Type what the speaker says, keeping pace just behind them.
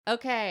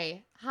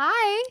Okay.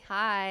 Hi.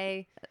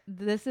 Hi,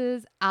 This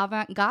is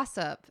Avant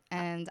Gossip,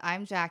 and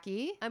I'm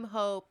Jackie. I'm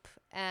Hope,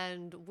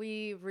 and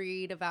we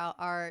read about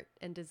art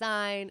and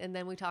design, and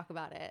then we talk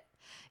about it.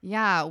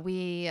 Yeah,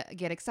 we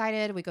get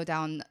excited. We go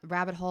down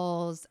rabbit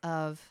holes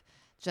of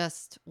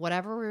just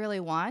whatever we really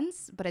want,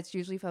 but it's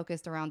usually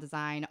focused around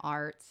design,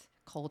 art,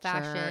 culture.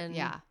 Fashion,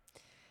 Yeah.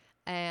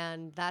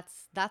 and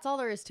that's all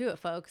there is to it,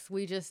 folks.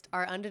 We just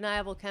our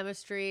undeniable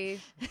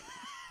chemistry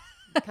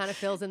kind of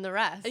fills in the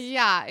rest.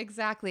 Yeah,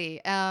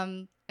 exactly.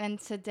 And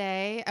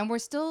today, and we're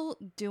still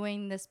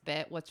doing this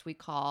bit, which we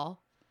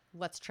call,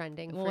 What's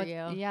trending for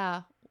you?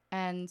 yeah.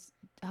 And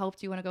Hope,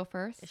 do you want to go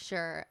first?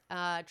 Sure.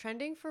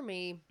 Trending for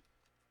me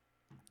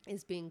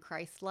is being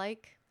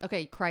Christ-like.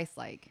 Okay,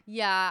 Christ-like.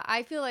 Yeah,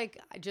 I feel like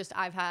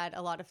I've had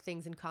a lot of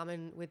things in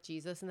common with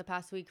Jesus in the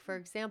past week. For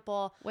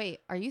example, Wait,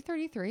 are you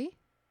 33?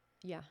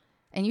 yeah,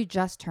 And you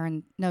just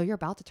turned, no, you're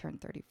about to turn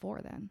 34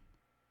 then.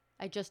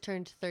 I just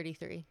turned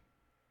 33.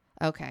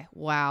 Okay.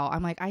 Wow.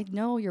 I'm like, I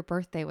know your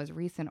birthday was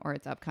recent or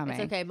it's upcoming.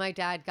 It's okay. My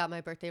dad got my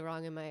birthday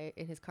wrong in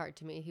his card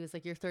to me. He was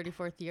like, "Your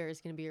 34th year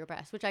is going to be your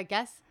best," which I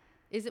guess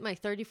is it my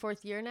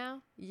 34th year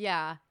now?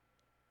 Yeah.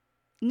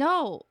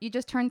 No, you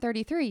just turned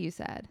 33, you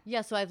said.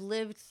 Yeah, so I've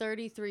lived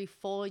 33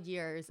 full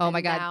years Oh and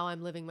my God. now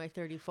I'm living my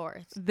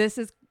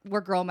 34th.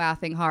 We're girl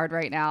mathing hard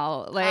right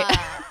now. Like,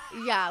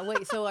 Yeah,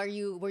 wait, so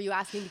were you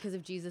asking because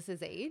of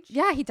Jesus's age?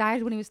 yeah, he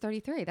died when he was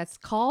 33. That's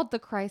called the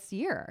Christ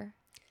year.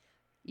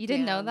 You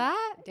didn't know Damn,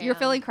 that? You're damn.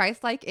 feeling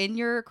Christ-like in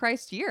your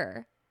Christ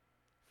year.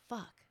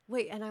 Fuck.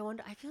 Wait, and I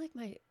wonder I feel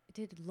like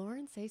did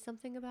Lauren say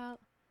something about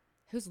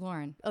Who's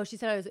Lauren? Oh, she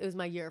said it was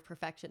my year of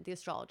perfection, the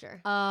astrologer.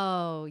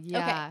 Oh,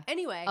 yeah. Okay,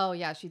 anyway. Oh,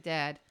 yeah, she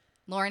did.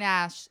 Lauren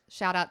Ash.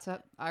 Shout out to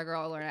our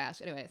girl, Lauren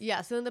Ash. Anyways.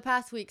 Yeah, so in the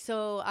past week,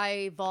 so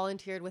I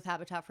volunteered with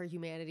Habitat for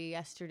Humanity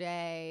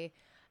yesterday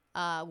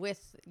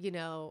with,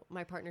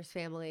 my partner's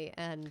family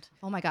and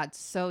Oh my God,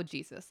 so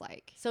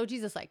Jesus-like. so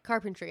Jesus like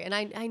carpentry. And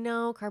I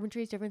know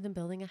carpentry is different than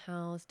building a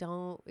house.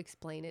 Don't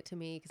explain it to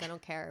me because I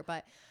don't care.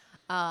 But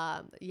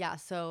yeah,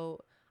 so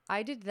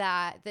I did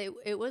that.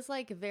 It was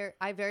like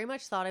I very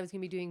much thought I was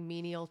going to be doing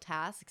menial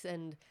tasks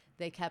and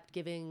they kept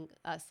giving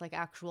us like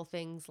actual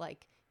things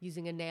like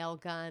using a nail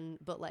gun,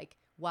 but like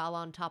while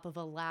on top of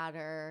a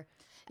ladder.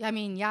 I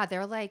mean, yeah,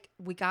 they're like,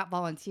 we got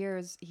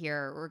volunteers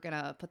here. We're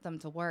gonna put them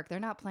to work. They're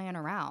not playing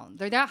around.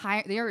 They're not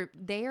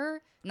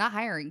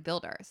hiring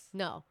builders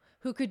No,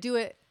 who could do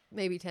it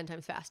maybe 10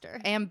 times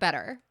faster. and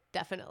better.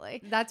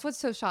 Definitely. That's what's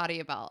so shoddy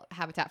about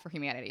Habitat for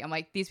Humanity. I'm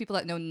like, these people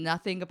that know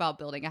nothing about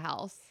building a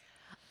house.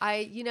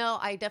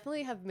 I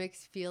definitely have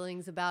mixed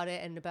feelings about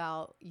it and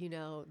about,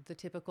 the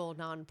typical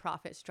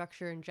nonprofit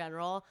structure in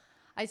general.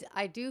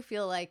 I do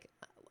feel like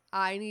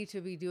I need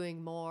to be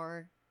doing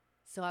more.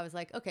 So I was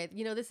like, okay,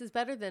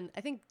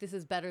 I think this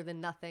is better than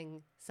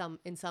nothing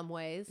in some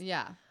ways.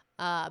 Yeah.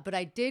 But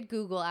I did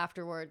Google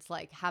afterwards,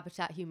 like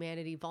Habitat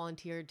Humanity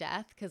volunteer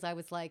death, because I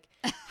was like,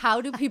 how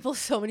do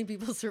so many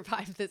people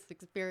survive this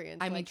experience?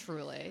 I mean, Like,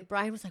 truly.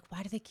 Brian was like,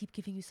 why do they keep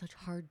giving you such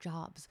hard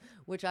jobs?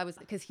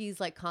 Because he's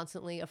like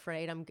constantly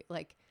afraid. I'm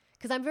like,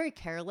 because I'm very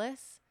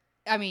careless.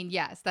 I mean,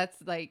 yes, that's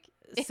like.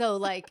 So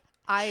like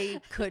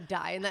I could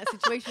die in that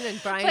situation.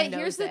 And Brian But knows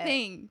here's the it.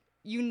 thing.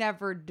 You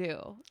never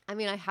do. I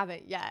mean, I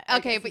haven't yet.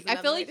 Okay, but I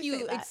feel like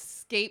you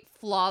escape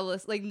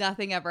flawless. Like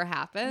nothing ever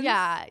happens.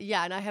 Yeah.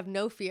 Yeah. And I have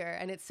no fear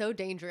and it's so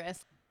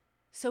dangerous.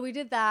 So we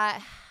did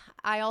that.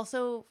 I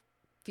also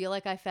feel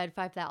like I fed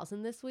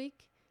 5,000 this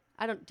week.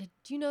 Do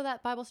you know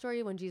that Bible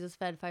story when Jesus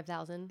fed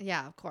 5,000?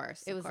 Yeah, of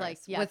course. It was course. like,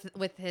 yeah.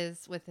 with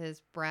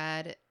his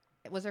bread.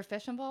 Was there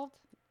fish involved?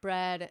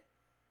 Bread,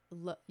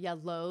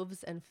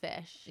 loaves and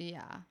fish.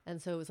 Yeah.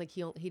 And so it was like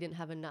he didn't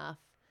have enough.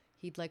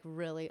 He'd like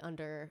really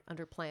under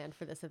planned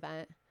for this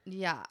event.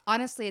 Yeah.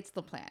 Honestly, it's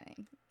the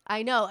planning.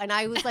 I know. And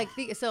I was like,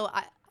 so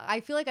I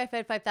feel like I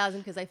fed 5,000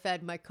 because I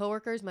fed my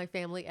coworkers, my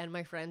family, and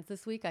my friends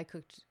this week. I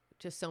cooked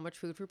just so much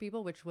food for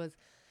people, which was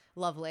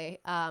lovely.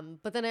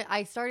 But then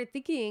I started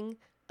thinking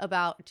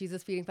about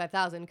Jesus feeding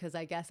 5,000 because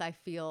I guess I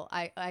feel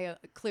I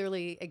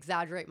clearly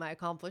exaggerate my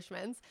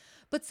accomplishments.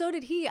 But so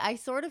did he. I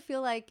sort of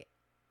feel like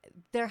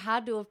there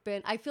had to have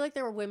been, I feel like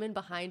there were women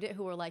behind it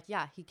who were like,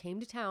 yeah, he came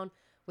to town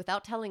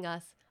without telling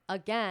us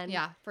again.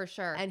 Yeah, for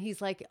sure. And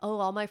he's like, oh,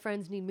 all my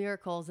friends need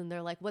miracles. And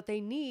they're like, what they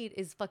need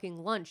is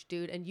fucking lunch,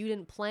 dude. And you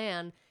didn't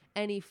plan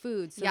any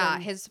food. So yeah,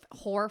 his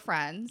whore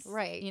friends,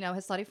 right?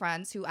 His slutty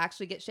friends who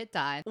actually get shit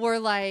done were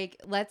like,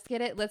 let's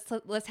get it.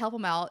 Let's help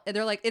him out. And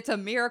they're like, it's a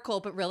miracle,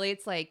 but really,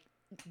 it's like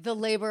the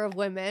labor of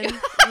women.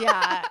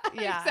 Yeah,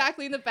 yeah,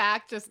 exactly. In the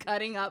back, just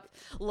cutting up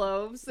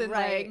loaves and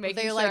like making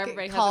they're sure like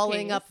everybody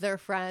calling has a up their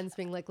friends,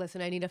 being like,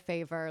 listen, I need a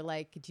favor.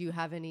 Like, do you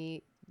have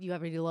any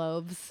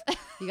loaves?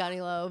 You got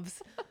any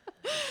loaves?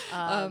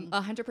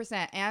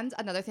 100%. And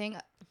another thing,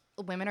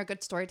 women are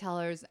good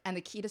storytellers, and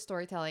the key to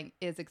storytelling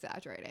is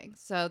exaggerating.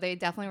 So they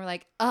definitely were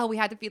like, oh, we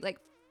had to feed like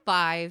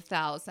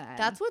 5,000.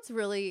 That's what's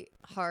really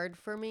hard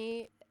for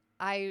me.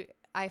 I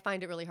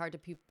find it really hard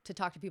to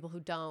talk to people who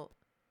don't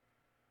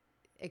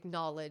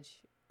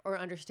acknowledge or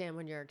understand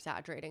when you're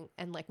exaggerating,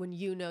 and like when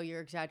you know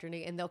you're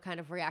exaggerating, and they'll kind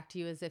of react to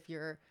you as if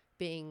you're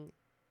being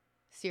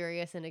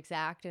serious and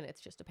exact, and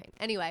it's just a pain.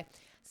 Anyway,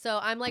 so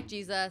I'm like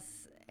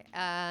Jesus,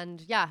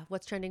 and yeah,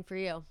 what's trending for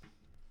you?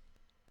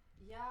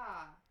 Yeah.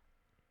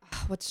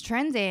 What's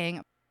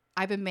trending?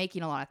 I've been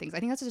making a lot of things. I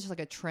think that's just like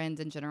a trend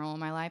in general in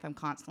my life. I'm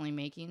constantly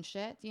making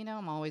shit, you know?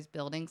 I'm always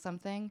building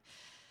something.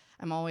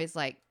 I'm always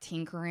like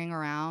tinkering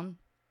around.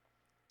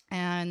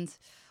 And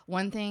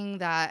one thing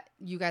that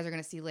you guys are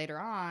going to see later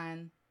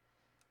on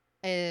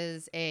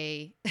is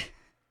a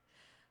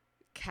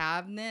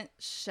cabinet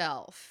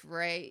shelf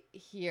right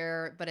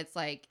here, but it's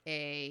like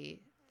a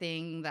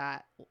thing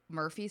that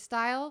Murphy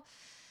style.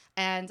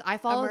 And I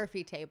follow A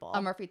Murphy table.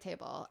 a Murphy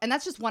table. And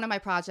that's just one of my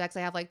projects.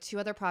 I have like 2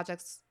 other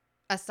projects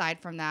aside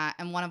from that.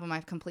 And one of them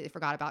I've completely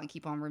forgot about and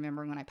keep on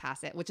remembering when I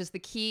pass it, which is the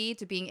key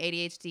to being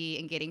ADHD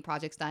and getting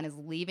projects done is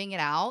leaving it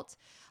out.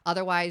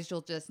 Otherwise,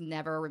 you'll just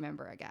never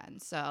remember again.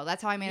 So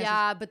that's how I manage.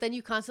 Yeah, but then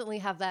you constantly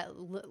have that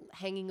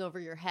hanging over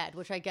your head,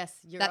 which I guess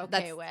you're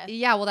okay with.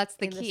 Yeah, well, that's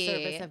the in key. the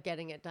service of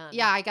getting it done.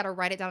 Yeah, I got to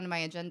write it down in my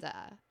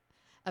agenda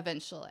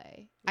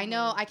eventually. I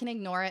know I can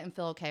ignore it and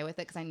feel okay with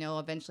it because I know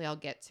eventually I'll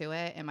get to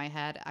it in my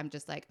head. I'm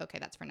just like, okay,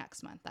 that's for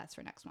next month. That's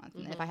for next month.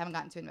 And if I haven't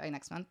gotten to it by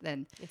next month,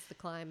 then it's the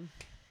climb.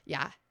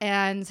 Yeah.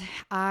 And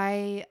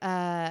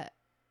I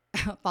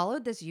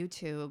followed this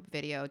YouTube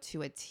video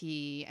to a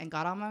T and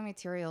got all my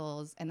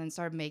materials and then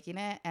started making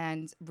it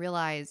and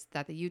realized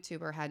that the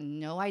YouTuber had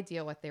no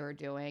idea what they were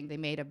doing. They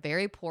made a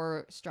very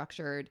poor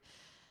structured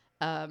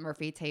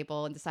Murphy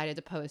table and decided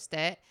to post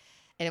it.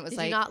 And it was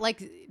Did you not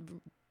like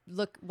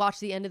watch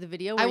the end of the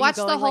video? I watched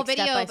the whole like,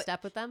 video step by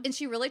step with them. And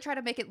she really tried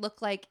to make it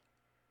look like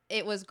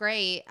it was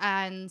great.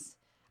 And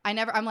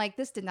I'm like,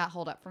 this did not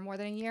hold up for more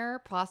than a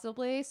year,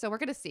 possibly. So we're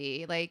going to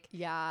see. Like,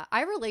 yeah,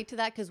 I relate to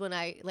that because when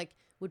I like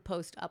would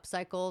post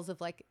upcycles of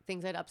like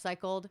things I'd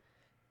upcycled,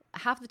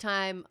 half the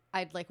time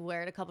I'd like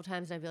wear it a couple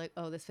times and I'd be like,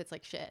 oh, this fits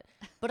like shit.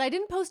 But I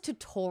didn't post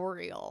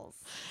tutorials.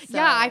 So.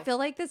 Yeah, I feel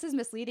like this is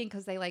misleading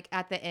because they like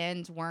at the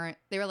end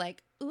they were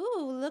like, ooh,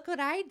 look what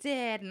I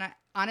did. And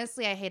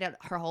honestly, I hated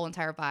her whole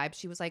entire vibe.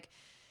 She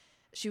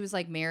was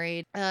like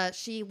married.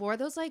 She wore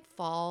those like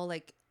fall,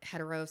 like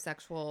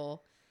heterosexual,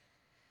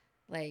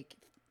 like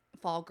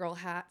fall girl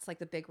hats, like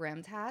the big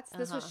rimmed hats.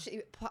 This was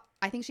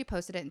I think she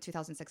posted it in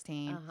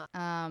 2016.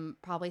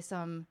 Probably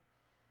some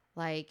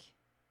like,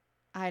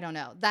 I don't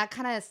know, that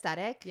kind of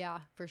aesthetic. Yeah,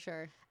 for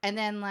sure. And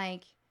then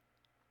like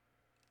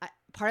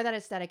part of that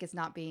aesthetic is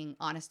not being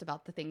honest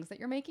about the things that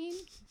you're making.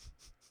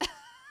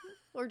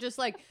 Or just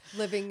like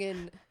living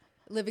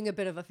a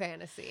bit of a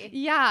fantasy.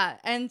 Yeah.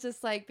 And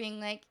just like being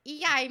like,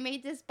 yeah, I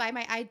made this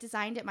I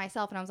designed it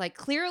myself. And I was like,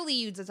 clearly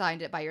you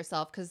designed it by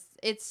yourself. Cause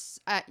it's,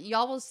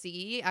 y'all will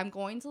see, I'm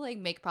going to like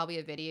make probably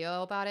a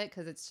video about it.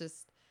 Cause it's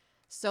just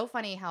so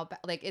funny how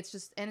like, it's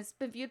just, and it's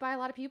been viewed by a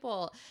lot of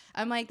people.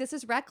 I'm like, this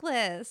is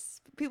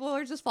reckless. People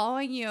are just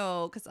following you.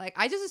 Cause like,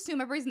 I just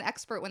assume everybody's an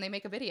expert when they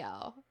make a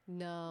video.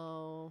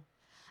 No.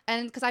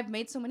 And because I've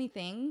made so many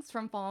things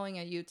from following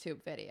a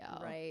YouTube video.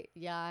 Right.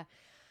 Yeah.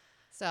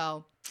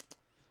 So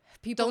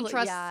people don't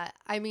trust. Yeah.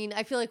 I mean,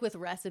 I feel like with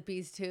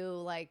recipes too,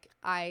 like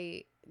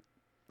I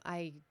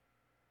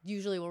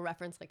usually will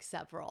reference like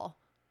several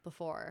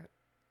before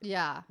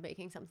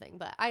making something.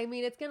 But I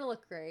mean, it's going to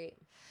look great.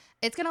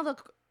 It's going to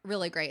look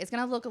really great. It's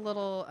going to look a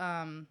little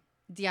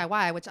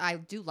DIY, which I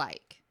do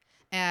like.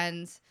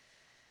 And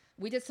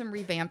we did some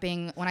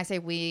revamping. When I say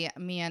we,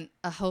 me and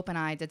Hope and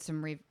I did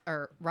some,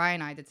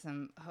 Ryan and I did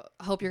some,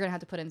 Hope, you're going to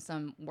have to put in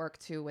some work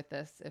too with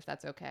this, if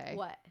that's okay.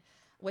 What?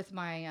 With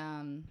my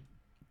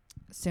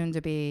soon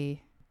to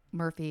be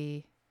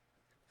Murphy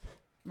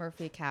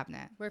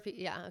cabinet. Murphy,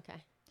 yeah,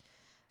 okay.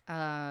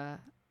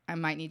 I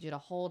might need you to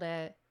hold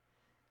it.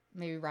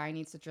 Maybe Ryan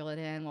needs to drill it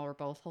in while we're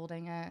both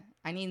holding it.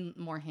 I need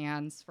more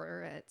hands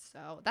for it.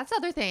 So that's the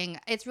other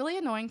thing. It's really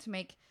annoying to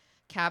make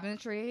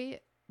cabinetry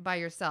by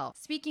yourself.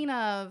 Speaking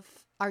of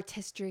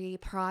artistry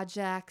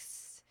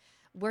projects,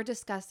 we're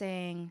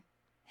discussing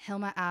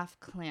Hilma af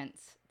Klint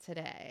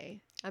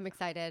today. I'm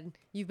excited.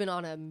 You've been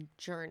on a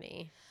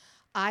journey.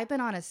 I've been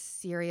on a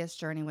serious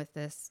journey with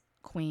this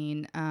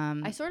queen.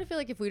 I sort of feel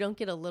like if we don't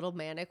get a little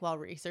manic while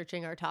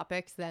researching our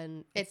topics,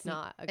 then it's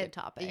not a good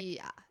topic.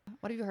 Yeah.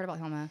 What have you heard about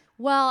Hilma?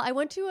 Well, I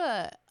went to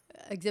a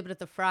exhibit at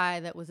the Fry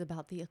that was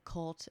about the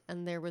occult,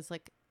 and there was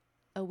like,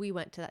 we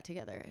went to that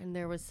together, and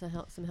there was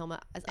some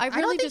Hilma. I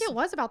don't think it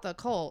was about the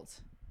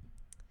occult.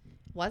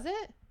 Was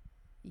it?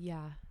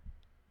 Yeah.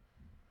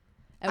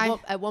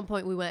 At one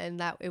point we went, and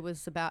that it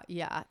was about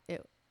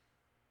it.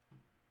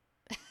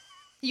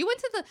 You went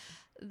to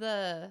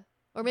the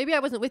or maybe I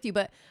wasn't with you,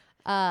 but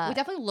we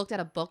definitely looked at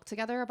a book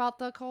together about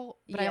the cult,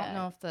 but I don't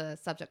know if the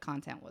subject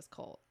content was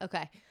cult.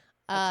 Okay.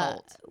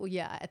 Cult. Well,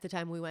 yeah, at the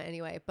time we went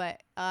anyway,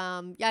 but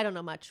I don't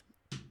know much.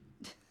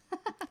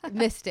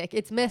 Mystic.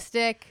 It's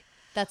mystic.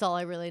 That's all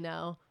I really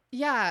know.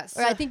 Yeah.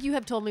 Or I think you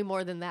have told me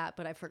more than that,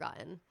 but I've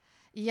forgotten.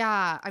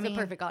 Yeah. I mean, the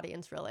perfect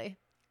audience, really.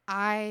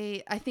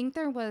 I think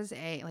there was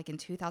in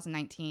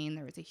 2019,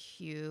 there was a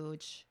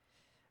huge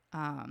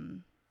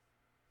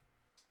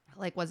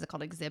like, what's it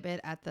called, exhibit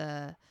at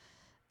the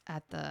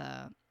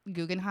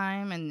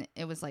Guggenheim, and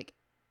it was like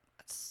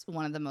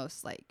one of the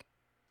most like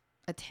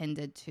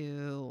attended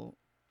to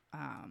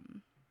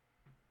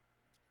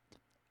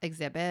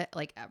exhibit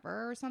like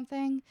ever or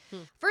something.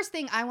 First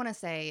thing I want to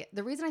say,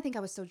 the reason I think I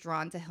was so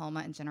drawn to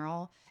Hilma in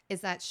general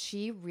is that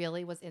she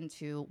really was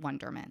into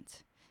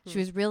wonderment. She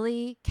was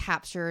really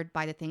captured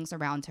by the things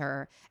around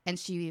her, and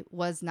she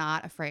was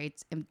not afraid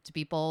to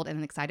be bold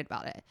and excited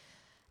about it.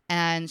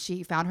 And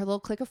she found her little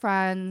clique of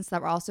friends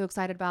that were also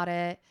excited about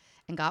it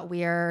and got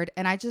weird.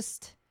 And I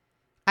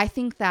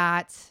think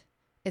that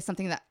is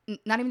something that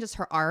not even just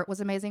her art was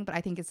amazing, but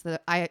I think it's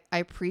I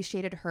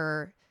appreciated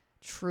her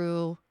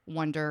true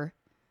wonder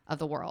of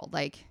the world.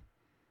 Like,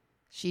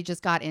 she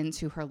just got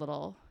into her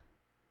little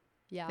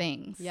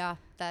things. Yeah,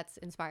 that's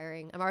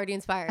inspiring. I'm already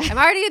inspired.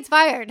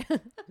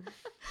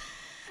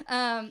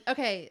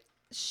 Okay.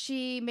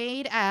 She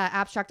made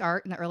abstract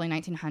art in the early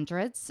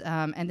 1900s,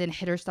 and then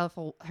hid her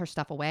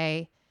stuff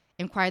away,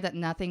 inquired that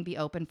nothing be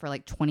open for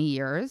like 20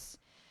 years.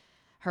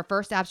 Her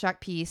first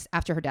abstract piece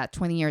after her death,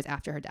 20 years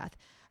after her death.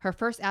 Her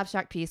first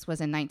abstract piece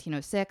was in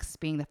 1906,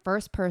 being the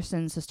first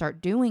person to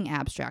start doing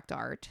abstract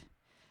art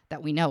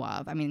that we know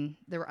of. I mean,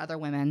 there were other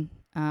women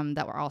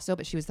that were also,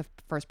 but she was the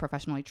first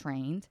professionally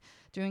trained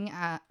doing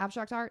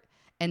abstract art,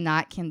 and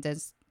not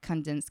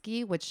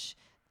Kandinsky, which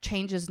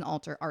changes and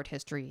alters art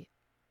history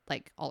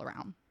like all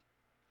around.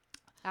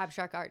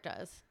 Abstract art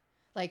does.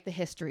 Like the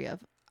history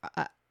of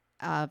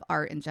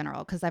art in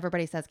general, because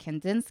everybody says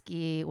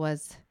Kandinsky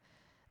was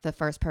the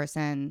first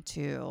person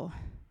to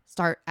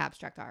start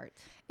abstract art.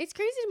 It's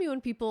crazy to me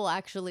when people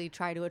actually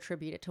try to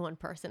attribute it to one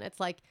person.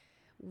 It's like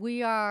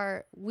we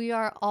are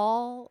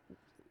all.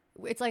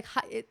 It's like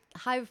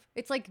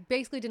It's like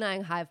basically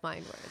denying hive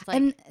mind. Where it's like,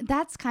 and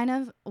that's kind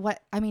of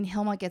what I mean.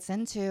 Hilma gets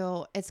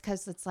into. It's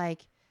because it's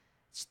like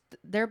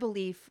their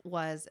belief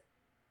was.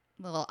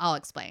 Well, I'll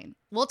explain.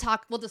 We'll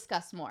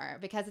discuss more,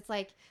 because it's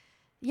like,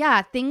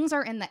 yeah, things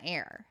are in the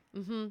air.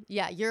 Mm-hmm.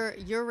 Yeah,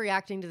 you're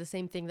reacting to the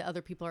same thing that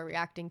other people are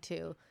reacting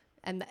to,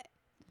 and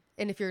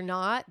if you're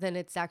not, then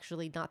it's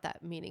actually not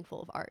that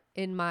meaningful of art,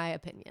 in my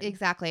opinion.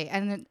 Exactly,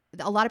 and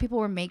a lot of people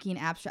were making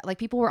abstract, like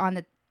people were on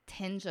the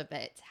tinge of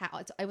it.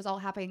 How it was all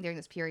happening during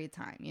this period of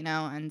time,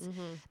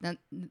 and then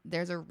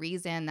there's a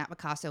reason that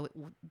Picasso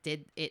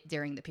did it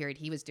during the period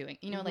he was doing,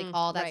 like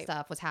all that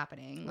stuff was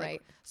happening.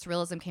 Like,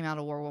 surrealism came out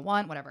of World War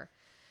I, whatever.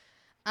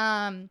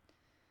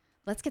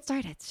 Let's get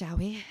started, shall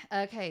we?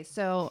 Okay,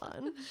 so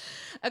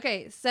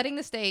setting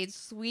the stage,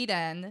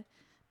 Sweden.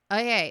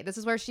 Okay, this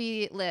is where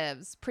she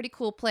lives. Pretty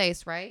cool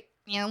place, right?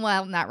 Yeah,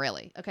 well, not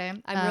really. Okay,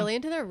 I'm really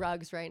into their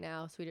rugs right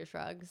now, Swedish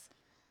rugs.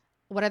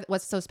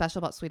 What's so special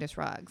about Swedish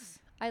rugs?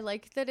 I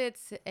like that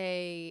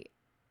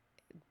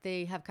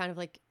they have kind of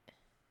like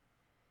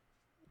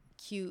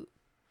cute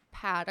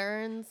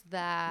patterns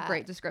that.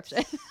 Great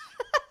description.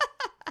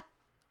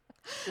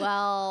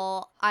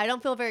 Well, I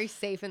don't feel very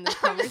safe in this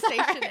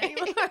conversation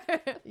anymore.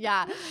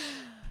 Yeah.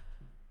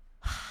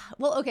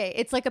 Well, okay.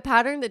 It's like a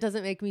pattern that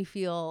doesn't make me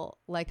feel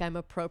like I'm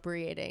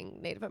appropriating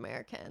Native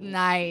Americans.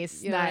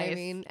 Nice. You know what I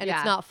mean? And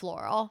it's not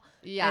floral.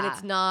 Yeah. And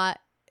it's not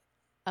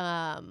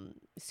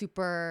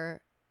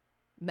super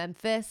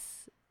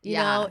Memphis. You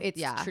know,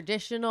 it's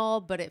traditional,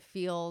 but it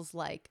feels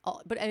like,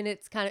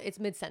 it's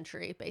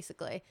mid-century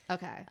basically.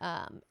 Okay.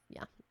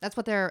 Yeah. That's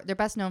what they're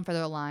best known for,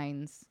 their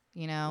lines,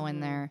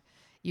 and they're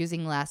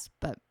using less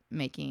but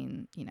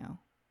making,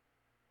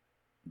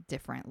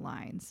 different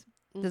lines.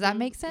 Does that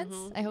make sense?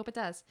 I hope it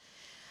does.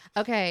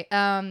 Okay.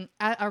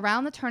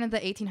 Around the turn of the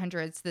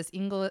 1800s, this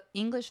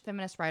English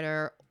feminist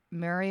writer,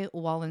 Mary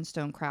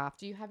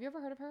Wollstonecraft. Have you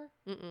ever heard of her?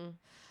 Mm-mm.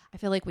 I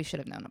feel like we should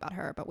have known about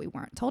her, but we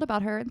weren't told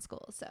about her in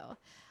school. So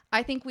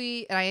I think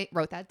I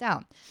wrote that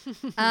down.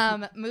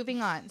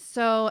 Moving on.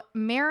 So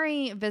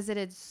Mary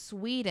visited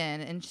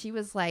Sweden, and she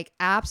was like,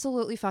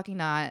 absolutely fucking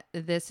not.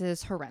 This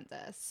is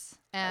horrendous.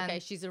 And okay,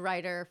 she's a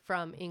writer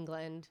from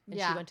England, and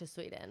she went to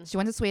Sweden. She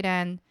went to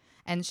Sweden,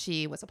 and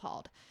she was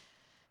appalled.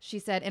 She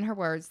said, in her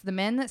words, the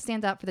men that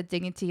stand up for the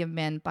dignity of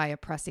men by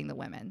oppressing the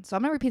women. So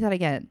I'm going to repeat that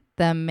again.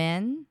 The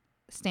men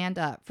stand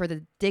up for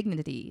the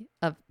dignity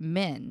of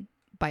men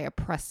by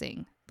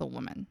oppressing the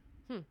woman.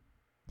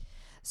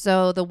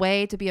 So the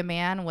way to be a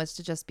man was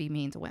to just be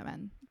mean to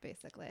women,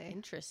 basically.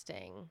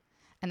 Interesting.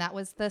 And that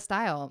was the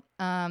style.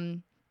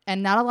 And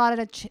not a lot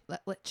of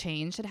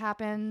change had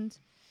happened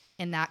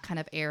in that kind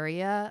of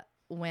area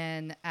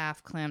when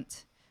Af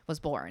Klimt was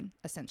born,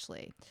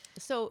 essentially.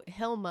 So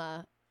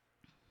Hilma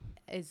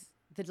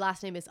the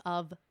last name is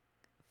of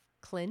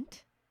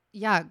Klint?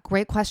 Yeah,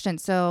 great question.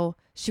 So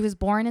she was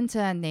born into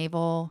a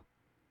naval.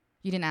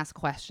 You didn't ask a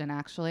question,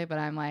 actually, but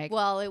I'm like...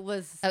 Well, it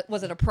was...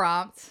 was it a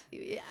prompt?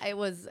 It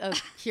was a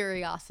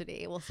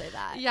curiosity, we'll say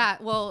that. Yeah,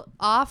 well,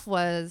 Off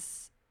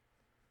was...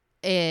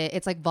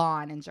 It's like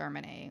Von in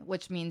Germany,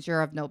 which means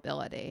you're of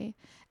nobility.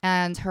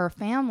 And her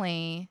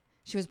family...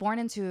 She was born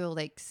into,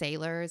 like,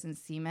 sailors and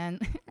seamen.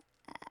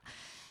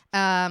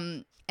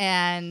 And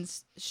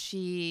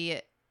she...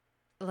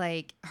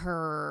 Like,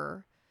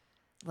 her...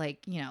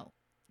 Like,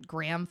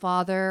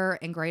 grandfather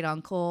and great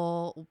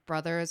uncle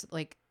brothers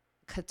like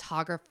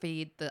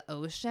cartographied the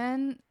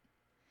ocean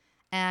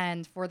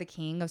and for the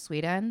king of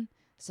Sweden,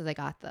 so they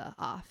got the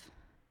off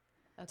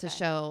to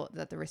show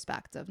that the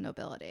respect of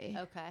nobility.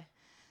 Okay.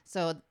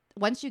 So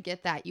once you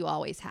get that, you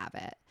always have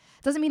it.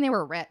 Doesn't mean they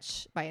were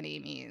rich by any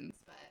means,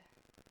 but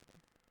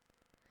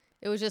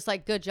it was just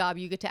like, good job,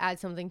 you get to add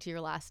something to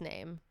your last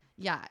name.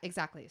 Yeah,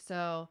 exactly.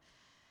 So,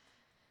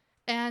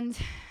 and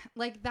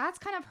like that's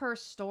kind of her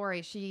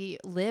story. She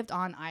lived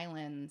on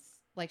islands,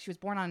 like she was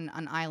born on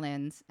an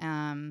island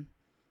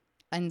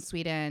in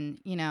Sweden.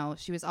 You know,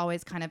 she was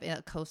always kind of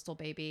a coastal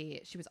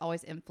baby. She was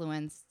always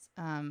influenced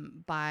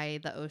by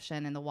the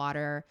ocean and the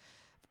water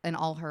and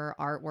all her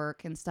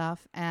artwork and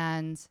stuff.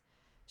 And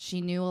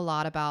she knew a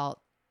lot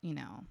about, you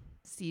know,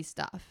 sea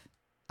stuff.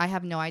 I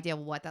have no idea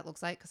what that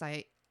looks like because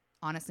I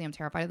honestly am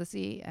terrified of the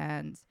sea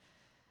and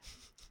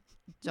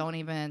don't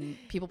even,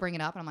 people bring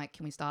it up and I'm like,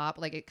 can we stop?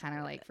 Like it kind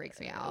of like freaks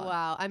me out.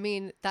 Wow. I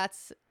mean,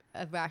 that's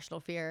a rational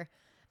fear.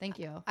 Thank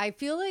you. I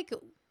feel like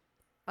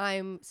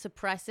I'm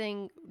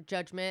suppressing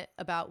judgment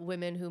about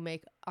women who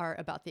make art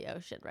about the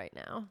ocean right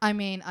now. I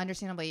mean,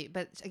 understandably,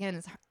 but again,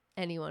 it's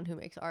anyone who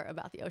makes art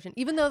about the ocean,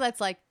 even though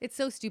that's like, it's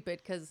so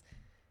stupid because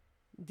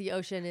the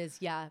ocean is,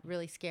 yeah,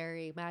 really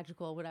scary,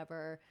 magical,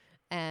 whatever.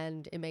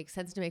 And it makes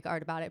sense to make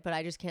art about it. But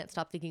I just can't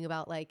stop thinking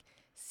about like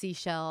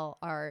seashell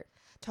art.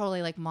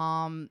 Totally like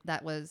mom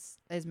that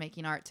is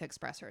making art to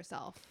express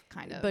herself,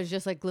 kind of. But it's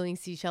just like gluing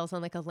seashells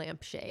on like a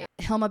lampshade.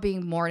 Hilma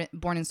being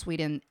born in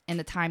Sweden in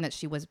the time that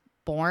she was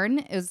born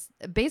is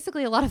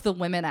basically a lot of the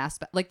women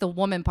aspect, like the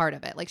woman part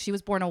of it. Like she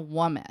was born a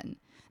woman,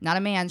 not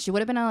a man. She would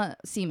have been a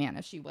seaman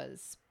if she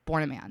was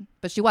born a man,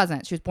 but she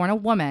wasn't. She was born a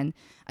woman,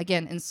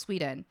 again, in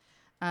Sweden.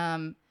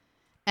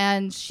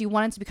 And she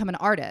wanted to become an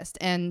artist.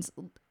 And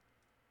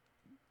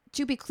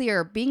to be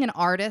clear, being an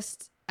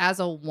artist as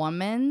a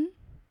woman,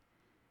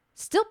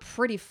 still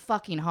pretty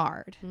fucking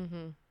hard.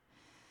 Mm-hmm.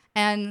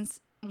 And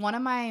one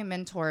of my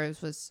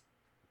mentors was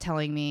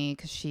telling me,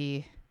 because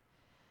she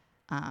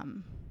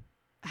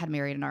had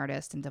married an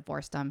artist and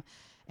divorced him,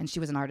 and she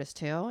was an artist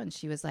too. And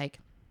she was like,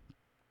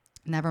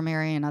 never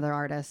marry another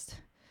artist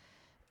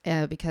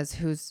because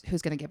who's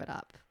going to give it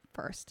up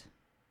first?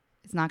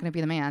 It's not going to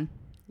be the man.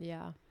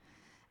 Yeah.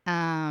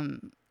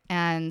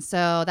 And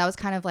so that was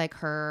kind of like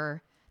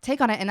her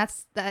take on it. And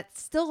that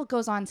still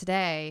goes on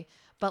today.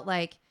 But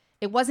like,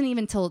 it wasn't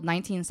even until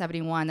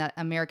 1971 that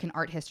American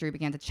art history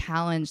began to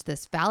challenge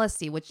this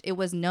fallacy, which it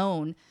was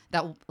known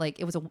that like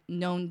it was a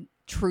known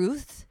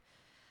truth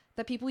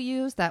that people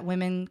used that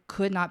women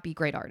could not be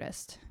great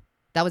artists.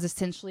 That was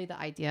essentially the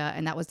idea.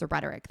 And that was the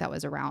rhetoric that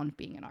was around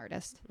being an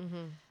artist.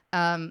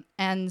 Mm-hmm.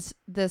 And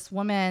this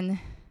woman,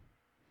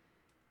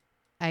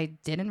 I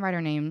didn't write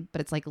her name,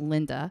 but it's like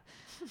Linda.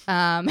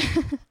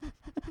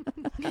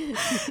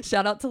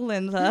 Shout out to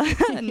Linda,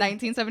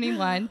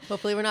 1971.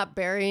 Hopefully we're not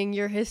burying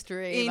your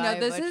history by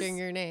butchering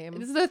your name.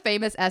 This is a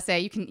famous essay.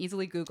 You can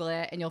easily Google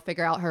it and you'll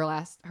figure out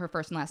her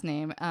first and last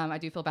name. I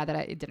do feel bad that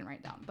I didn't write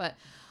it down. But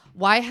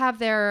why have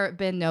there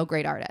been no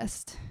great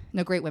artists,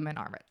 no great women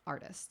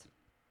artists?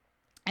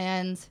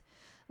 And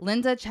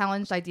Linda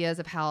challenged ideas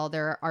of how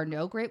there are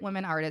no great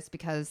women artists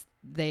because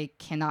they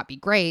cannot be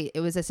great.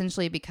 It was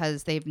essentially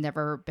because they've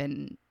never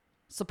been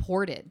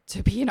supported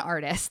to be an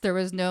artist. There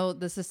was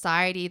the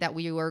society that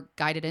we were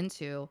guided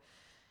into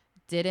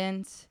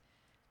didn't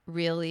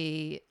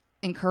really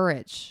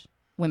encourage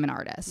women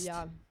artists.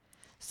 Yeah.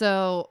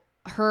 So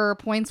her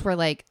points were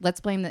like, let's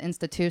blame the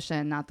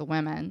institution, not the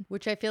women.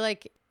 Which I feel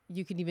like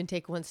you can even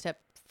take one step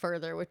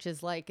further, which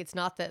is like, it's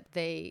not that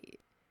they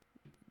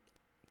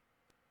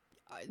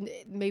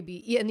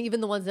maybe, and even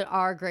the ones that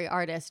are great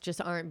artists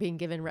just aren't being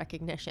given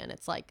recognition.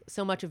 It's like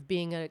so much of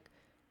being a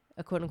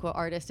quote unquote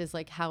artist is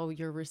like how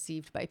you're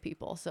received by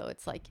people. So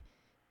it's like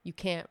you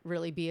can't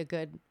really be a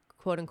good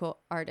quote unquote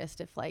artist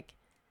if like,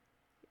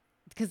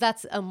 because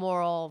that's a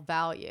moral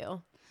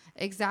value.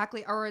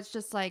 Exactly. Or it's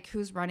just like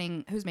who's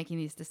making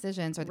these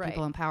decisions are the Right.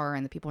 people in power,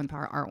 and the people in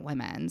power aren't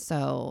women.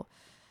 So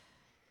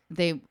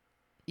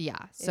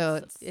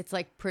it's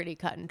like pretty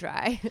cut and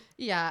dry.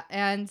 yeah.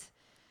 And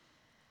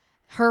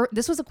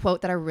this was a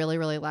quote that I really,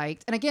 really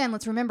liked. And again,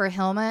 let's remember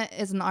Hilma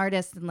is an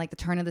artist in like the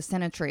turn of the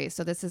century.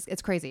 So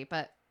it's crazy.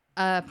 But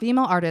a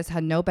female artist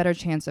had no better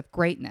chance of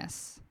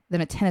greatness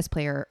than a tennis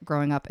player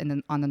growing up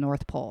on the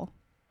North Pole.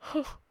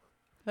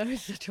 That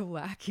is such a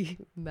wacky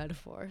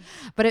metaphor.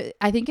 But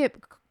I think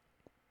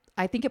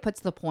it puts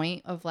the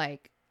point of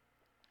like,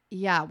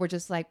 yeah, we're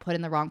just like put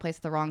in the wrong place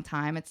at the wrong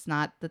time. It's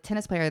not the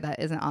tennis player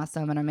that isn't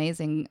awesome, an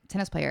amazing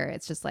tennis player.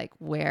 It's just like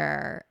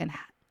where and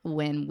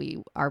when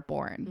we are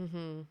born.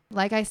 Mm-hmm.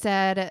 Like I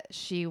said,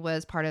 she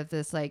was part of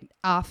this like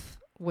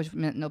which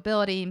meant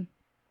nobility.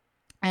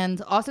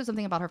 And also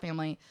something about her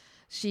family,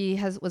 she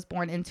was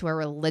born into a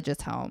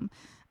religious home.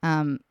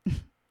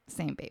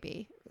 Same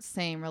baby.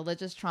 Same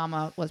religious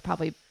trauma was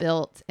probably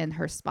built in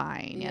her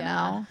spine, you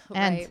know?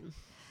 Right.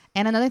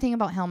 And another thing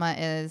about Hilma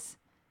is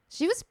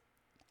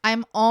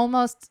I'm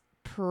almost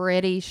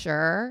pretty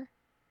sure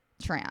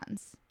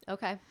trans.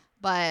 Okay.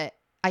 But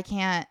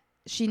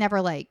she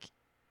never like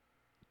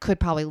could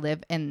probably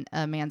live in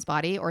a man's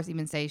body or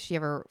even say she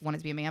ever wanted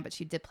to be a man, but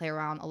she did play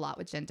around a lot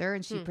with gender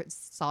and she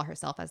saw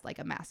herself as like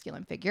a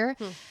masculine figure.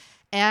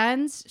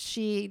 And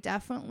she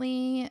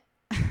definitely,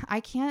 I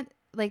can't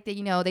like they,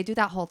 they do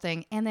that whole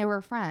thing and they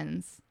were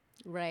friends.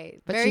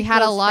 Right. But Very she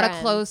had a lot friends.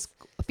 of close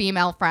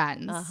female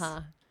friends.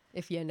 Uh-huh.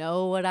 If you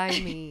know what I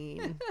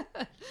mean.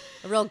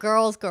 A real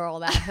girl's girl,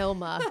 that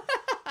Hilma.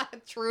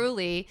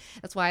 Truly.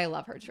 That's why I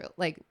love her,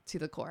 like to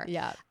the core.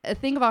 Yeah. The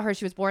thing about her,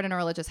 she was born in a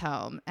religious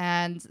home.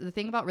 And the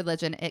thing about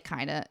religion, it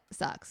kind of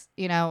sucks.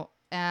 I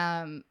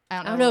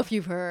don't know if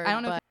you've heard. I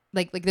don't know.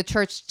 Like the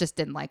church just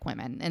didn't like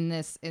women. And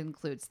this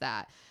includes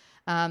that.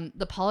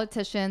 The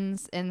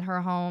politicians in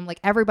her home, like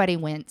everybody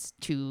went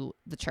to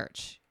the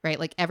church, right?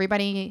 Like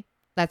everybody,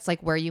 that's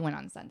like where you went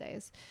on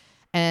Sundays.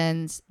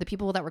 And the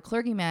people that were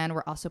clergymen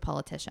were also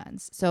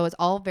politicians. So it's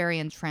all very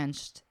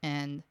entrenched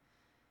in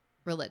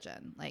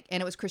religion.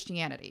 And it was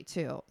Christianity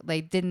too.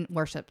 They didn't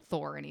worship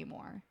Thor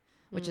anymore,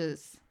 which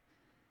is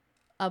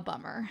a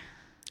bummer.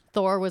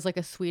 Thor was like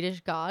a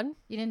Swedish god?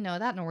 You didn't know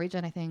that?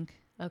 Norwegian, I think.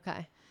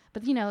 Okay.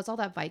 But it's all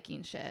that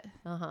Viking shit.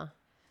 Uh-huh.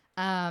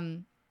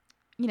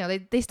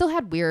 They still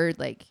had weird,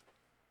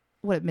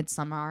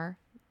 Midsummer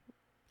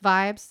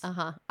vibes.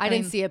 Uh-huh. I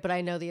didn't see it, but I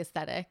know the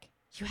aesthetic.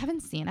 You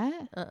haven't seen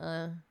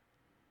it?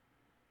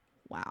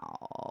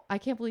 Wow. I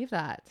can't believe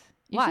that.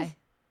 Why?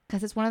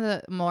 Because it's one of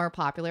the more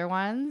popular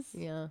ones.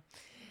 Yeah.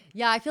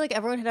 Yeah, I feel like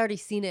everyone had already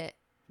seen it.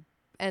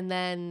 And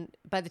then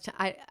by the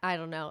time, I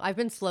don't know. I've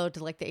been slow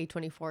to like the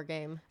A24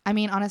 game. I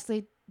mean,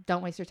 honestly,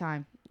 don't waste your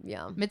time.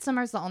 Yeah.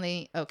 Midsummer's the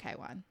only okay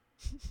one.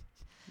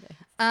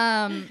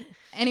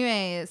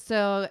 Anyway,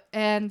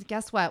 and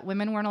guess what?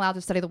 Women weren't allowed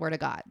to study the Word of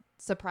God.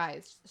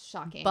 Surprise.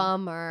 Shocking.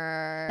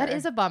 Bummer. That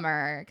is a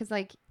bummer.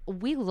 Because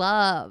we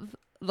love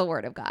the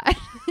Word of God.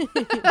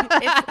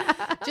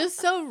 It's just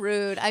so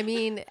rude. I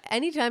mean,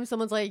 anytime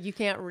someone's like, you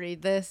can't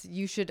read this,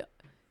 you should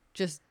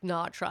just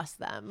not trust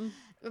them.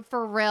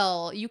 For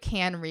real, you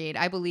can read.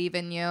 I believe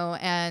in you.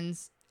 And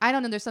I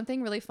don't know, there's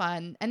something really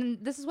fun. And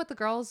this is what the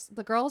girls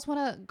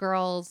want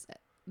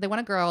they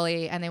want a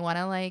girly and they want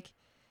to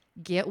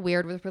get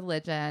weird with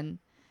religion.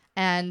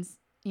 And,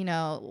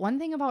 one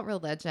thing about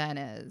religion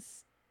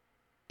is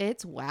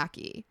it's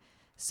wacky.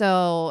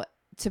 So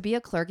to be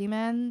a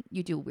clergyman,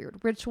 you do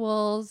weird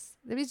rituals.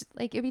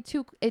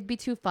 It'd be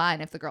too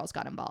fun if the girls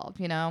got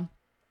involved,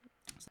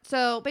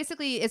 So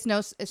basically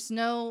it's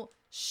no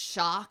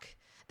shock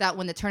that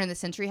when the turn of the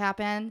century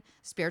happened,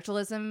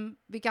 spiritualism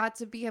got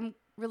to become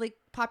really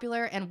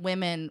popular and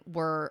women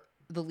were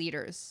the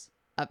leaders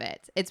of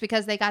it. It's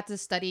because they got to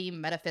study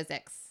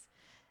metaphysics.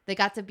 They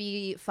got to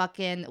be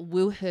fucking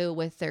woohoo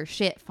with their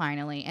shit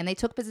finally. And they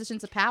took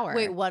positions of power.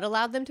 Wait, what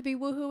allowed them to be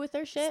woohoo with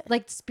their shit?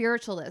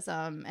 Spiritualism.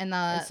 And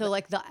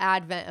the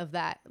advent of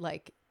that,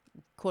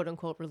 quote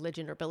unquote,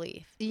 religion or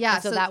belief. Yeah.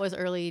 And so that was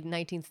early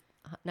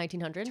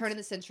 1900s? Turn of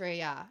the century,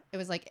 yeah. It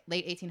was late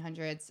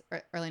 1800s,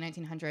 or early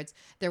 1900s.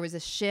 There was a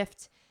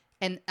shift.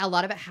 And a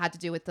lot of it had to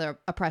do with the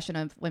oppression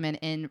of women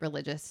in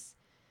religious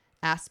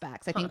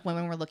aspects. I think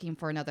women were looking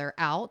for another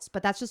out.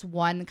 But that's just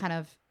one kind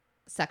of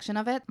section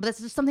of it, but it's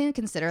just something to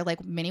consider.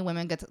 Many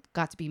women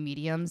got to be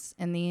mediums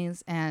in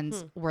these and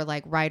were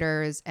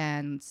writers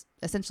and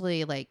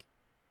essentially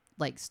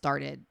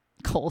started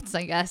cults,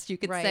 I guess you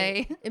could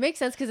say. It makes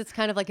sense because it's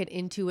kind of like an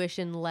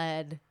intuition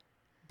led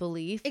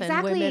belief.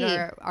 Exactly. And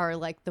women are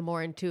the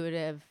more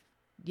intuitive,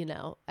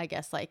 I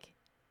guess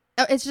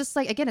it's just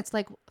again, it's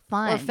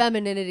fun. Or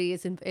femininity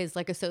is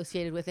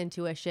associated with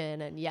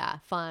intuition and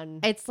fun.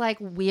 It's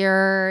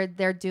weird.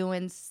 They're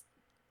doing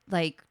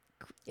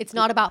it's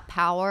not about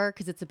power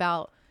because it's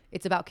about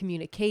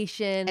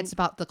communication. It's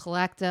about the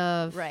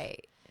collective.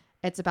 Right.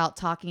 It's about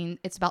talking.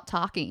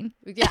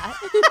 Yeah.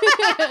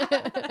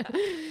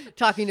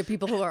 Talking to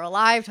people who are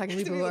alive, talking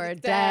to people who are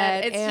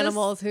dead,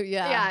 animals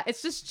Yeah,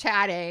 it's just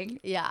chatting.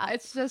 Yeah.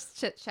 It's just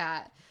chit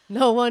chat.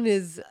 No one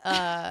is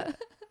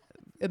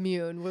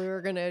immune.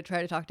 We're going to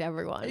try to talk to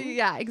everyone.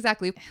 Yeah,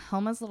 exactly.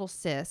 Hilma's little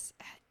sis,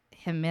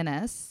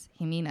 Jimenez,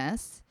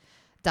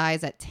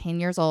 dies at 10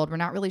 years old. We're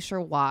not really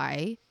sure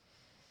why.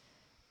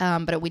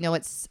 But we know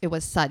it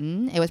was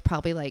sudden. It was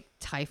probably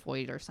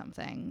typhoid or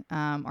something,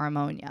 or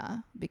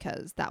ammonia,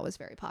 because that was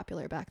very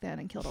popular back then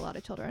and killed a lot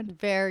of children.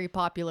 Very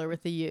popular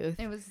with the youth.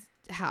 It was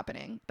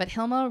happening. But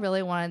Hilma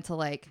really wanted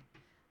to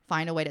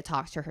find a way to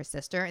talk to her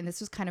sister. And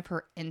this was kind of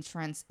her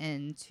entrance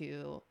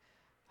into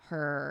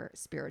her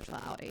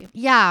spirituality.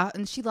 Yeah.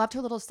 And she loved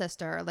her little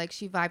sister.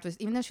 She vibed with,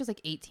 even though she was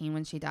 18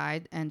 when she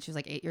died and she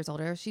was 8 years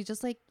older, she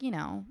just had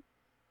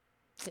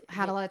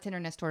a lot of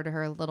tenderness toward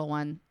her little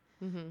one.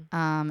 Mm-hmm.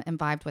 And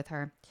vibed with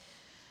her.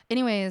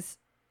 Anyways,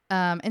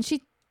 and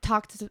she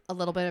talked a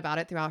little bit about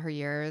it throughout her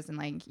years,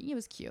 and it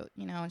was cute,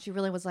 and she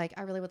really was I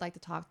really would like to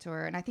talk to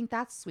her, and I think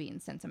that's sweet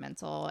and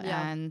sentimental.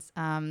 Yeah. And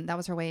that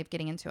was her way of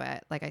getting into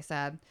it, like I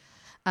said.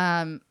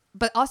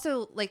 But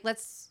also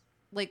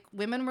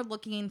women were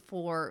looking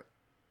for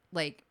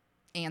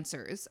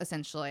answers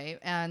essentially,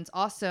 and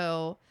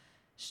also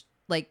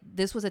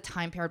this was a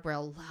time period where a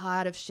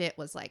lot of shit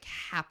was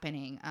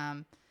happening.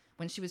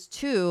 When she was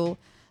 2,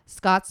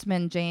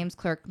 Scotsman James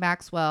Clerk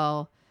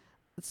Maxwell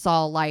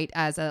saw light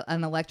as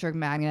an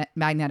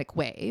electromagnetic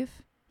wave.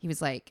 He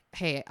was like,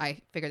 hey, I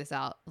figured this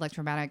out.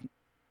 Electromagnetic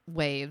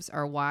waves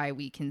are why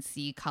we can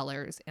see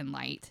colors in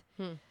light,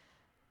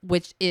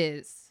 which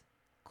is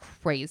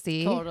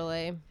crazy.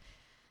 Totally.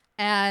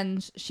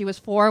 And she was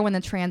 4 when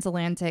the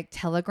transatlantic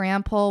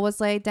telegram pole was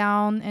laid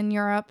down in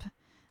Europe.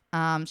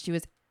 She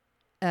was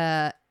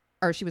 4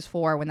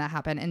 when that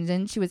happened. And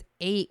then she was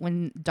 8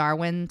 when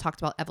Darwin talked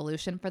about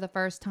evolution for the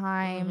first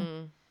time.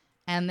 Mm-hmm.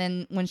 And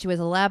then when she was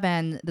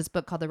 11, this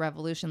book called The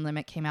Revolution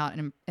Limit came out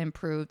and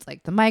improved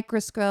like the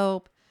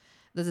microscope.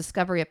 The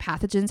discovery of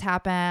pathogens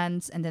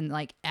happened, and then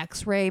like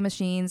X-ray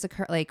machines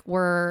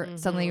were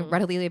suddenly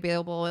readily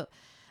available.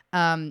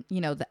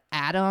 The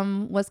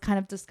atom was kind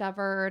of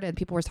discovered, and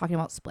people were talking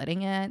about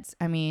splitting it.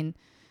 I mean,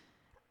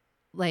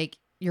 like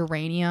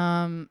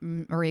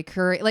uranium, Marie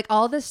Curie, like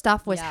all this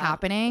stuff was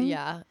happening.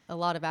 Yeah, a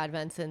lot of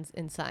advents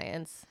in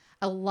science.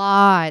 A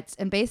lot,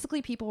 and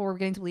basically people were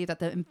getting to believe that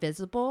the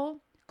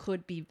invisible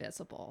could be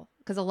visible,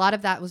 because a lot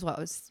of that was what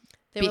was.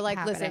 They were like,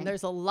 happening. Listen,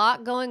 there's a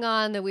lot going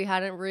on that we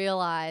hadn't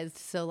realized.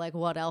 So like,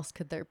 what else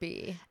could there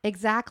be?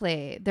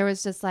 Exactly. There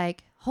was just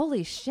like,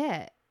 holy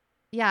shit.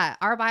 Yeah.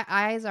 Our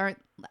eyes aren't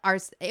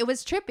ours. It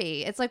was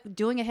trippy. It's like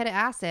doing a hit of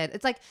acid.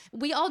 It's like,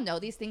 we all know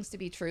these things to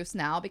be truths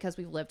now because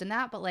we've lived in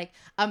that. But like,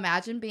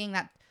 imagine being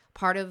that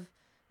part of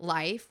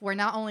life where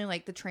not only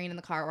like the train and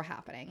the car were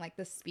happening, like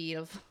the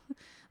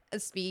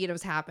speed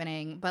was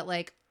happening, but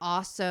like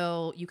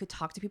also you could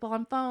talk to people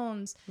on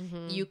phones.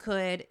 You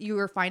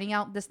were finding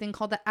out this thing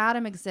called the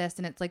atom exists,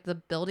 and it's like the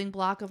building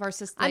block of our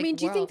system. I mean,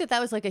 do you think that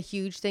was like a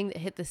huge thing that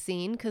hit the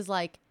scene? Because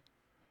like,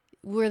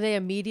 were they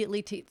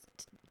immediately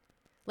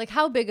like,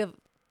 how big of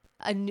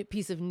a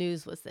piece of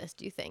news was this,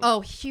 do you think?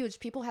 Oh, huge.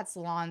 People had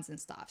salons and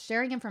stuff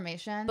sharing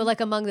information, but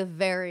like among the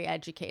very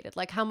educated,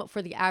 like how much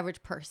for the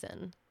average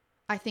person?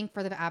 I think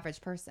for the average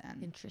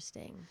person.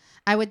 Interesting.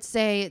 I would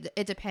say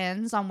it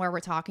depends on where we're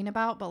talking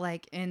about, but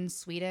like in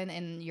Sweden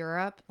and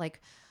Europe, like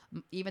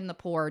even the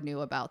poor knew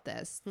about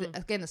this.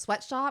 Again, the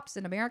sweatshops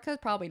in America,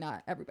 probably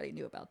not everybody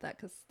knew about that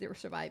because they were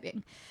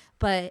surviving.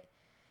 And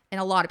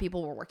a lot of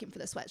people were working for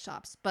the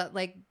sweatshops. But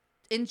like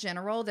in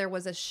general, there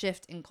was a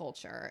shift in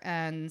culture,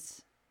 and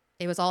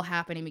it was all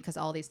happening because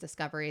all these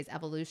discoveries.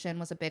 Evolution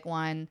was a big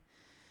one.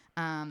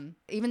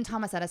 Even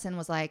Thomas Edison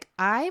was like,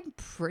 I'm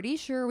pretty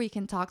sure we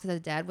can talk to the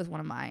dead with one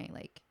of my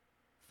like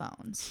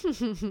phones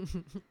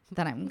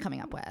that I'm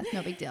coming up with.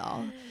 No big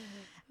deal.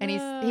 And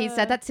he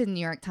said that to the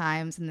New York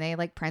Times, and they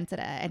like printed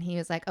it, and he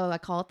was like, oh, I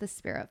call it the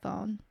spirit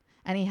phone.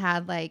 And he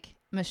had like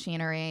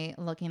machinery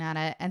looking at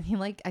it, and he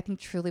like, I think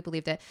truly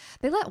believed it.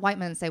 They let white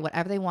men say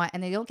whatever they want,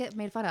 and they don't get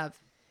made fun of.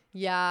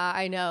 Yeah,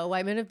 I know.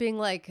 White men have been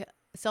like,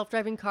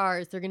 self-driving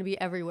cars, they're going to be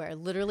everywhere,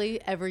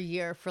 literally every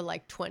year for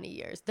like 20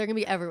 years. They're going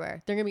to be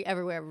everywhere. They're going to be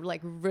everywhere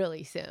like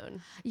really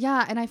soon.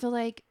 Yeah, and I feel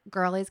like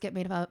girlies get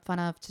made fun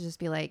of to just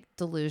be like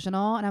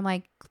delusional, and I'm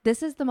like,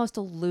 this is the most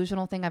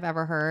delusional thing I've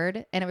ever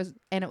heard, and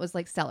it was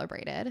like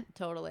celebrated.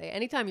 Totally.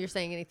 Anytime you're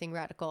saying anything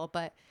radical,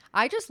 but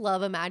I just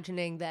love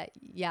imagining that,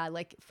 yeah,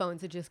 like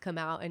phones had just come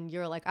out and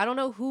you're like, I don't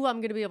know who I'm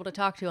going to be able to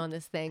talk to on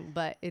this thing,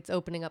 but it's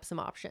opening up some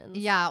options.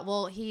 Yeah,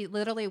 well, he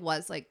literally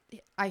was like,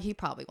 he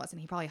probably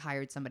wasn't. He probably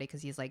hired somebody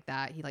because he's like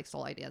that. He like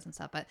stole ideas and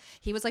stuff, but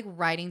he was like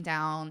writing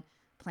down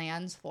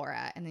plans for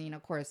it. And then,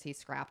 of course, he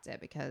scrapped it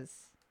because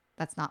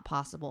that's not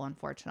possible,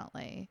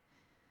 unfortunately.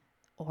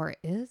 Or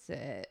is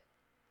it?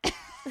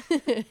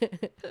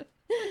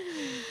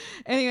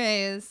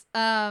 Anyways,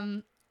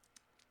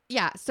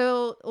 yeah,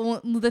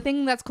 so the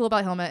thing that's cool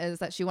about Hilma is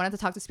that she wanted to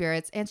talk to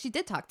spirits, and she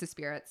did talk to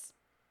spirits.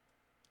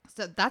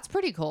 So that's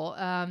pretty cool.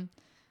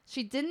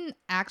 She didn't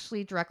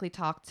actually directly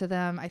talk to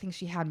them. I think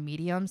she had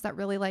mediums that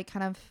really like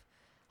kind of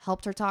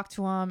helped her talk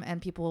to them,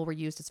 and people were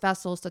used as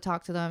vessels to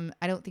talk to them.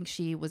 I don't think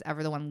she was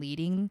ever the one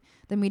leading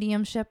the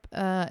mediumship,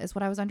 is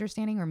what I was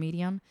understanding, or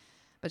medium,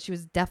 but she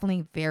was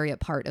definitely very a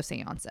part of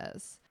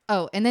seances.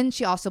 Oh, and then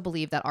she also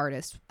believed that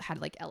artists had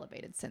like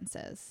elevated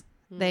senses.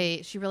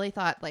 She really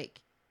thought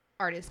like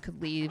artists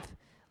could lead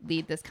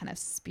this kind of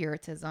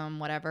spiritism,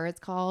 whatever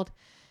it's called,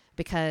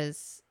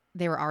 because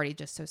they were already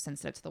just so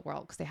sensitive to the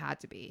world, because they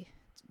had to be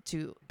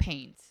to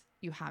paint.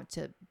 You had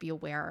to be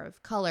aware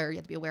of color. You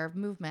had to be aware of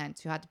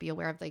movement. You had to be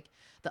aware of like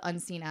the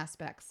unseen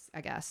aspects,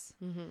 I guess.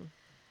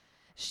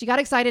 She got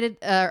excited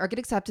or get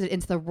accepted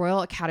into the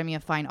Royal Academy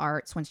of Fine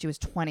Arts when she was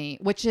 20,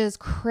 which is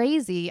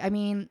crazy. I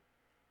mean,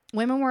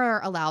 women were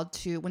allowed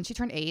to, when she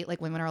turned 8,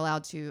 like women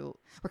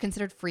were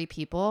considered free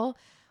people,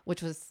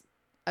 which was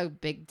a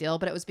big deal,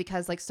 but it was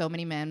because like so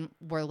many men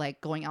were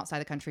like going outside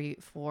the country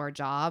for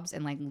jobs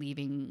and like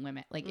leaving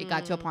women. Like it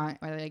got to a point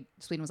where like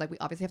Sweden was like, we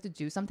obviously have to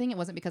do something. It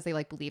wasn't because they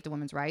like believed in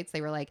women's rights.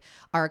 They were like,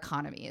 our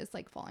economy is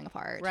like falling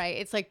apart. Right.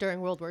 It's like during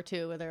World War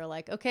II where they were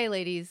like, okay,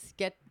 ladies,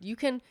 you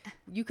can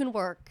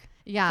work.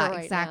 Yeah,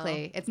 right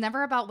exactly. Now. It's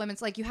never about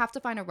women's, like you have to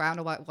find a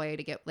roundabout way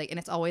to get like, and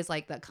it's always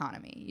like the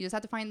economy. You just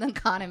have to find the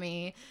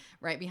economy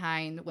right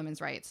behind women's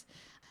rights.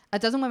 A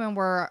dozen women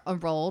were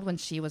enrolled when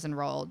she was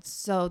enrolled.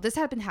 So this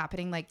had been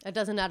happening like... A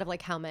dozen out of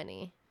like how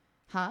many?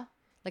 Huh?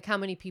 Like how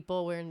many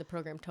people were in the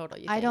program total?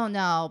 You think? I don't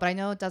know, but I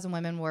know a dozen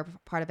women were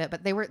part of it,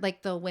 but they were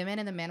like the women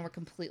and the men were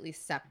completely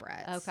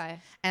separate. Okay.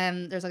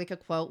 And there's like a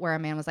quote where a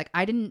man was like,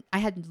 I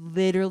had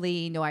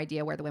literally no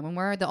idea where the women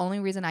were. The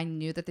only reason I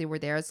knew that they were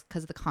there is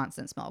because of the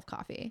constant smell of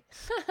coffee.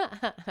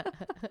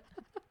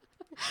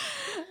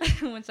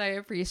 Which I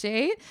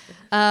appreciate.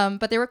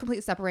 But they were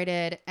completely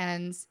separated.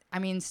 And I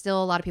mean,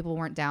 still a lot of people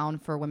weren't down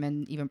for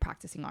women even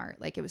practicing art.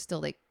 Like it was still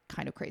like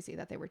kind of crazy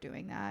that they were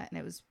doing that. And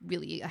it was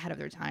really ahead of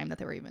their time that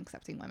they were even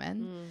accepting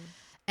women.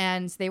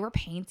 And they were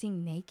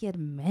painting naked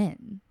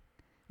men,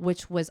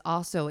 which was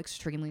also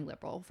extremely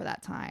liberal for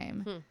that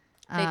time.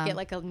 They'd get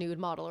like a nude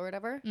model or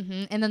whatever.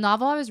 In the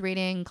novel I was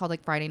reading called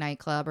like Friday Night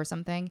Club or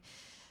something,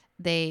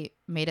 they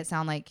made it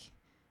sound like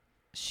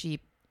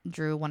she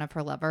drew one of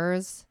her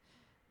lovers.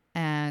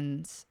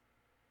 And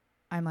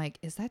I'm like,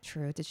 is that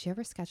true? Did she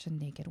ever sketch a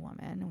naked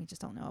woman? And we just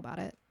don't know about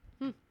it.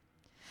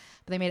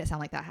 But they made it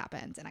sound like that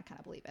happened. And I kind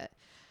of believe it.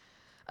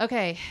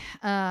 Okay.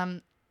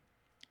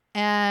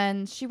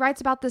 And she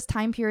writes about this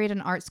time period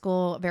in art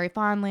school very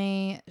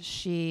fondly.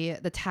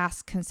 The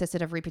task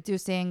consisted of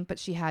reproducing, but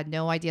she had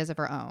no ideas of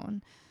her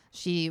own.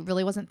 She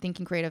really wasn't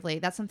thinking creatively.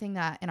 That's something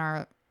that in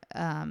our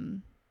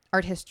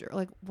art history,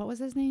 like what was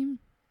his name?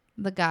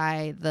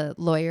 The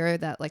lawyer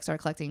that like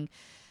started collecting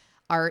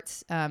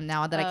art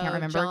now that I can't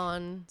remember.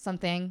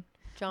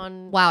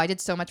 John. Wow, I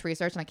did so much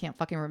research and I can't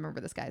fucking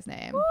remember this guy's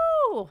name.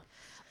 Woo!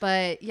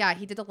 But yeah,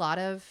 he did a lot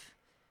of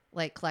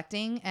like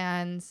collecting,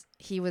 and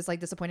he was like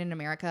disappointed in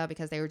America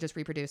because they were just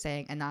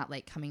reproducing and not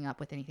like coming up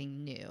with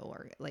anything new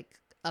or like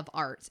of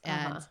art.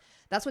 And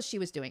that's what she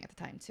was doing at the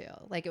time too.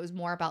 Like it was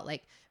more about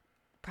like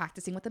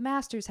practicing what the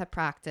masters had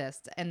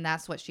practiced, and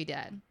that's what she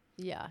did.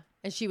 Yeah.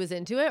 And she was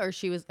into it,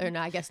 or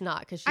no, I guess not,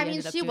 because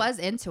she was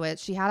into it.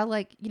 She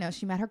had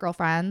she met her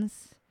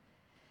girlfriends.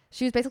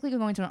 She was basically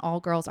going to an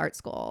all-girls art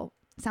school.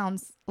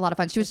 Sounds a lot of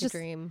fun. She was just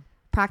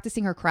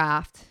practicing her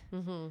craft.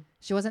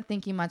 She wasn't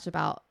thinking much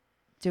about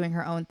doing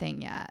her own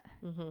thing yet.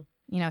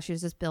 She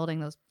was just building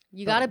those.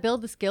 You got to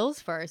build the skills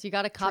first. You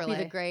got to copy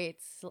the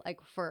greats like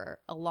for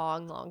a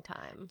long, long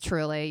time.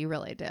 Truly, you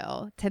really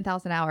do.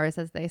 10,000 hours,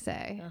 as they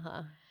say.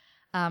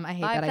 I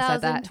hate 5, that I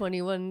said that.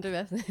 21,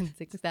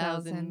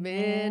 6,000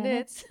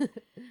 minutes.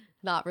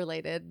 Not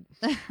related.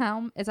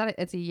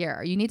 It's a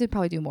year. You need to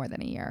probably do more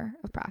than a year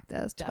of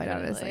practice, Definitely.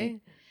 quite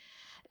honestly.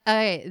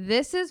 Okay,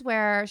 this is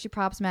where she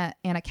perhaps met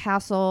Anna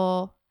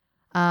Castle.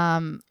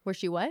 Where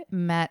she what?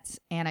 Met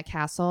Anna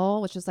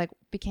Castle, which is like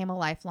became a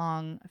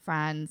lifelong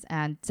friend,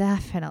 and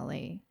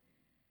definitely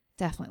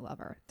love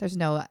her. There's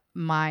no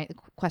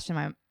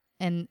question.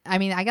 And I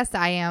mean, I guess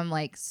I am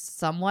like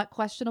somewhat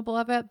questionable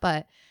of it,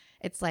 but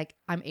it's like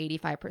I'm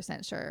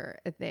 85% sure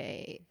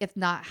if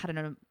not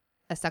had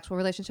a sexual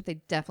relationship,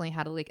 they definitely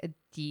had a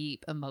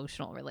deep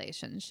emotional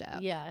relationship.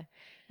 Yeah.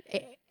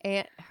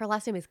 And her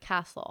last name is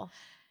Castle.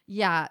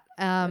 Yeah.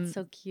 It's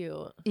so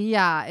cute.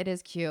 Yeah, it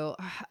is cute.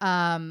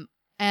 And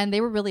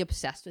they were really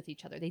obsessed with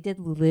each other. They did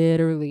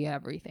literally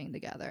everything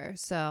together.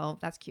 So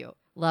that's cute.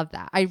 Love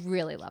that. I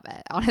really love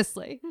it,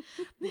 honestly.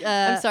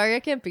 I'm sorry I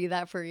can't be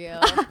that for you.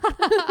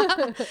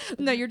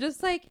 No, you're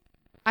just like,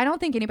 I don't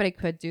think anybody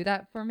could do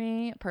that for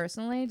me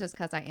personally, just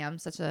because I am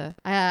such a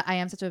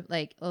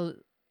like,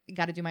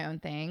 got to do my own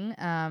thing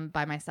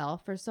by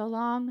myself for so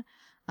long.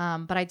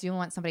 But I do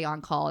want somebody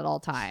on call at all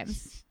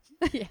times.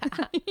 Yeah.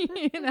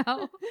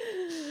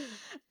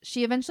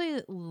 She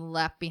eventually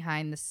left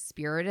behind the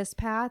spiritist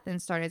path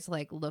and started to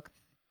like look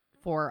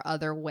for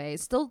other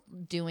ways, still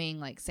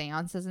doing like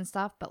seances and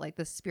stuff, but like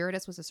the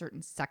spiritist was a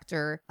certain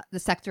sector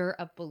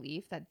of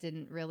belief that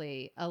didn't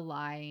really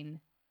align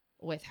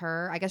with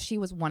her. I guess she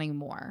was wanting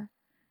more,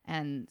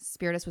 and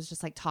spiritist was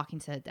just like talking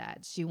to the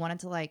dead. She wanted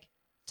to like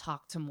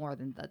talk to more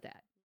than the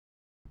dead.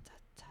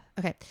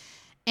 Okay.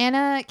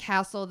 Anna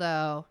Castle,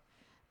 though,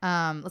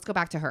 let's go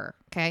back to her.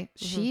 Okay.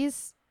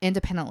 She's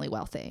independently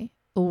wealthy,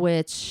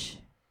 which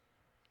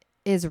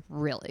is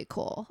really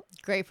cool.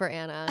 Great for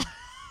Anna.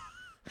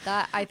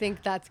 I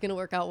think that's going to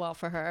work out well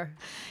for her.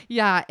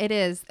 Yeah, it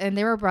is. And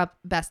they were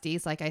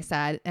besties, like I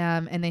said,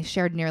 and they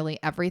shared nearly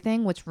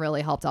everything, which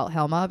really helped out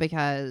Hilma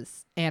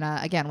because Anna,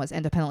 again, was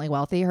independently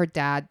wealthy. Her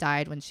dad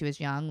died when she was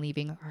young,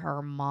 leaving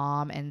her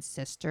mom and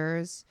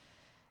sisters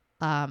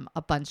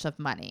a bunch of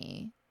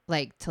money,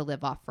 like to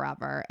live off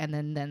forever, and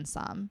then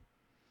some.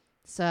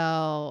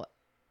 So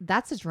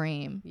that's a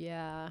dream.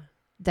 Yeah.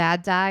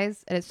 Dad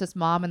dies and it's just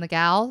mom and the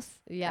gals.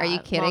 Yeah. Are you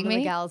kidding mom me?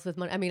 And the gals with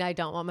money. I mean, I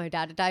don't want my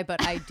dad to die,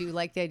 but I do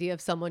like the idea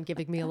of someone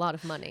giving me a lot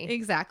of money.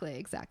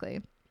 Exactly.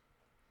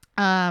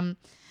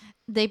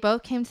 They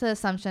both came to the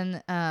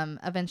assumption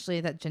eventually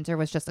that gender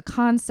was just a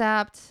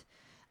concept.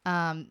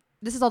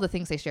 This is all the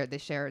things they shared. They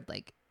shared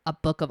like a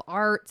book of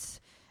art.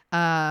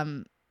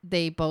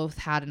 They both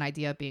had an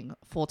idea of being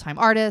full-time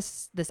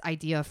artists, this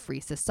idea of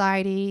free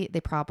society. They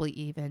probably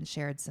even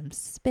shared some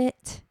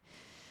spit.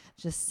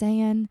 Just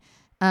saying.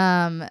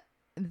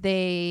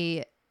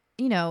 They,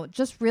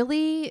 just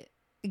really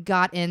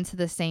got into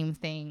the same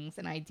things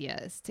and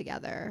ideas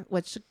together,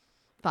 which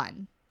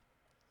fun.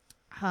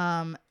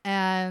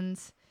 And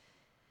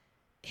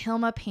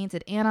Hilma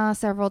painted Anna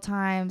several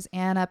times.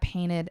 Anna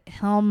painted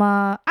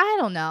Hilma. I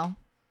don't know.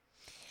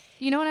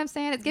 You know what I'm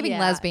saying? It's giving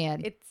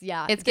lesbian. It's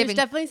There's giving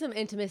definitely some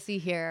intimacy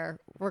here,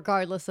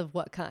 regardless of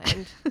what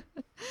kind.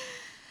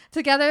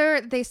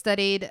 Together, they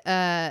studied.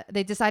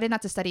 They decided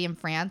not to study in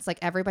France. Like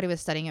everybody was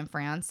studying in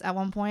France at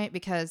one point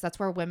because that's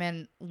where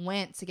women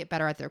went to get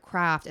better at their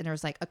craft. And there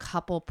was like a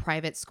couple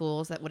private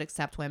schools that would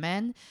accept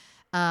women,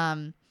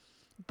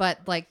 but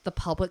like the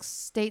public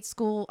state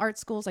school art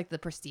schools, like the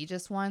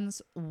prestigious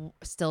ones,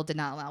 still did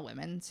not allow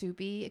women to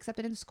be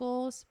accepted in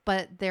schools.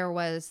 But there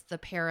was the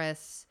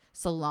Paris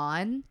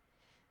Salon,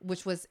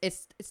 which was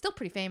it's still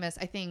pretty famous.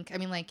 I think. I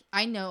mean, like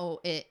I know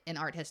it in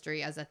art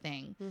history as a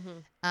thing.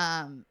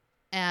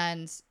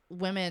 And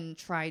women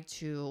tried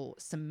to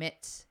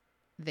submit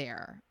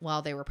there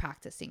while they were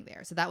practicing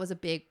there. So that was a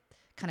big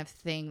kind of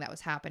thing that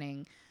was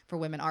happening for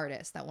women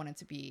artists that wanted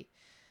to be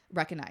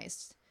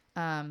recognized.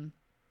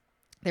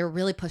 They were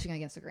really pushing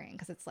against the grain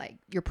because it's like,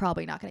 you're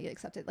probably not going to get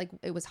accepted. Like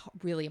it was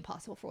really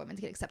impossible for women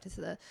to get accepted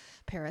to the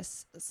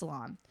Paris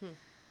Salon.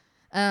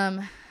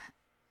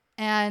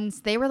 And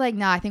they were like,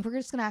 nah, I think we're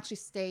just going to actually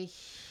stay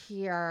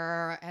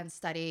here and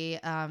study,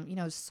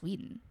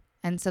 Sweden.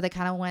 And so they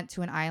kind of went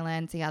to an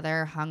island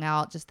together, hung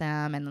out, just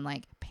them, and then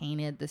like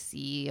painted the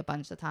sea a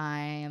bunch of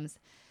times.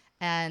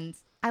 And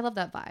I love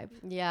that vibe.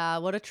 Yeah,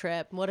 what a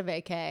trip. What a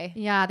vacay.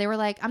 Yeah, they were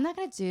like, I'm not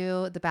going to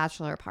do the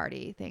bachelor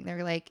party thing. They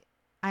were like,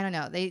 I don't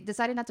know. They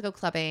decided not to go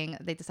clubbing.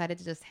 They decided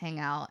to just hang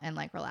out and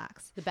like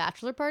relax. The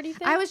bachelor party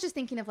thing? I was just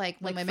thinking of like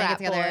when women get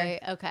together.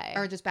 Okay.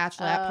 Or just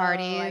bachelorette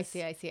parties.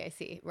 I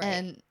see. Right.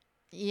 And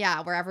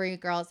yeah, where every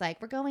girl's like,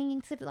 we're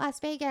going to Las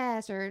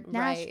Vegas or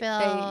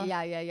Nashville.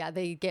 Right.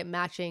 They get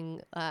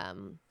matching.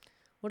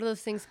 What are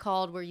those things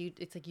called where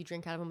it's like you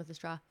drink out of them with a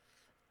straw?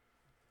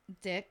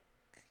 Dick.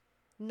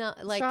 No,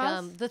 like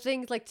straws? the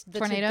things like the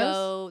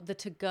tornadoes.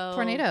 to go.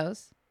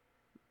 Tornadoes.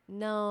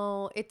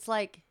 No, it's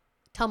like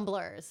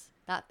tumblers.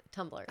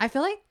 Tumblers. I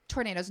feel like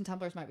tornadoes and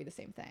tumblers might be the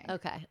same thing.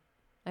 Okay.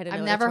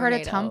 I've never heard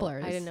of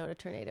tumblers. I didn't know what a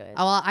tornado is.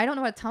 Oh, well, I don't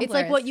know what a tumbler is. It's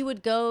like what you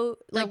would go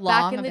like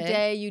back in the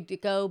day.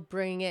 You'd go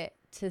bring it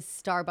to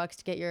Starbucks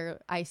to get your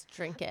iced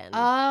drink in.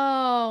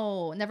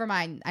 Oh, never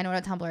mind. I know what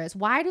a tumbler is.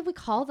 Why did we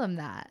call them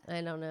that?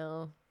 I don't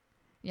know.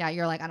 Yeah,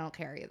 you're like, I don't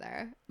care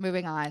either.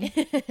 Moving on.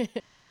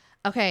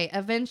 Okay,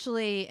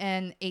 eventually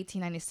in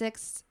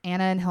 1896,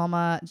 Anna and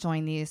Hilma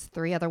joined these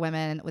three other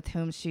women with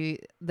whom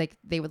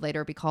they would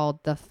later be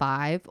called the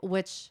Five,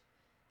 which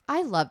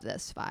I love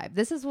this five.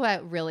 This is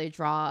what really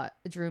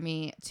drew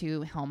me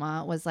to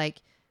Hilma was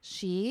like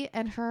she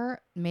and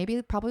her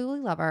probably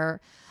lover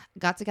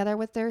got together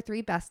with their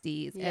three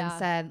besties and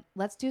said,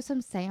 let's do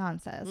some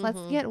seances.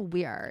 Let's get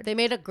weird. They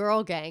made a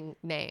girl gang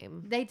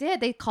name. They did.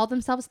 They called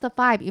themselves the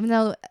Five, even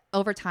though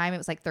over time it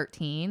was like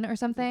 13 or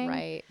something.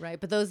 Right.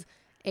 But those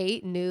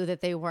 8 knew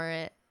that they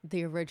weren't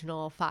the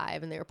original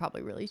 5 and they were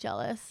probably really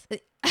jealous.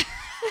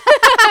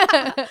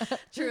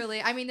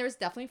 Truly. I mean, there's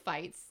definitely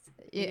fights.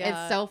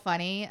 It's so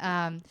funny.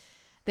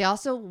 They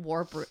also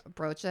wore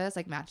brooches,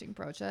 like matching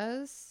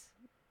brooches,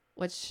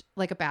 which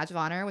like a badge of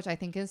honor, which I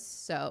think is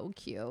so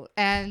cute.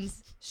 And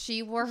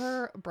she wore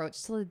her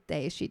brooch till the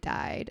day she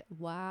died.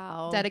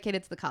 Wow.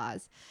 Dedicated to the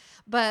cause.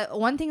 But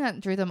one thing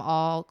that drew them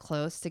all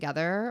close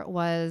together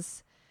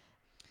was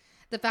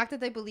the fact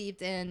that they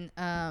believed in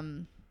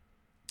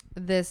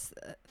this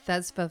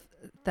theosophical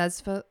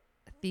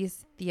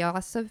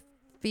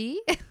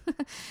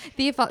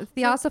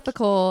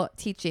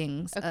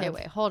teachings. Okay,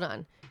 wait, hold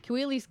on. Can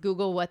we at least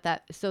Google what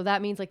so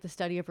that means like the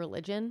study of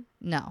religion?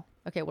 No.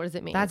 Okay, what does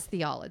it mean? That's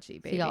theology,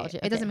 baby. Theology.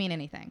 Okay. It doesn't mean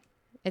anything.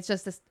 It's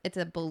just it's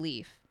a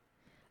belief.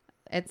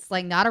 It's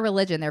like not a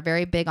religion. They're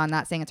very big on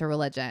not saying it's a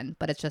religion,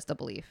 but it's just a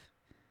belief.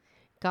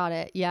 Got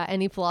it. Yeah,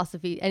 any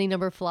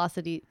number of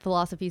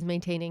philosophies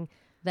maintaining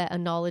that a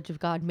knowledge of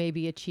God may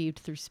be achieved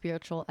through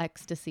spiritual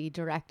ecstasy,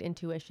 direct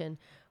intuition,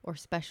 or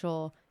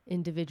special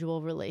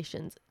individual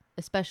relations,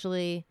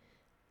 especially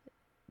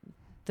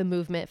the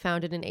movement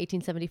founded in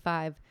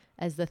 1875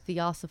 as the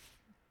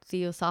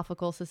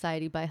Theosophical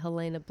Society by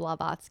Helena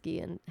Blavatsky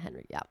and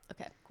Henry. Yeah.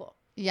 Okay, cool.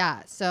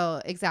 Yeah.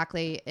 So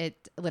exactly.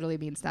 It literally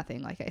means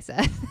nothing. Like I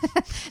said,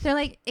 they're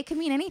like, it could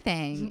mean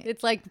anything.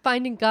 It's like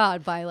finding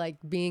God by like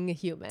being a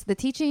human. The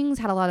teachings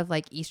had a lot of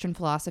like Eastern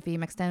philosophy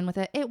mixed in with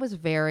it. It was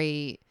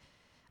very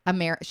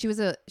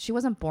Blavatsky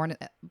wasn't born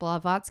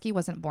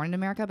in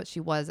America, but she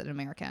was an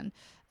American.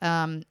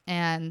 And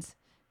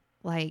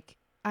like,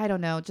 I don't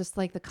know, just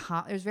like it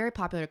was very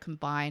popular to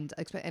combine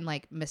and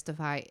like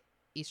mystify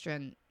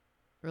Eastern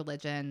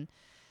religion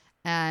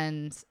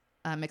and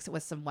mix it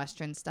with some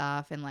Western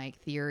stuff and like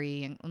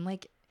theory and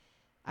like,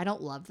 I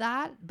don't love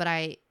that, but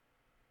I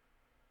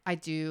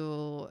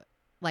do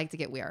like to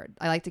get weird.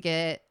 I like to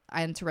get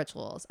into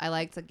rituals. I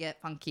like to get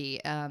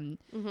funky.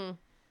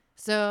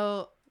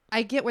 So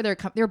I get where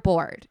they're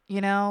bored,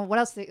 you know. What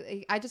else?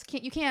 I just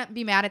can't. You can't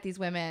be mad at these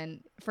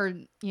women for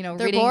they're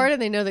reading. Bored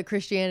and they know that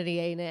Christianity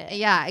ain't it.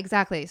 Yeah,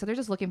 exactly. So they're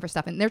just looking for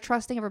stuff and they're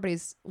trusting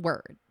everybody's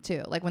word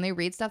too. Like when they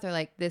read stuff, they're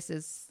like, "This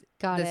is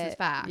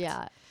fact."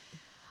 Yeah.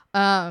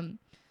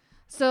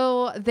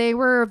 So they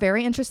were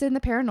very interested in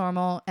the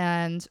paranormal.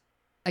 And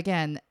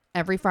again,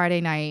 every Friday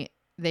night,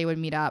 they would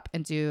meet up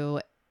and do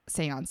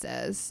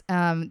seances.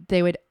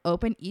 They would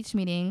open each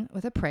meeting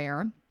with a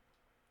prayer,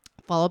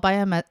 followed by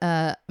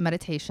a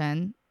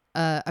meditation,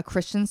 a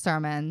Christian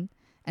sermon,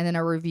 and then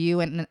a review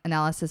and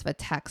analysis of a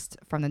text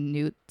from the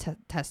New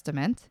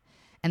Testament.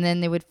 And then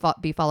they would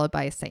be followed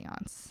by a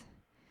seance.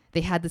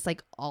 They had this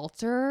like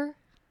altar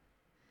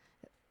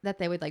that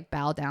they would like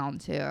bow down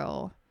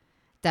to.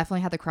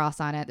 Definitely had the cross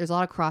on it. There's a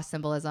lot of cross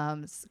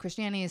symbolisms.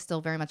 Christianity is still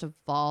very much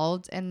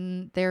involved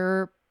in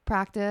their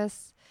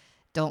practice.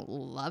 Don't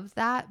love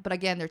that. But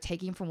again, they're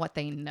taking from what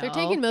they know. They're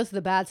taking most of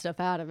the bad stuff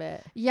out of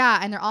it. Yeah.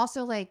 And they're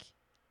also like,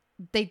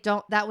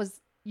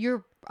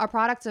 you're a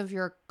product of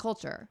your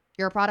culture.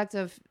 You're a product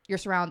of your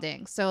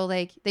surroundings. So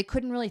like they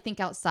couldn't really think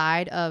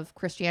outside of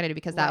Christianity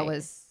because that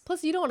was.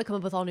 Plus, you don't want to come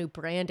up with all new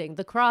branding.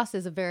 The cross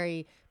is a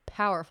very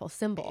powerful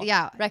symbol.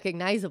 Yeah.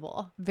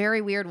 Recognizable.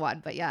 Very weird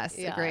one, but yes,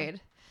 agreed.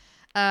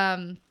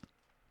 I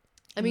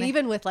mean,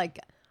 even with like,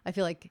 I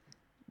feel like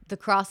the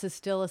cross is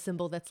still a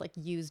symbol that's like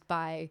used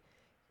by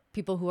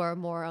people who are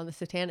more on the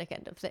satanic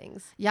end of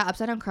things. Yeah,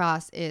 upside down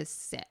cross is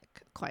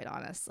sick, quite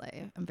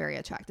honestly. I'm very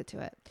attracted to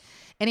it.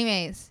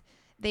 Anyways,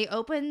 they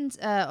opened,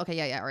 I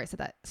already said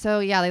that. So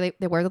yeah,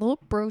 they wear the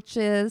little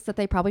brooches that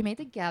they probably made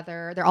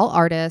together. They're all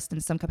artists in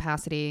some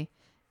capacity.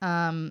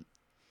 And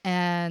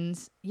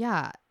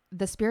yeah,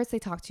 the spirits they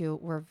talked to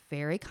were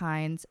very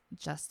kind,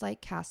 just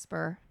like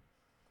Casper.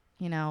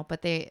 You know,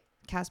 but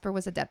Casper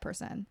was a dead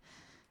person.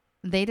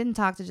 They didn't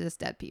talk to just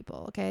dead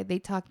people, okay? They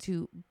talked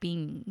to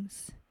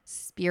beings,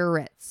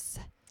 spirits.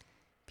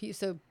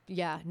 So,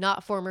 yeah,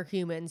 not former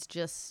humans,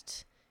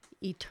 just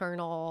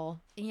eternal.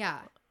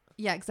 Yeah,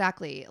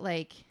 exactly.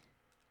 Like,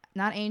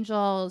 not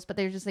angels, but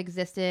they just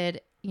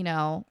existed, you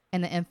know,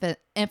 in the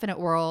infinite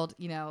world,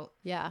 you know.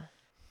 Yeah.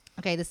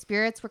 Okay, the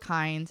spirits were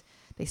kind.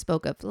 They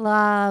spoke of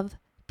love,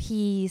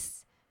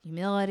 peace,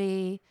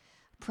 humility,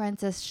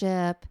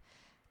 apprenticeship.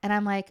 And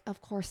I'm like,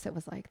 of course it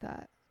was like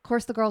that. Of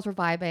course the girls were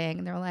vibing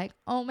and they were like,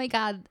 oh my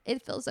God,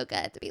 it feels so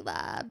good to be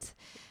loved.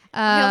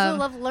 I also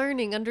love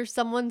learning under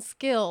someone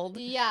skilled.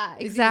 Yeah,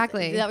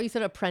 exactly. Is that what you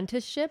said,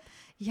 apprenticeship?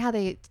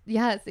 Yeah,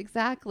 yes,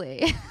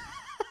 exactly.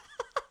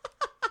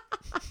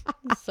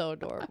 So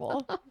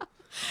adorable.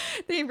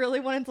 They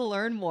really wanted to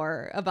learn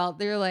more about,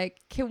 they're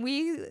like, can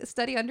we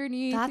study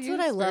underneath? That's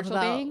what I love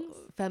about beings?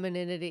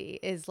 femininity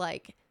is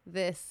like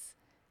this.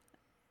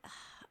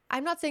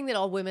 I'm not saying that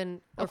all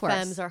women or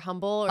femmes are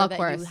humble or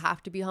that you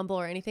have to be humble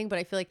or anything, but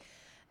I feel like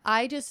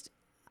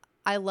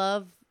I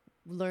love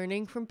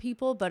learning from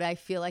people, but I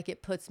feel like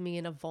it puts me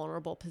in a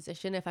vulnerable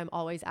position if I'm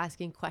always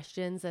asking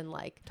questions and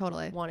like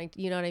totally wanting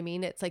to, you know what I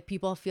mean? It's like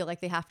people feel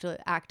like they have to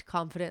act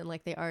confident and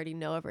like they already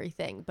know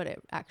everything, but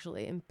it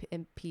actually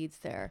impedes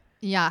their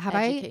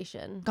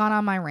education. I gone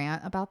on my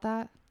rant about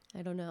that?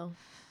 I don't know.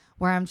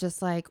 Where I'm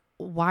just like,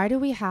 why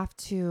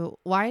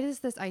does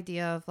this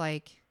idea of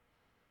like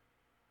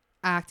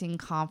acting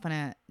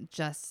confident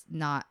just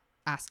not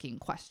asking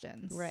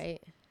questions?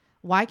 Right.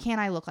 Why can't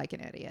I look like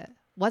an idiot?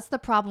 What's the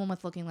problem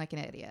with looking like an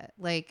idiot?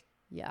 Like,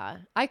 yeah,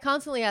 I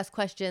constantly ask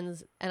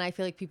questions and I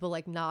feel like people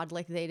like nod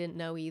like they didn't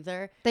know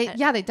either. They don't.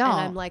 And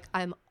I'm like,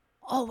 I'm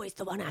always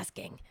the one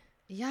asking.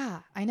 Yeah,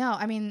 I know.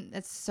 I mean,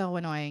 it's so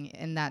annoying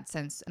in that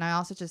sense. And I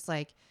also just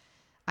like,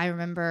 I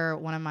remember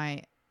one of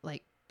my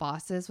like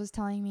bosses was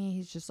telling me,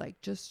 he's just like,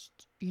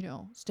 you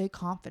know, stay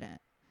confident,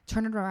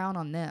 turn it around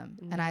on them.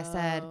 No. And I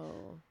said,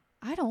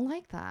 I don't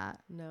like that.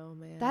 No,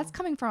 man. That's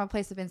coming from a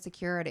place of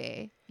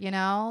insecurity, you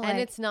know? And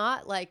it's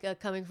not like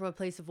coming from a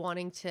place of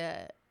wanting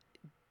to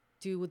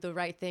do the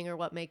right thing or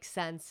what makes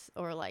sense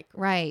or like,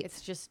 right.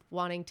 It's just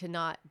wanting to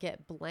not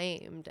get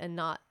blamed and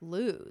not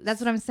lose. That's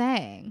what I'm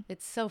saying.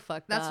 It's so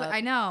fucked up. That's what I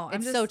know.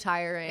 It's so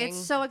tiring.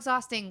 It's so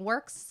exhausting.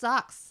 Work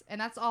sucks.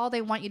 And that's all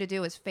they want you to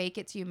do is fake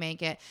it till you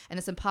make it. And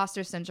it's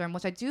imposter syndrome,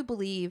 which I do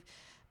believe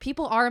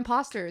people are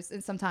imposters.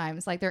 And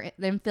sometimes like they're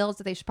in fields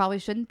that they probably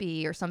shouldn't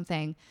be or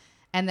something.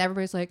 And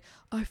everybody's like,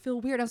 I feel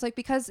weird. I was like,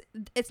 because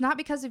it's not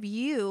because of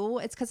you.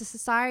 It's because the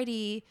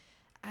society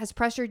has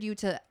pressured you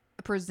to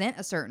present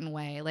a certain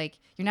way. Like,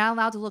 you're not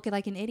allowed to look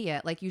like an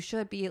idiot. Like, you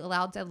should be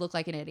allowed to look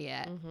like an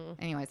idiot. Mm-hmm.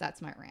 Anyways,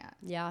 that's my rant.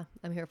 Yeah,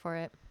 I'm here for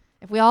it.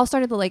 If we all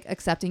started to like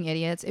accepting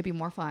idiots, it'd be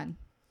more fun.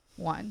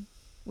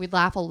 We'd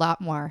laugh a lot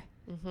more.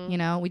 Mm-hmm. You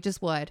know, we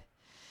just would.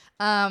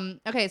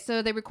 Okay,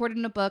 so they recorded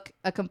in a book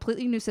a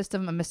completely new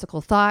system of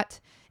mystical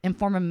thought in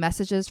form of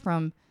messages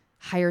from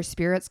higher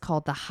spirits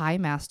called the High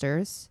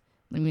Masters.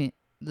 I mean,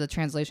 the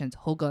translation is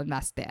Hoga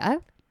Master.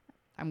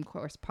 I'm of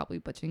course probably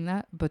butchering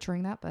that,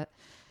 but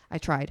I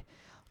tried.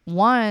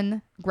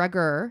 One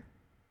Gregor,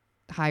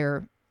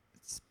 higher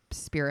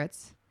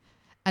spirits,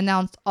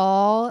 announced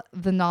all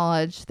the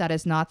knowledge that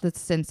is not the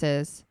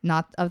senses,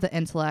 not of the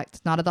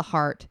intellect, not of the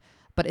heart,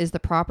 but is the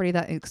property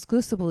that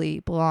exclusively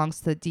belongs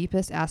to the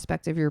deepest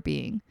aspect of your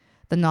being,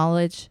 the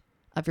knowledge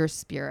of your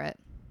spirit.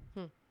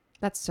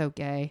 That's so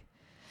gay.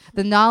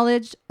 The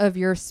knowledge of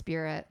your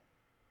spirit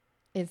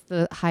is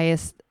the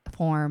highest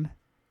form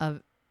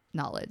of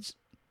knowledge.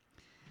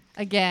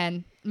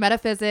 Again,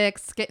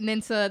 metaphysics, getting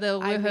into the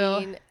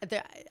woohoo.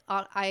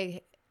 I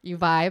mean, You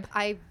vibe.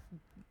 I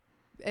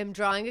am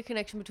drawing a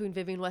connection between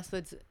Vivienne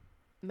Westwood's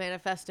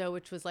manifesto,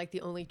 which was like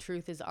the only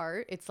truth is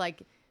art. It's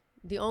like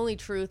the only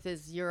truth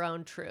is your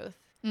own truth,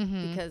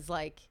 because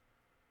like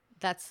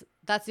that's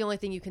the only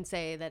thing you can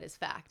say that is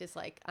fact. It's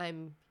like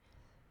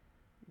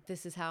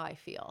this is how I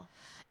feel.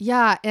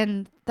 Yeah,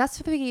 and that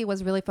specifically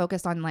was really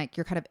focused on like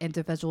your kind of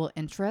individual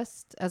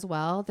interest as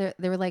well.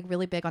 They were like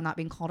really big on not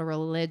being called a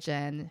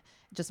religion,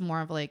 just more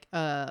of like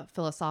a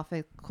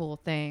philosophical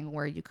thing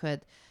where you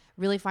could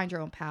really find your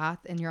own path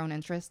and your own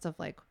interest of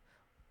like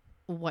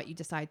what you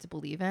decide to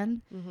believe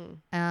in.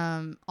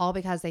 All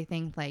because they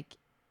think like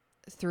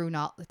through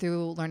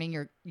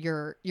learning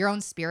your own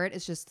spirit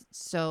is just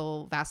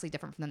so vastly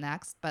different from the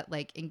next, but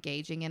like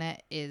engaging in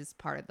it is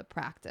part of the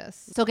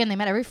practice. So again, they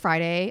met every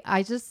Friday.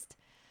 I just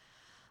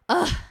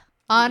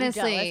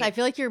honestly, I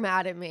feel like you're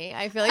mad at me.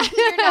 I feel like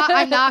you're not.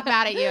 I'm not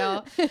mad at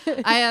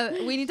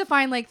you. We need to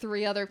find like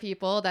 3 other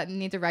people that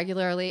need to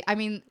regularly. I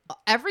mean,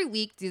 every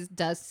week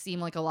does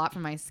seem like a lot for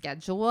my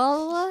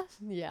schedule.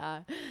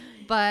 Yeah,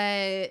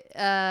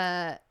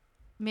 but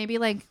maybe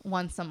like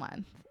once a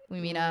month we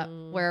meet up,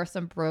 wear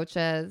some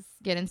brooches,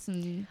 get in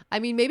some. I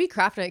mean, maybe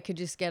craft night could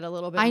just get a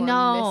little bit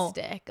more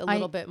mystic, a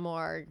little bit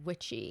more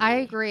witchy. I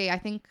agree. I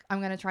think I'm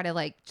gonna try to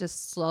like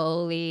just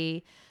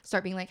slowly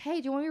start being like,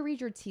 hey, do you want me to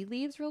read your tea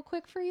leaves real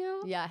quick for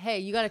you? Yeah. Hey,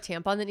 you got a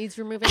tampon that needs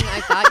removing?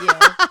 I got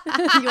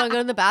you. You want to go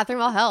in the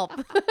bathroom? I'll help.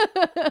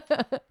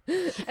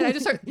 And I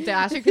just start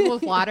dashing people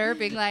with water,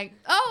 being like,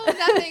 oh,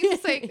 nothing.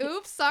 Just like,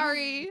 oops,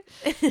 sorry.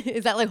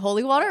 Is that like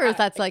holy water, or is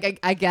that like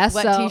I guess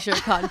wet so.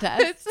 t-shirt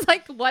contest? It's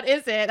like, what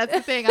is it? That's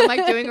the thing. I'm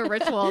like doing a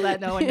ritual that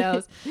no one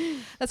knows.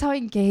 That's how I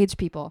engage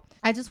people.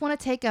 I just want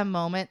to take a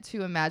moment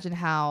to imagine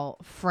how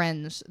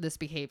fringe this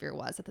behavior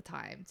was at the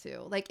time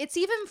too. Like it's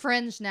even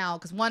fringe now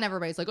because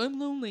everybody's like, I'm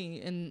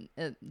lonely in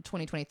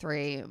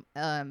 2023,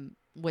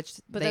 which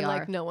but they then are.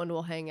 like no one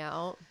will hang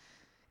out.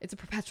 It's a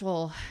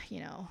perpetual,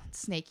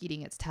 snake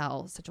eating its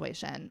tail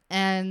situation.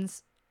 And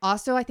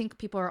also, I think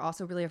people are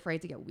also really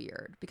afraid to get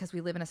weird because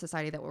we live in a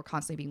society that we're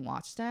constantly being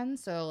watched in.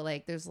 So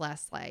like there's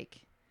less like.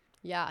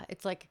 Yeah,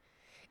 it's like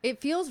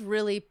it feels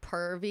really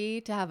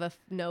pervy to have a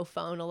no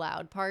phone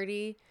allowed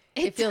party.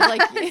 It feels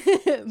like,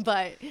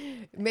 but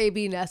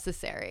maybe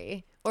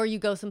necessary. Or you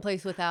go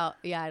someplace without,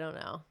 I don't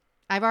know.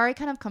 I've already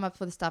kind of come up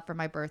with stuff for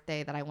my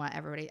birthday that I want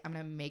I'm going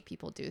to make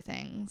people do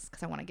things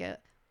because I want to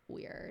get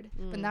weird,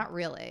 but not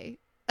really.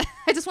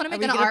 I just want to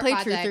make an art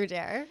project. Truth or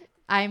Dare?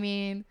 I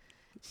mean,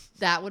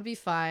 that would be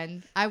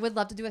fun. I would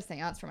love to do a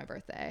seance for my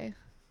birthday.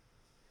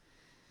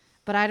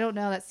 But I don't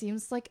know. That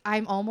seems like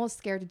I'm almost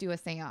scared to do a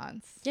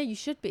seance. Yeah, you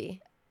should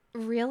be.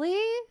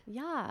 Really?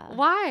 Yeah.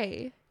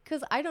 Why?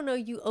 Because I don't know.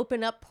 You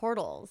open up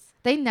portals.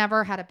 They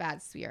never had a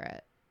bad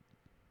spirit.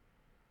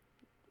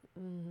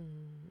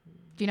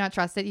 Do you not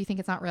trust it? You think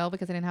it's not real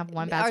because they didn't have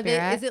one bad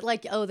spirit? Is it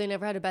like, oh, they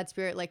never had a bad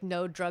spirit? Like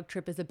no drug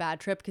trip is a bad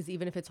trip because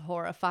even if it's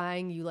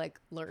horrifying, you like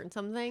learn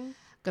something?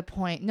 Good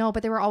point. No,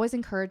 but they were always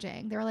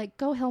encouraging. They were like,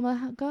 go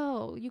Hilma,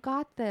 go. You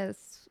got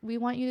this. We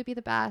want you to be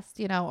the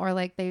best, or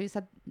like they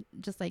said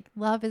just like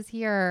love is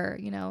here.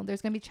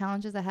 There's going to be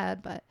challenges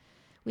ahead, but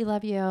we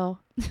love you.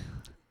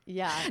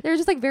 Yeah. They're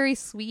just like very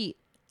sweet.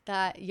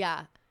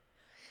 Yeah.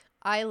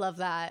 I love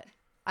that.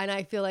 And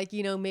I feel like,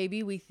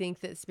 maybe we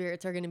think that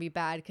spirits are going to be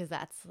bad because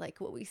that's like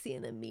what we see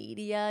in the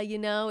media,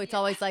 It's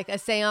always like a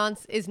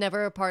seance is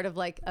never a part of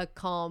like a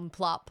calm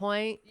plot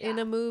point in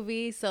a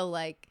movie. So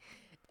like,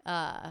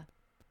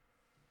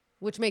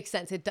 which makes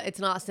sense. It's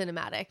not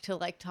cinematic to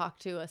like talk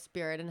to a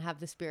spirit and have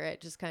the spirit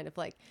just kind of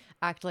like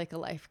act like a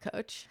life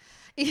coach.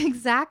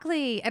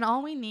 Exactly. And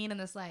all we need in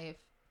this life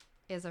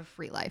is a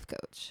free life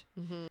coach.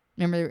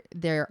 Remember,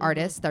 they're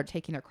artists that are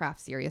taking their craft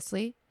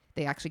seriously.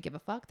 They actually give a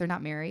fuck. They're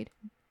not married.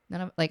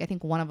 I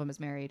think one of them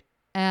is married,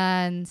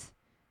 and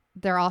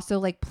they're also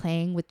like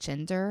playing with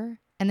gender.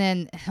 And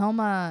then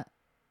Hilma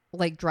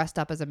like dressed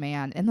up as a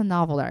man in the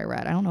novel that I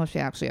read. I don't know if she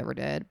actually ever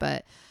did,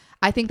 but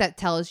I think that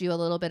tells you a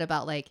little bit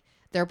about like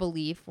their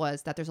belief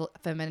was that there's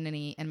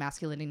femininity and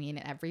masculinity in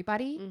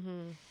everybody.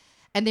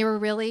 And they were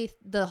really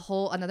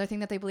another thing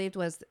that they believed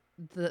was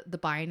the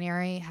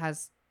binary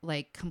has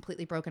like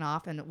completely broken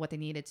off, and what they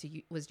needed to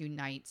was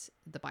unite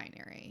the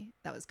binary.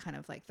 That was kind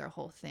of like their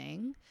whole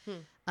thing,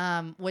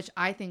 which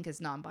I think is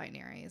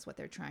non-binary is what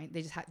they're trying.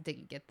 They just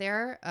didn't get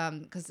there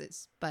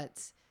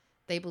but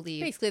they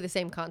believe basically the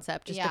same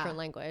concept, just different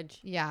language.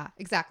 Yeah,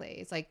 exactly.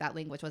 It's like that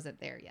language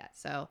wasn't there yet.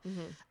 So,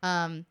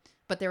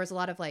 but there was a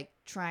lot of like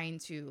trying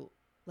to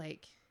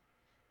like,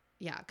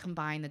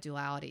 combine the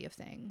duality of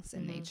things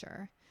in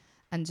nature,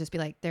 and just be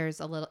like,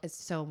 it's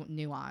so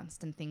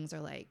nuanced, and things are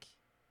like,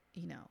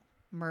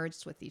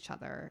 merged with each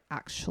other,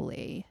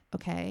 actually.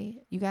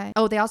 Okay, you guys.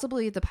 Oh, they also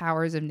believe the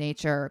powers of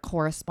nature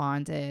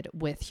corresponded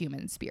with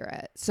human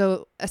spirit.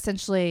 So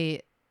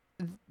essentially,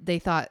 they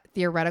thought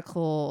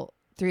theoretical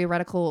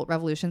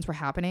revolutions were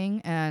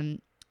happening,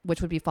 and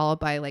which would be followed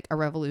by like a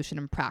revolution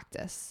in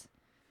practice.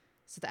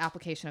 So the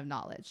application of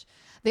knowledge.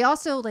 They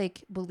also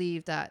like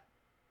believed that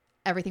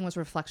everything was a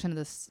reflection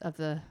of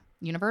the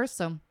universe.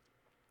 So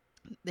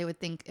they would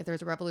think if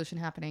there's a revolution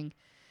happening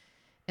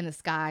in the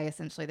sky,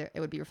 essentially it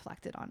would be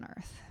reflected on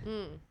Earth.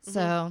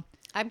 So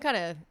I kind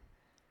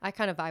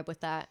of vibe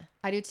with that.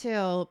 I do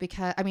too,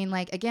 because I mean,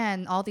 like,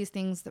 again, all these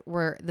things that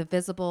were the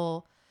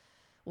invisible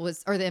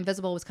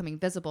was coming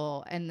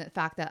visible, and the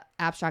fact that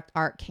abstract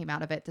art came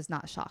out of it does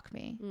not shock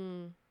me.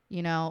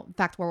 You know, in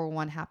fact, World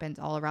War I happened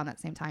all around that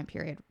same time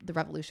period. The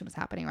revolution was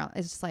happening around.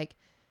 It's just like,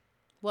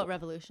 what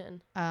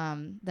revolution?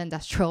 The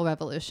Industrial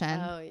Revolution.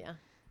 Oh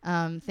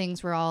yeah.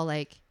 Things were all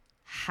like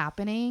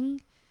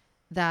happening.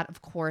 That,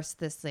 of course,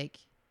 this like,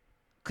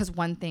 because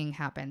one thing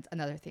happened,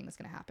 another thing is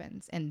going to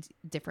happen in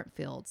different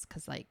fields,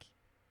 because like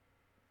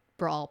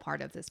we're all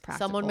part of this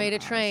practical Someone made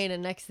knowledge. a train,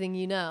 and next thing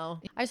you know,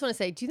 I just want to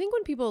say, do you think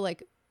when people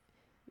like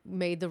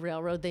made the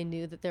railroad, they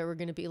knew that there were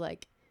going to be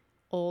like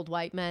old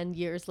white men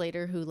years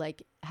later who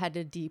like had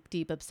a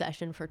deep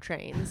obsession for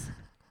trains?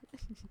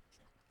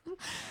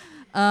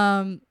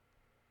 I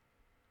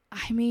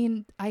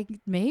mean,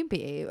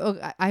 maybe.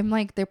 I'm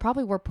like, they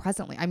probably were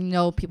presently. I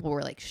know people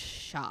were like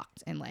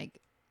shocked and like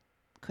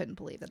couldn't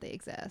believe that they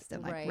exist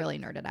and like really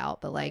nerded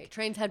out. But like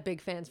trains had big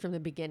fans from the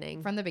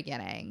beginning.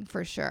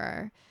 For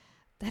sure.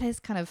 That is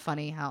kind of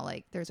funny how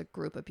like there's a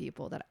group of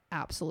people that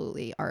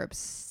absolutely are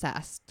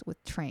obsessed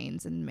with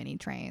trains and mini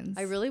trains.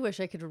 I really wish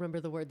I could remember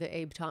the word that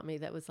Abe taught me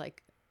that was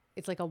like,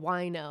 it's like a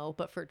wino,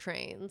 but for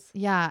trains.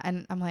 Yeah.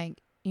 And I'm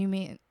like, you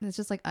mean it's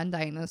just like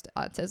undiagnosed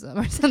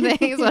autism or something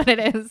is what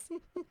it is.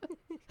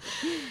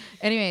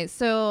 Anyway,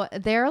 so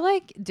they're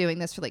like doing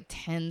this for like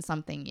 10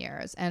 something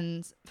years.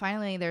 And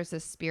finally there's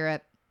this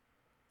spirit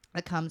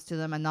that comes to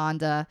them,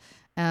 Ananda,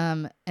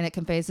 and it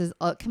conveys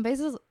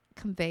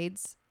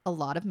a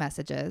lot of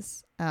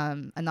messages.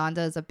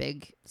 Ananda is a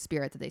big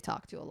spirit that they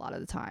talk to a lot of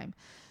the time.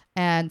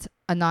 And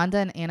Ananda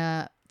and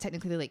Anna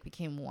technically like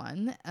became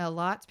one a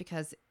lot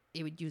because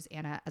it would use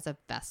Anna as a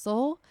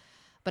vessel.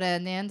 But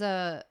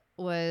Ananda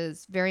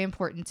was very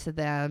important to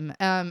them.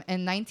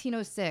 In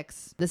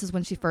 1906, this is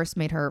when she first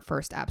made her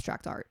first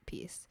abstract art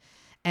piece.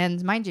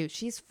 And mind you,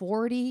 she's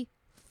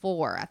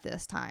 44 at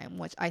this time,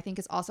 which I think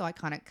is also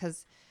iconic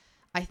because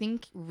I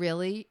think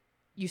really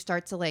you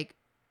start to like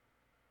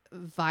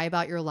vibe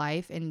out your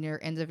life in your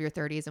end of your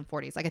 30s and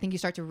 40s. Like I think you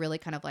start to really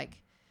kind of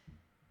like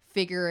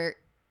figure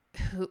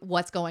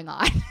what's going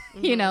on,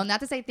 you know, not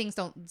to say things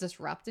don't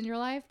disrupt in your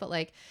life, but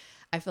like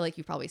I feel like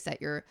you probably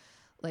set your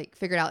like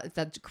figured out if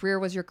that career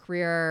was your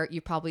career.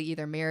 You probably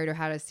either married or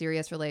had a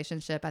serious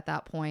relationship at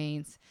that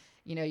point.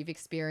 You know, you've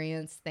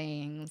experienced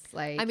things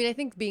like, I mean, I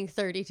think being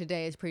 30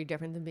 today is pretty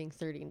different than being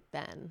 30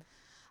 then.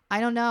 I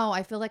don't know.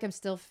 I feel like I'm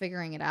still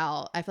figuring it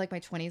out. I feel like my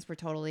 20s were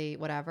totally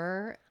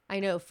whatever. I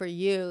know for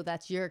you,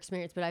 that's your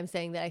experience, but I'm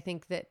saying that I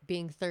think that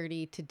being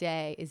 30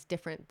 today is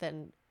different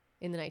than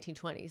in the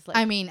 1920s. Like,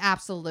 I mean,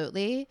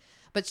 absolutely.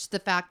 But just the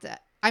fact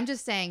that I'm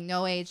just saying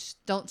no age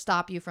don't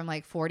stop you from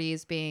like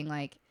 40s being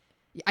like,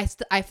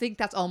 I think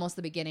that's almost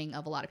the beginning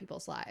of a lot of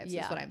people's lives.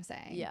 Yeah. Is what I'm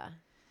saying. Yeah.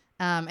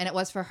 And it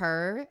was for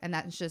her. And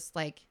that's just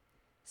like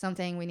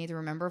something we need to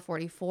remember.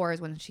 44 is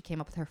when she came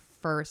up with her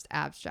first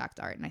abstract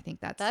art. And I think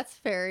that's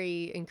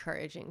very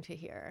encouraging to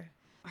hear.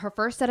 Her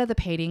first set of the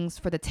paintings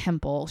for the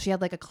temple. She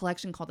had like a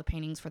collection called the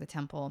Paintings for the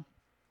Temple.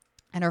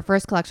 And her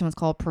first collection was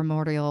called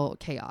Primordial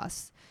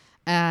Chaos.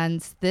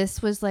 And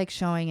this was like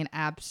showing an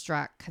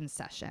abstract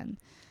concession.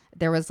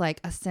 There was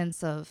like a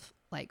sense of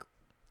like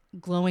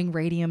glowing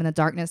radium in the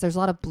darkness. There's a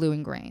lot of blue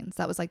and grains.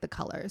 That was like the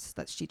colors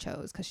that she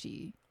chose because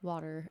she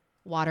water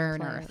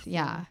and earth.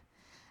 Yeah.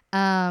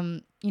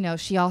 You know,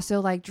 she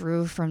also like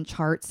drew from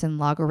charts and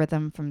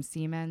logarithm from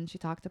Siemens. She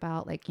talked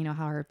about like, you know,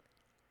 how her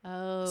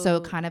so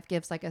it kind of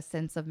gives like a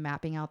sense of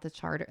mapping out the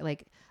chart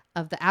like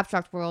of the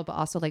abstract world, but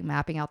also like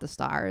mapping out the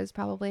stars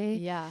probably.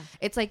 Yeah.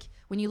 It's like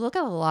when you look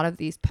at a lot of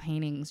these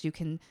paintings,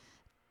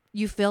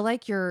 you feel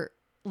like you're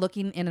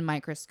looking in a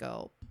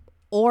microscope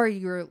or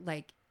you're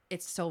like,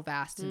 it's so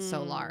vast and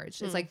so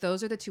large. It's like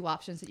those are the two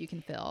options that you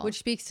can feel. Which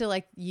speaks to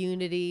like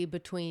unity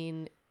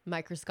between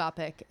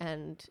microscopic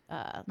and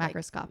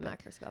macroscopic.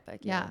 Macroscopic.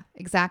 Yeah,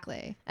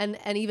 exactly. And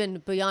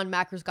even beyond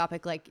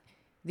macroscopic, like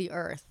the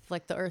earth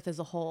as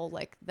a whole,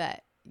 like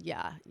that.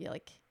 Yeah.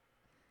 Like,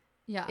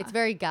 yeah, it's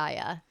very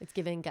Gaia. It's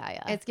giving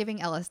Gaia. It's giving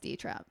LSD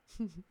trap.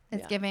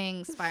 It's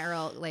giving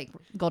spiral, like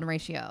golden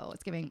ratio.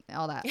 It's giving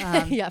all that.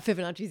 Yeah.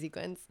 Fibonacci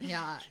sequence.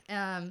 Yeah.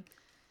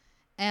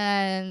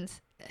 And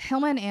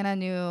Hilma and Anna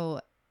knew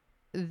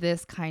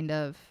this kind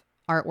of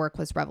artwork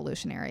was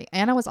revolutionary.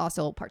 Anna was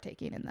also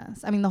partaking in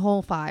this. I mean, the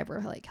whole five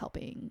were like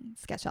helping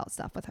sketch out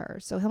stuff with her.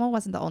 So Hilma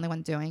wasn't the only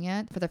one doing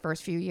it for the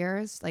first few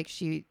years. Like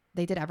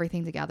they did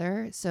everything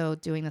together. So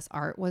doing this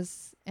art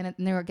was, and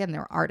they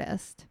were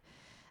artists.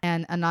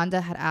 And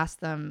Ananda had asked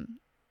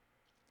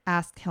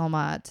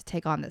Hilma to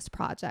take on this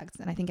project.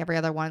 And I think every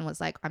other one was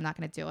like, I'm not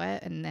going to do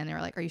it. And then they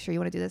were like, are you sure you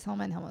want to do this,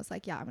 Hilma? And Hilma was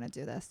like, yeah, I'm going to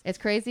do this. It's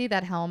crazy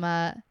that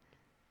Hilma,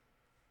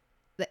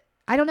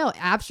 I don't know,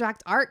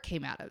 abstract art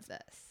came out of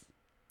this.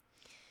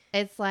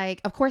 It's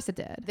like, of course it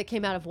did. That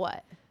came out of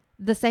what?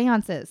 The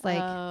seances. Like,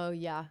 oh,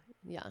 yeah.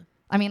 Yeah.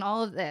 I mean,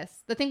 all of this.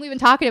 The thing we've been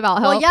talking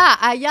about. Well,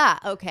 yeah. Yeah.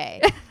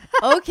 Okay.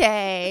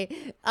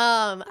 Okay.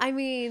 I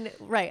mean,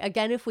 right.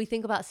 Again, if we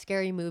think about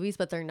scary movies,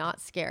 but they're not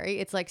scary,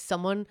 it's like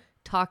someone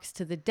talks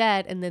to the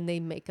dead and then they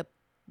make a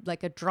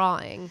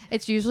drawing,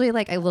 It's usually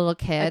like a little a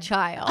kid.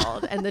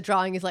 child, and the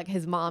drawing is like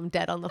his mom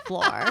dead on the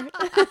floor.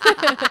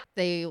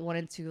 They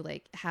wanted to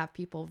like have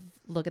people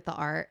look at the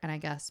art and I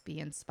guess be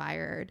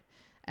inspired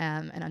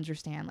and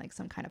understand like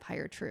some kind of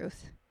higher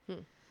truth.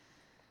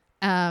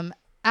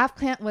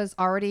 Clint was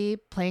already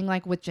playing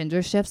like with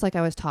gender shifts like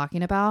I was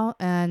talking about,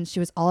 and she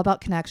was all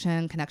about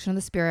connection of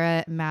the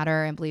spirit,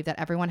 matter, and believed that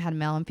everyone had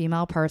male and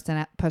female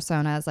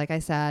personas, like I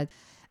said.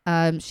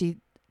 She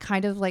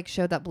kind of like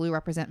showed that blue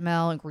represent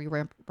male and green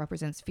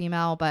represents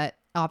female, but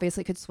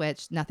obviously could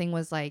switch. Nothing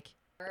was like...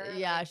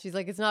 Yeah, she's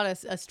like, it's not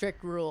a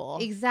strict rule.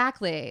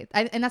 Exactly.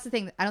 And that's the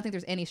thing. I don't think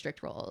there's any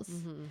strict rules.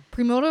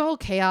 Primordial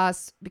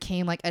chaos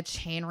became like a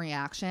chain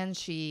reaction.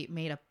 She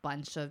made a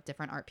bunch of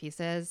different art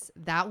pieces.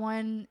 That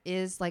one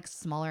is like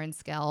smaller in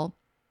scale,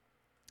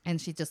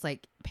 and she just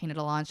like painted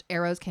a launch.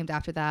 Arrows came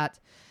after that.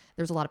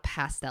 There's a lot of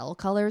pastel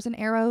colors in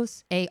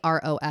Arrows.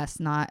 AROS,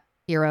 not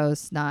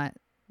Eros, not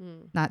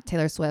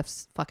Taylor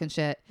Swift's fucking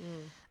shit.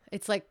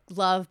 It's like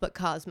love but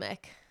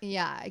cosmic.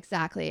 Yeah,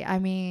 exactly. I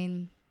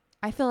mean,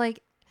 I feel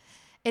like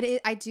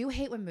I do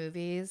hate when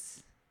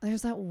movies...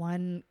 There's that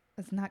one...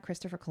 It's not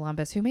Christopher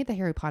Columbus. Who made the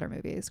Harry Potter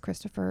movies?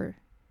 Christopher...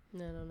 I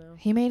don't know.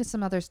 He made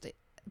some other...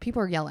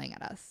 People are yelling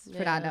at us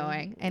for not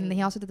knowing. And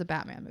he also did the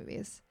Batman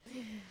movies.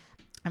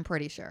 I'm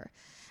pretty sure.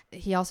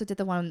 He also did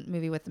the one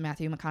movie with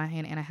Matthew McConaughey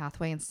and Anna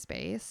Hathaway in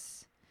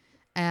space.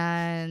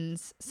 And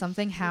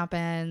something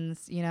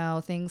happens,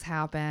 things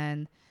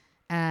happen.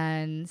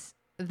 And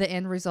the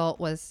end result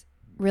was,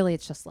 really,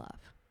 it's just love.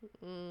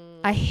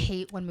 I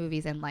hate when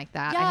movies end like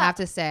that. Yeah. I have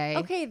to say.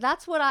 Okay,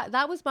 that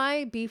was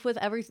my beef with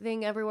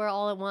Everything Everywhere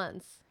All at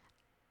Once.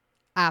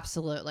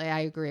 Absolutely. I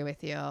agree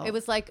with you. It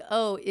was like,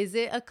 oh, is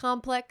it a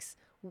complex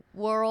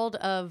world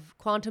of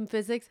quantum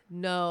physics?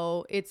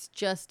 No, it's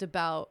just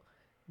about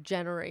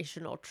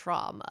generational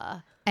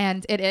trauma.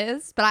 And it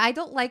is, but I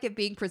don't like it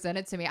being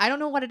presented to me. I don't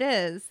know what it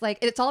is. Like,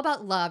 it's all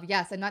about love.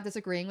 Yes, I'm not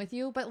disagreeing with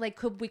you, but like,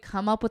 could we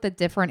come up with a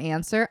different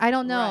answer? I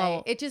don't know.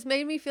 Right. It just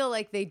made me feel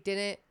like they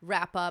didn't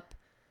wrap up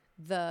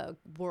the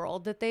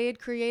world that they had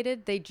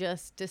created. They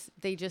just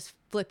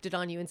flipped it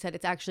on you and said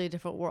it's actually a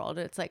different world.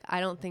 And it's like,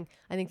 I think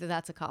that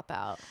that's a cop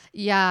out.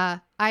 Yeah.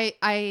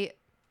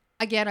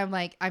 Again, I'm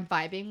like, I'm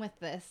vibing with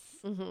this,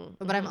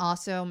 but I'm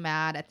also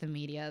mad at the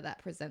media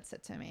that presents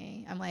it to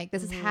me. I'm like,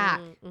 this is hack.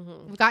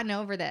 We've gotten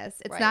over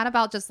this. It's not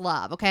about just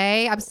love.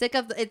 Okay. I'm sick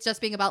of it just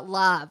being about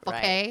love.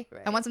 Okay.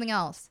 Right. I want something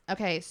else.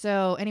 Okay.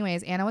 So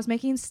anyways, Anna was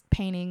making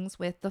paintings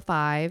with the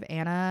 5.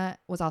 Anna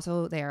was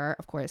also there,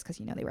 of course, because,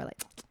 they were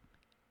like,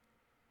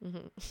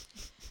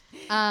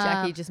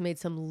 Jackie just made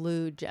some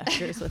lewd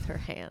gestures with her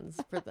hands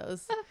for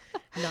those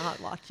not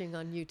watching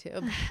on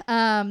YouTube.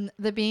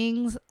 The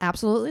beings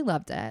absolutely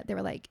loved it. They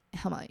were like,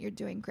 Hilma, you're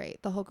doing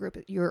great. The whole group,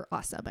 you're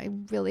awesome.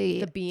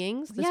 The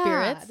beings,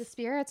 the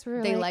spirits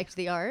were they liked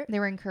the art. They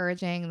were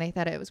encouraging. They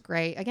thought it was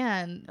great.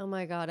 Again, oh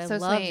my God, I so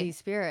love sweet. These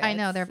spirits. I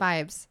know, their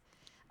vibes.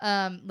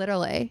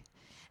 Literally.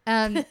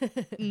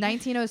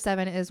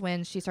 1907 is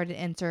when she started to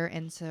enter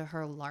into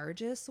her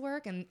largest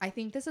work, and I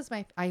think this is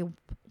I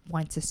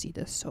want to see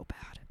this so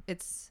bad.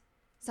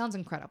 Sounds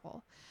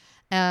incredible.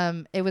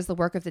 It was the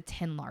work of the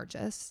 10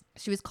 largest.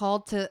 She was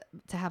called to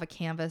have a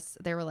canvas.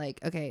 They were like,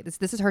 okay,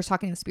 this is her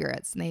talking to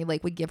spirits, and they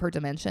like would give her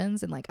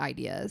dimensions and like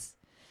ideas,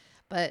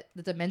 but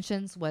the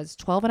dimensions was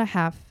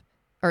 12.5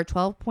 or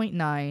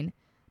 12.9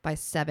 by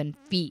 7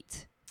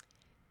 feet.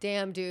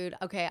 Damn, dude.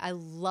 Okay, I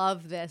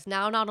love this.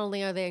 Now, not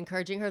only are they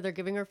encouraging her, they're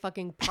giving her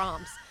fucking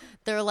prompts.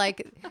 They're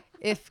like,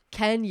 if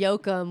Ken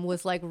Yoakum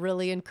was like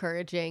really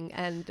encouraging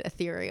and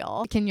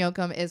ethereal. Ken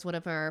Yoakum is one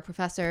of our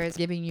professors,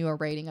 giving you a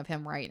rating of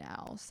him right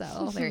now.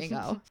 So there you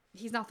go.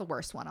 He's not the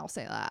worst one, I'll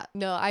say that.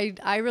 No,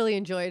 I really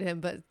enjoyed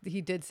him, but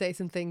he did say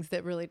some things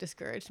that really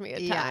discouraged me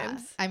at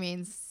times. I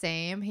mean,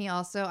 same. I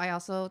also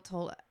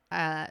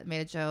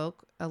made a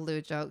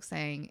lewd joke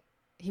saying,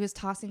 he was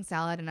tossing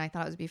salad, and I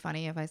thought it would be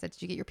funny if I said,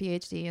 did you get your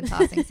PhD in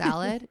tossing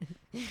salad?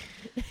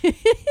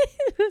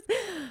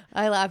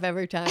 I laugh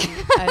every time.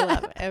 I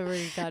laugh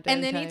every goddamn time.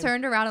 And then he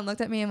turned around and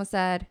looked at me and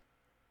said,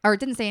 or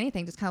didn't say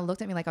anything, just kind of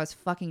looked at me like I was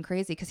fucking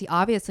crazy, because he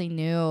obviously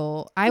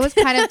knew. I was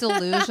kind of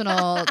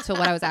delusional to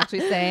what I was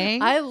actually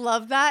saying. I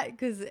love that,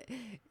 because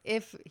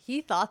if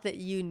he thought that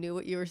you knew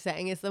what you were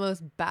saying, it's the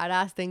most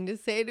badass thing to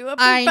say to a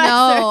professor. I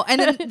know. And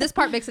then this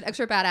part makes it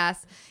extra badass.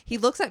 He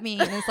looks at me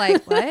and is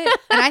like, what?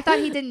 And I thought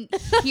he didn't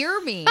hear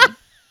me.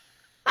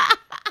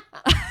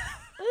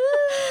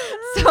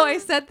 So I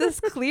said this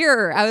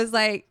clearer. I was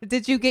like,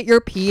 did you get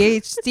your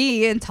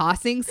PhD in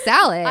tossing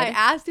salad? I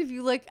asked if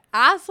you like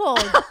asshole,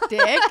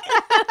 dick.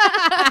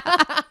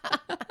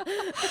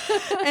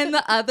 And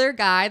the other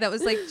guy that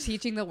was like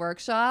teaching the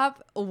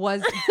workshop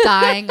was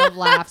dying of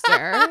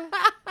laughter.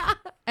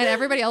 And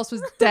everybody else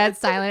was dead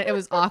silent. It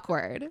was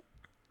awkward.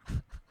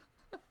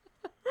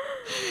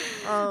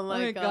 Oh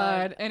my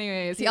God.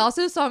 Anyways, he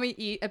also saw me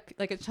eat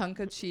a chunk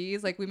of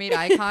cheese. Like, we made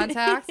eye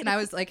contact, and I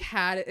was like,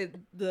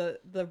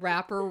 the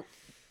wrapper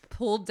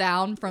pulled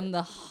down from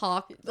the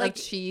hawk like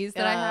cheese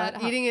that I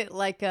had. Eating it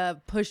like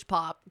a push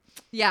pop.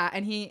 Yeah,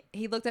 and he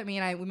looked at me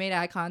and we made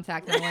eye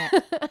contact and I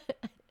went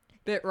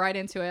bit right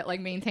into it, like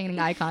maintaining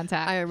eye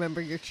contact. I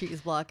remember your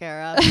cheese block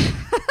era.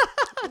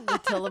 The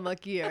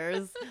Tillamook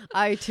years.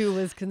 I too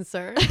was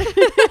concerned.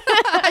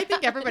 I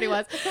think everybody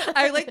was.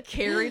 I like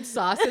carried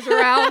sausage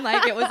around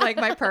like it was like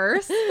my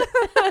purse. You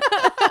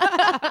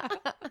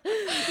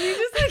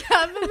just like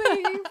have them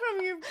hanging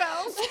from your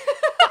belt.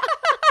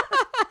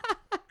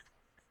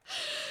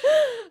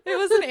 It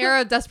was an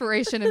era of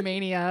desperation and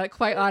mania,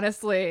 quite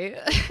honestly.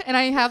 And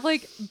I have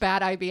like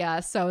bad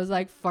IBS, so I was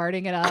like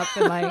farting it up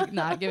and like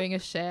not giving a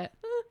shit.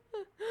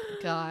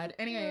 God.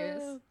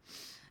 Anyways,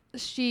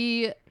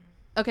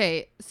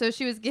 so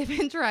she was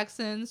given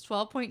directions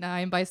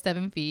 12.9 by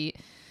 7 feet,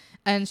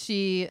 and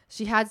she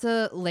had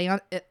to lay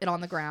it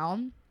on the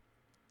ground,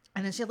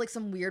 and then she had like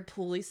some weird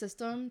pulley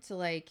system to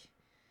like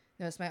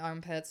notice my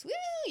armpits. Woo,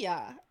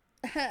 yeah.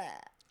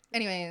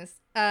 Anyways,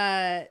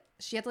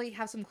 she had to like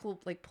have some cool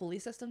like pulley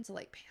system to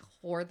like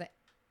pour the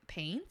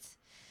paint,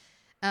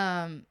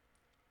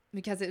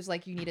 because it was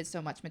like you needed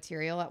so much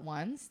material at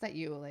once that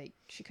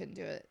she couldn't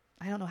do it.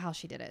 I don't know how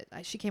she did it.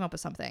 She came up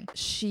with something.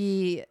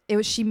 She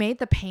made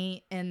the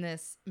paint in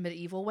this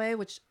medieval way,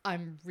 which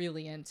I'm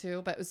really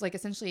into. But it was like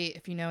essentially,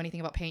 if you know anything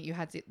about paint, you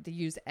had to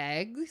use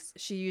eggs.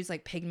 She used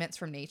like pigments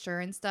from nature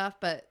and stuff,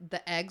 but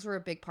the eggs were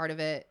a big part of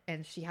it,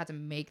 and she had to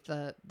make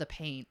the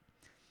paint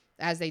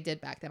as they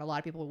did back then. A lot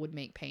of people would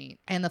make paint,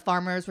 and the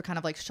farmers were kind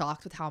of like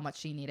shocked with how much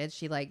she needed.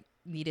 She like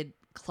needed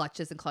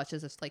clutches and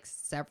clutches of like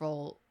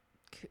several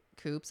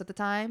coops at the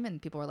time,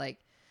 and people were like,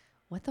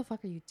 "What the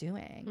fuck are you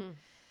doing?"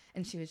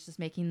 And she was just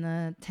making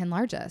the 10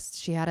 largest.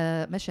 She had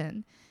a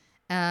mission.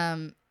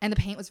 And the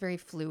paint was very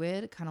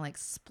fluid, kind of like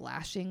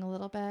splashing a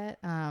little bit.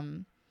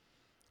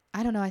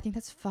 I don't know. I think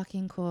that's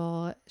fucking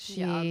cool.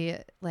 She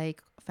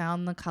like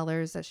found the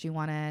colors that she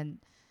wanted.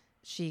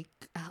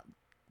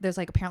 There's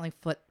like apparently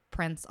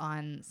footprints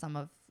on some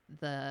of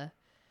the,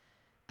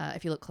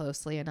 if you look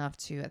closely enough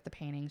at the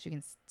paintings, you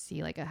can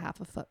see like a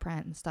half a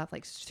footprint and stuff.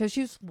 Like, so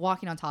she was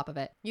walking on top of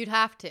it. You'd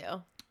have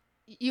to.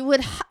 You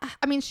would,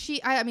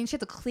 she had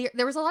to clear.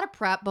 There was a lot of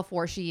prep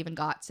before she even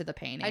got to the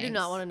painting. I do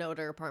not want to know what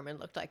her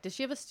apartment looked like. Did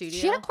she have a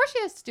studio? Of course she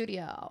had a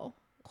studio.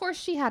 Of course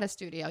she had a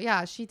studio.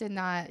 Yeah, she did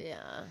not. Yeah.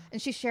 And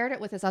she shared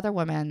it with this other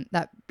woman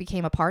that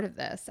became a part of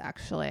this,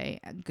 actually.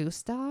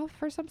 Gustav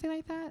or something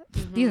like that.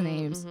 These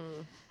names.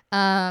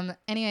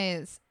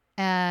 Anyways,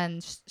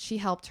 and she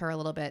helped her a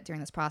little bit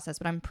during this process,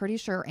 but I'm pretty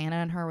sure Anna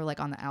and her were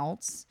like on the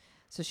outs.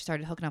 So she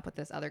started hooking up with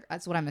this other,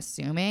 that's what I'm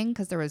assuming,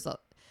 because there was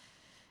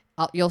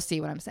you'll see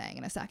what I'm saying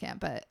in a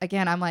second. But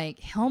again, I'm like,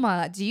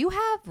 Hilma, do you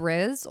have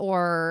Riz,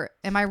 or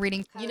am I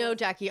reading? You know,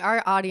 Jackie,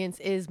 our audience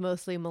is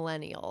mostly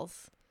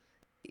millennials.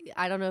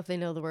 I don't know if they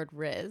know the word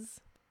Riz.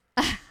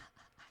 I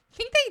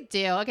think they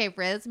do. Okay,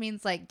 Riz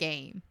means like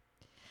game.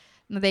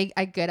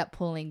 I good at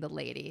pulling the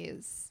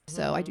ladies.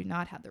 So I do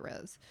not have the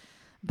Riz.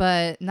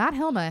 But not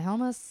Hilma.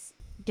 Hilma's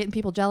getting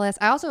people jealous.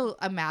 I also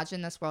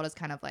imagine this world is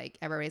kind of like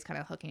everybody's kind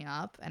of hooking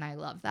up, and I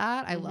love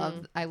that. I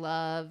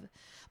love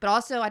but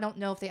also I don't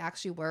know if they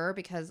actually were,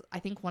 because I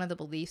think one of the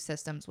belief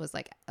systems was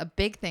like a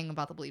big thing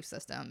about the belief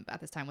system at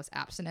this time was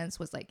abstinence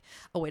was like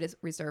a way to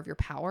reserve your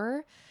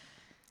power.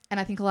 And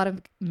I think a lot of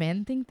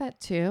men think that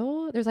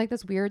too. There's like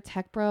this weird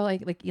tech bro,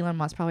 like Elon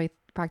Musk probably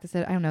practiced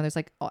it. I don't know. There's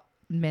like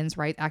men's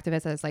rights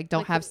activists that's like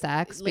don't have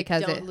sex like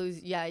because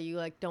you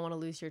like don't want to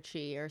lose your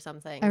chi or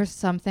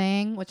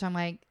something, which I'm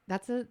like,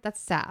 that's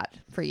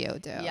sad for you,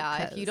 dude.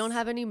 Yeah, if you don't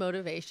have any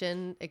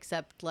motivation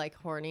except like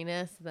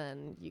horniness,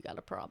 then you got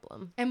a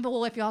problem. And but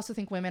if you also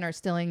think women are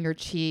stealing your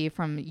chi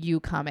from you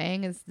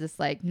coming, is just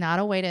like not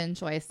a way to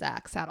enjoy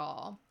sex at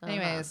all.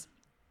 Anyways,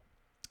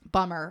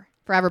 bummer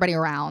for everybody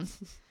around.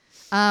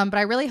 But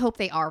I really hope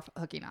they are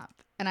hooking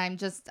up, and I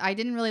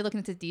didn't really look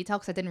into detail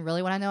because I didn't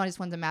really want to know. I just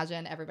wanted to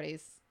imagine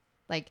everybody's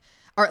like,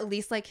 or at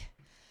least like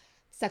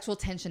sexual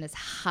tension is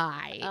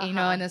high,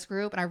 in this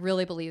group. And I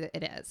really believe that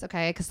it is.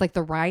 Okay. Because like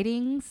the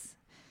writings.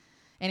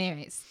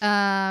 Anyways,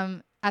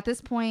 at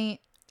this point,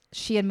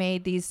 she had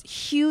made these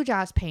huge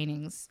ass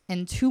paintings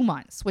in 2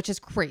 months, which is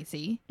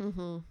crazy.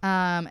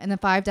 And the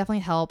 5 definitely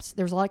helped.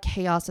 There was a lot of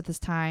chaos at this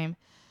time.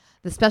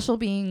 The special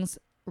beings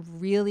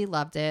really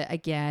loved it.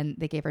 Again,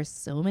 they gave her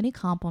so many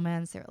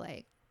compliments. They were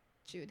like,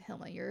 Jude,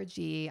 Hilma, you're a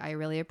G. I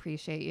really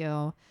appreciate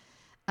you.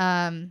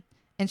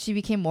 And she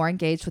became more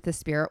engaged with the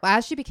spirit.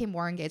 As she became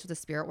more engaged with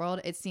the spirit world,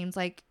 it seems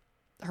like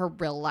her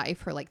real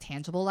life, her like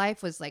tangible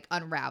life was like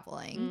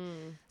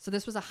unraveling. So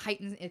this was a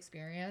heightened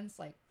experience.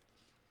 Like,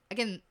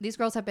 again, these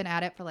girls have been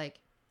at it for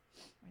like,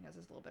 my nose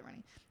is a little bit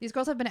running. These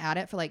girls have been at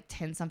it for like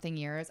 10 something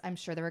years. I'm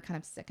sure they were kind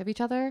of sick of each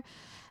other.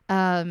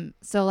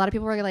 So a lot of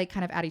people were like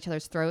kind of at each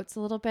other's throats a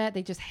little bit.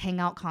 They just hang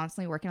out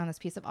constantly working on this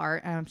piece of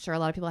art. And I'm sure a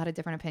lot of people had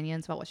different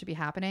opinions about what should be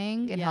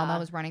happening. And Hilma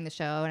was running the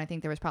show. And I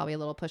think there was probably a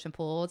little push and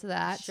pull to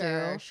that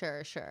too.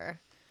 Sure.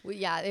 Well,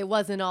 yeah, it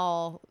wasn't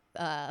all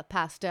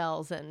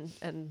pastels and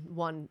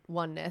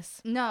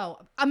oneness. No.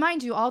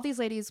 Mind you, all these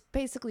ladies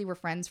basically were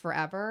friends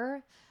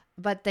forever.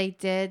 But they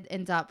did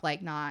end up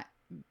like not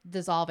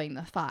dissolving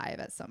the five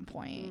at some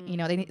point. You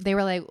know, they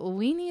were like,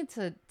 we need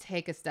to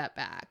take a step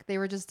back. They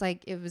were just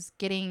like,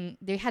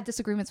 they had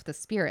disagreements with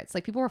the spirits.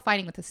 Like people were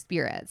fighting with the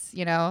spirits,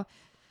 you know?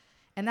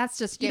 And that's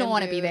just, you don't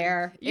want to be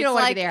there. You don't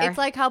want to be there. It's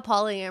like how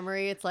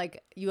polyamory, it's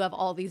like you have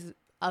all these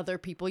other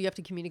people you have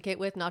to communicate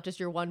with, not just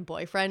your one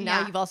boyfriend.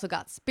 Now you've also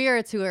got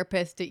spirits who are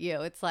pissed at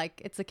you. It's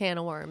like, it's a can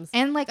of worms.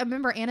 And like, I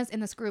remember Anna's in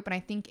this group, and I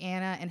think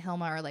Anna and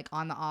Hilma are like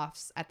on the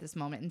offs at this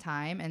moment in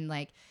time. And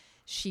like,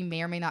 she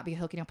may or may not be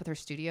hooking up with her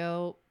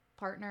studio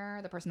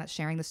partner, the person that's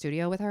sharing the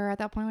studio with her at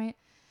that point.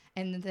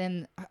 And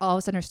then all of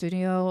a sudden her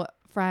studio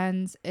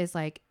friends is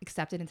like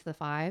accepted into the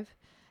five.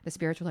 The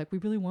spirits were like, we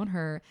really want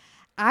her.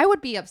 I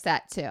would be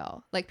upset too.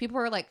 Like people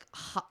were like,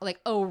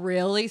 oh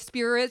really,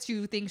 spirits?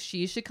 You think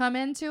she should come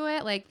into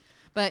it? Like,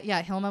 but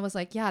yeah, Hilma was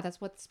like, yeah,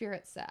 that's what the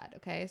spirits said.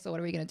 Okay, so what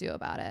are we gonna do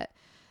about it?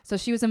 So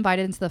she was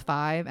invited into the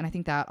five, and I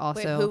think that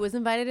also. Wait, who was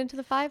invited into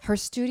the five? Her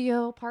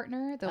studio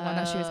partner, the one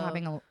that she was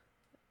having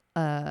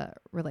a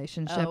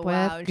relationship with,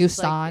 wow.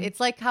 Guston.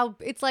 Like,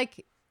 it's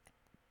like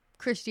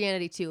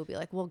Christianity too will be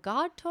like, well,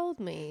 God told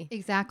me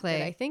exactly.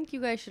 that I think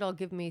you guys should all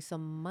give me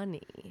some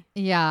money.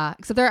 Yeah,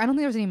 except I don't think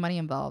there was any money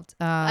involved.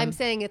 I'm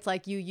saying it's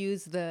like you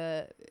use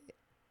the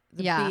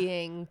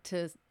being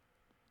to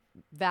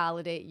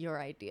validate your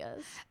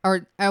ideas,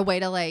 or a way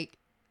to like,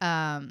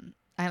 I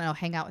don't know,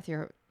 hang out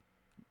with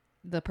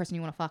the person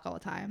you want to fuck all the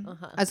time.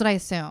 That's what I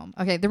assume.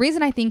 Okay, the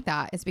reason I think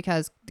that is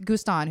because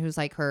Guston, who's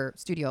like her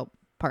studio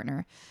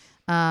partner,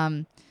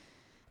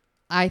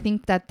 I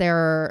think that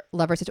their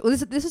lovers. Well,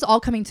 this is all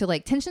coming to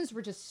like tensions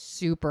were just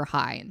super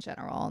high in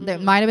general. There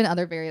might have been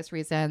other various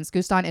reasons.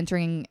 Guston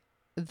entering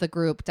the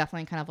group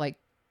definitely kind of like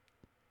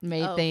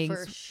made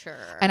things for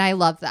sure. And I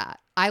love that.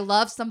 I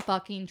love some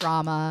fucking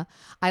drama.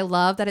 I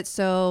love that it's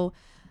so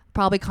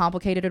probably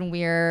complicated and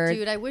weird.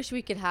 Dude, I wish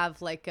we could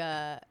have like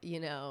a,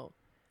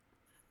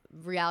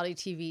 reality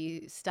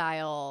TV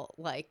style,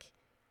 like,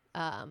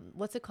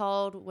 what's it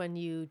called when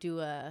you do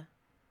a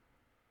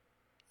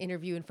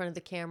interview in front of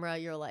the camera?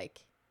 You're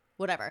like,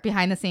 whatever.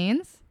 Behind the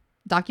scenes?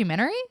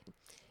 Documentary?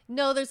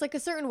 No, there's like a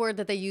certain word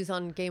that they use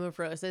on Game of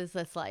Roses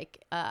that's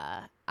like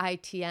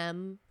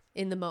ITM,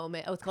 in the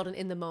moment. Oh, it's called an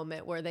in the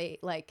moment, where they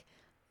like,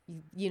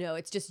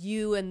 it's just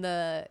you and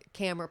the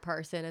camera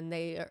person, and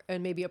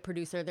and maybe a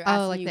producer. They're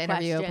asking like you the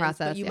questions, interview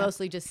process, but you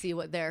mostly just see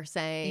what they're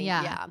saying.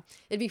 Yeah.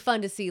 It'd be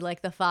fun to see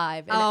like the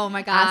five. And oh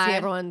my God. Asking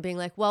everyone, being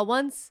like, well,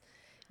 once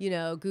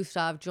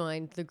Gustav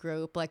joined the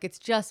group, like it's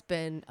just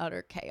been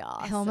utter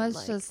chaos.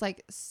 Hilma's just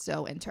like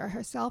so into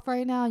herself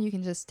right now. You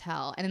can just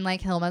tell. And like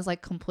Hilma's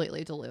like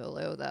completely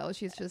delulu though.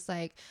 She's just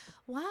like,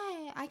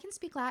 why? I can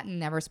speak Latin.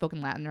 Never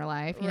spoken Latin in her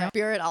life. You know?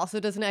 Spirit also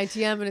does an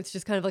ITM, and it's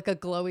just kind of like a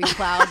glowy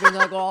cloud being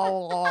like,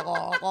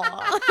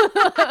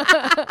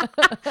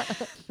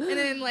 and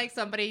then like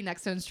somebody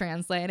next to him's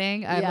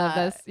translating. I love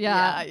this.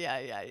 Yeah.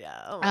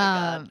 Oh my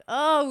God.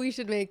 Oh, we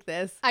should make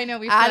this. I know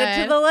we should. Add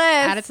it to the list.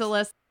 Add it to the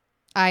list.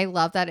 I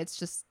love that it's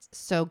just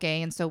so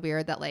gay and so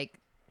weird that like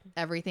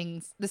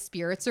the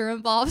spirits are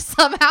involved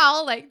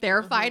somehow, like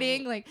they're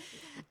fighting, like,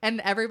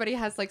 and everybody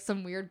has like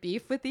some weird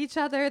beef with each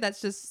other.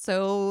 That's just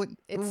so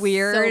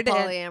weird. So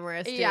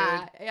polyamorous, dude.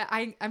 Yeah.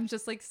 I'm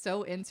just like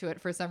so into it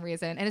for some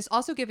reason. And it's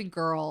also giving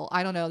girl.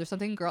 I don't know. There's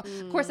something girl.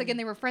 Of course, again,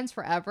 they were friends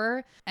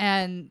forever,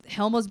 and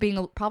Hilma's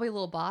being probably a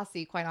little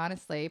bossy, quite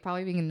honestly,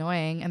 probably being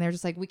annoying. And they're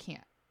just like, we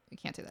can't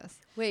do this.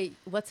 Wait,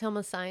 what's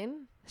Hilma's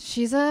sign?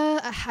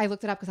 I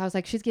looked it up because I was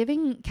like, she's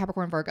giving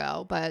Capricorn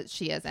Virgo, but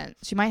she isn't.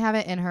 She might have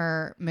it in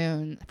her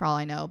moon for all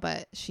I know,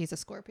 but she's a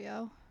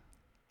Scorpio.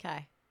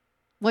 Okay.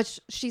 Which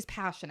she's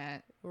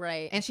passionate.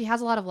 Right. And she has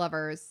a lot of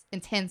lovers,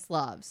 intense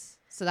loves.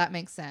 So that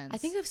makes sense. I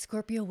think of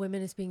Scorpio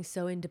women as being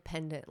so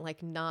independent,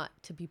 like not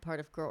to be part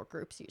of girl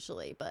groups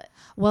usually, but.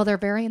 Well, they're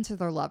very into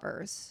their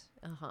lovers.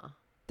 Uh-huh.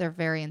 They're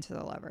very into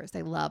their lovers.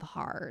 They love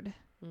hard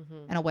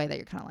in a way that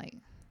you're kind of like,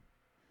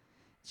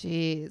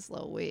 jeez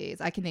Louise.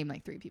 I can name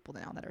like 3 people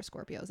now that are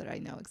Scorpios that I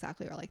know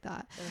exactly are like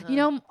that.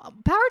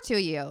 Power to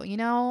you.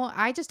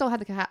 I just don't have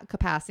the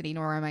capacity,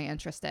 nor am I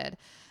interested.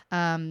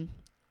 But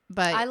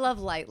I love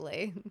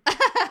lightly.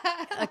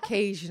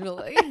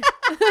 Occasionally.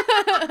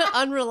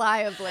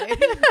 Unreliably.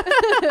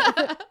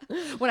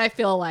 When I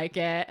feel like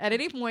it. At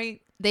any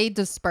point, they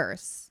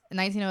disperse. In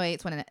 1908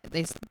 is when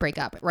they break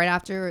up. Right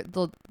after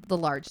the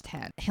large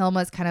tent.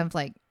 Hilma's kind of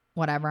like,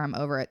 whatever, I'm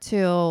over it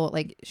too.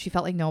 Like, she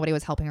felt like nobody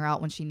was helping her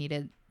out when she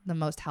needed the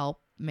most help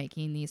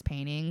making these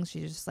paintings.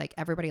 She's just like,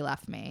 everybody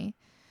left me,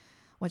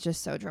 which is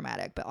so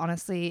dramatic. But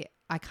honestly,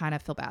 I kind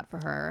of feel bad for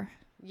her.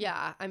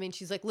 Yeah. I mean,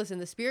 she's like, listen,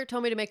 the spirit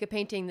told me to make a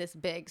painting this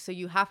big, so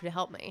you have to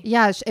help me.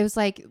 Yeah. It was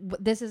like,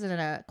 this isn't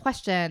a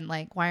question.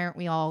 Like, why aren't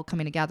we all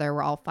coming together?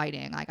 We're all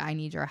fighting. Like, I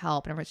need your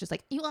help. And everyone's just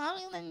like, you are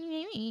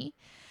me.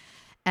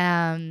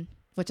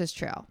 Which is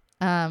true.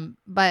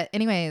 But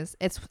anyways,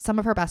 it's some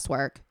of her best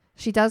work.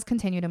 She does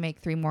continue to make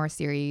 3 more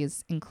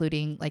series,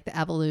 including like the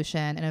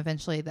evolution and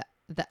eventually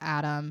the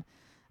atom,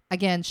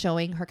 again,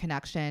 showing her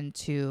connection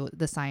to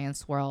the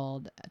science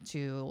world,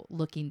 to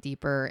looking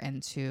deeper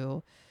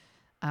into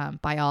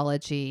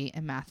biology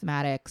and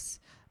mathematics.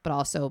 but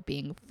also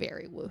being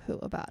very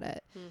woohoo about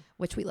it,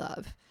 which we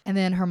love. And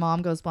then her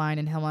mom goes blind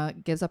and Hilma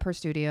gives up her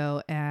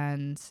studio,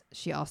 and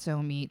she also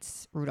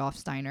meets Rudolf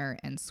Steiner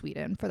in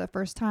Sweden for the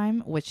first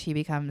time, which he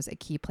becomes a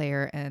key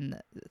player in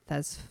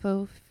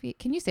Theosophy.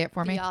 Can you say it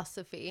for me?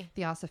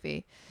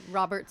 Theosophy.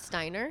 Robert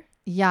Steiner.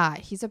 Yeah,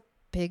 he's a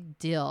big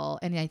deal,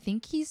 and I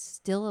think he's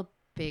still a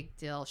big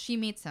deal. She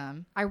meets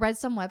him. I read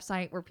some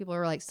website where people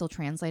were like still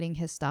translating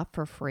his stuff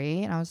for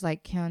free, and I was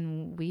like,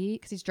 can we,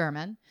 because he's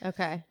German.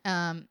 Okay.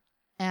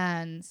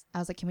 And I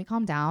was like, can we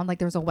calm down? Like,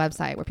 there was a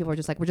website where people were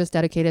just like, we're just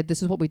dedicated,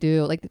 this is what we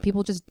do. Like,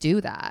 people just do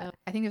that. Oh.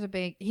 I think there's a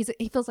big,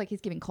 he feels like he's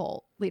giving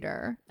cult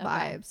leader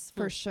vibes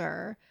for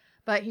sure.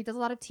 But he does a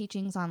lot of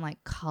teachings on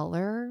like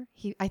color.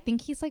 I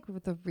think he's like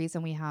the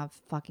reason we have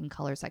fucking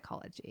color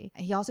psychology.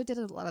 He also did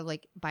a lot of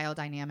like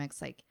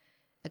biodynamics, like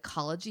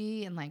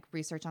ecology, and like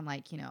research on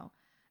like, you know,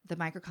 the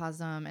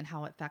microcosm and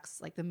how it affects,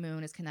 like the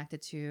moon is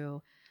connected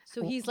to.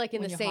 So he's like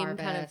in the same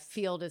kind of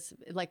field as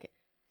like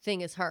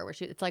thing as her, where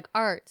it's like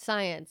art,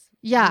 science.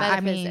 Yeah,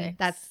 metaphysics.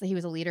 I mean, he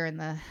was a leader in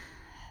the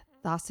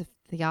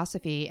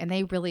Theosophy, and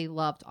they really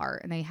loved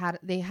art, and they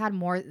had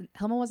more.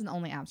 Hilma wasn't the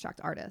only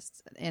abstract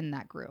artist in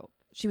that group.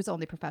 She was the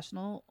only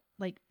professional,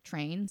 like,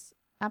 trained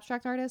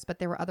abstract artist, but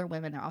there were other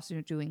women that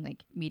also doing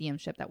like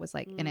mediumship that was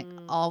like, and it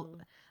all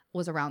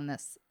was around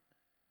this.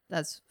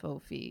 That's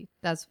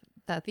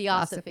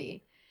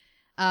Theosophy.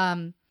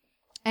 And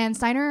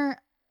Steiner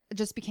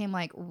just became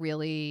like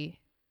really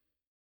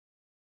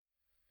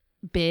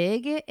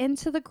big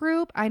into the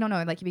group. I don't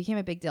know, like he became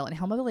a big deal, and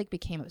Hilma like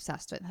became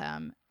obsessed with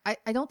him. I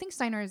don't think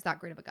Steiner is that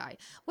great of a guy.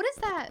 What is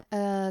that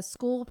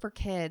school for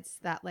kids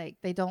that like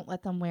they don't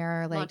let them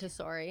wear like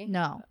Montessori?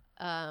 No.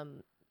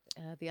 The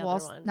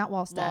other one. Not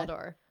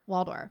Waldorf.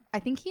 Waldorf. I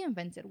think he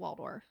invented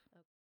Waldorf.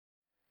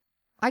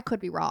 I could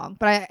be wrong,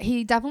 but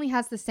he definitely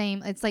has the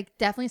same. It's like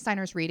definitely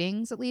Steiner's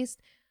readings, at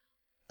least,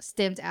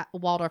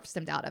 Waldorf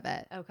stemmed out of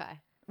it.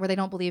 Okay. Where they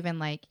don't believe in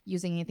like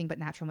using anything but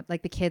natural.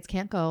 Like the kids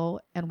can't go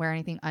and wear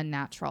anything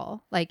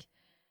unnatural. Like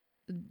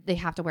they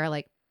have to wear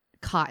like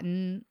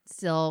cotton,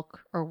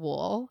 silk, or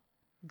wool.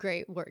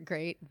 Great work.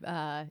 Great,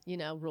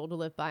 rule to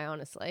live by,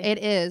 honestly.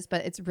 It is,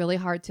 but it's really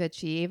hard to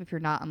achieve if you're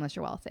not, unless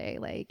you're wealthy.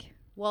 Like,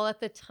 well, at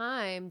the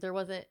time, there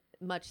wasn't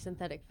much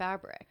synthetic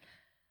fabric.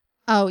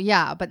 Oh,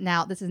 yeah. But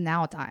now, this is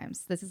now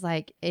times. This is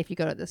like if you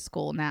go to this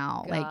school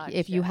now, Gotcha. Like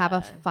if you have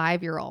a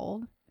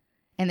 5-year-old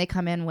and they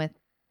come in with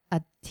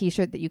a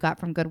t-shirt that you got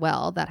from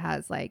Goodwill that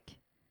has like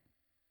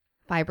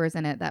fibers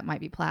in it that might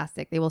be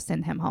plastic, they will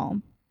send him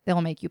home. They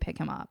will make you pick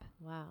him up.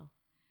 Wow.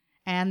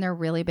 And they're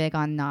really big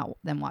on not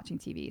them watching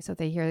TV. So if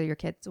they hear your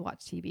kids watch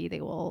TV,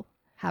 they will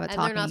have a talking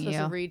to you. And they're not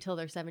supposed to read till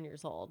they're 7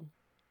 years old.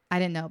 I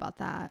didn't know about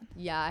that.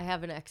 Yeah, I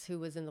have an ex who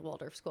was in the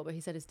Waldorf school, but he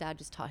said his dad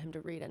just taught him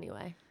to read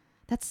anyway.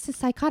 That's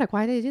psychotic.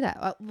 Why did they do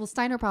that? Well,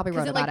 Steiner probably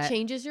wrote about it. Because it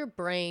changes your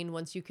brain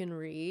once you can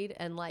read,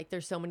 and like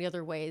there's so many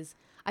other ways.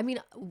 I mean,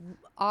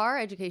 our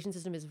education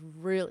system is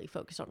really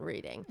focused on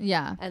reading.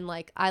 Yeah. And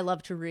like I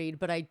love to read,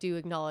 but I do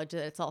acknowledge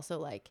that it's also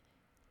like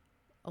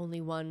only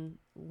one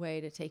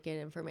way to take in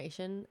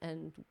information,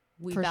 and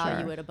we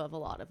value it above a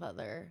lot of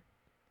other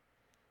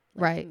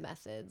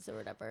methods or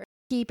whatever.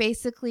 He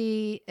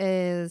basically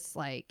is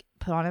like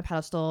put on a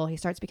pedestal. He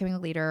starts becoming a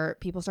leader.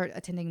 People start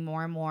attending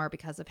more and more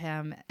because of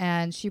him.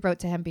 And she wrote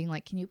to him being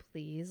like, can you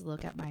please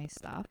look at my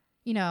stuff?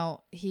 You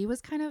know, he was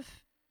kind of,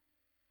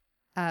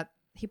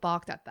 he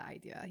balked at the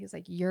idea. He was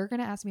like, you're going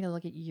to ask me to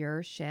look at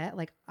your shit?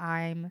 Like,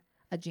 I'm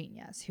a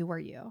genius. Who are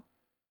you?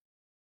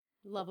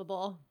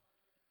 Lovable.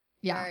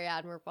 Yeah. Very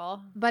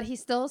admirable. But he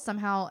still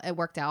somehow, it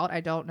worked out.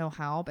 I don't know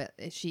how, but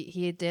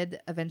he did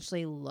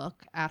eventually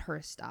look at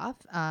her stuff.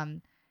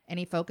 And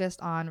he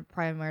focused on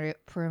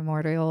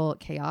primordial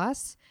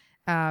chaos.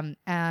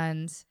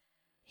 And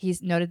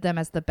he's noted them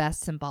as the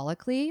best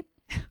symbolically.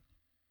 This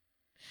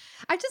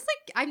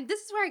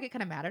is where I get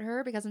kind of mad at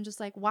her, because I'm just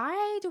like,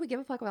 why do we give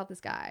a fuck about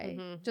this guy?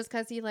 Mm-hmm. Just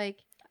because he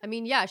like, I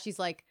mean, yeah, she's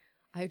like,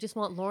 I just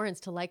want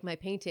Lawrence to like my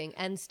painting,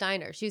 and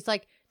Steiner. She's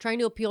like trying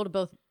to appeal to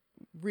both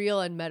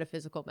real and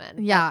metaphysical men.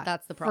 Yeah,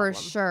 that's the problem.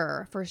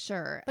 For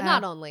sure. But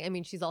not only. I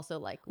mean, she's also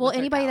like, well,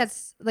 anybody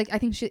that's like,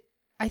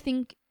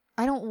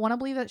 I don't want to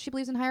believe that she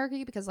believes in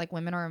hierarchy, because like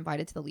women are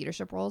invited to the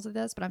leadership roles of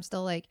this, but I'm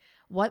still like,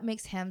 what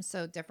makes him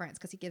so different? It's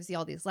because he gives you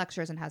all these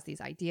lectures and has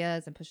these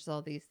ideas and pushes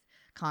all these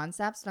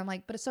concepts. And I'm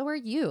like, but so are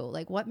you.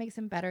 Like, what makes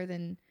him better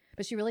than?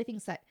 But she really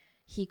thinks that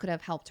he could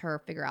have helped her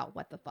figure out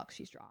what the fuck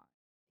she's drawing.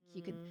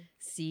 He could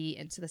see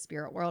into the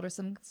spirit world or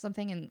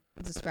something and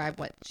describe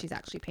what she's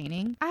actually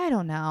painting. I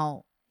don't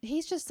know.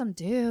 He's just some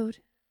dude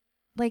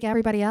like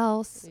everybody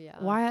else. Yeah.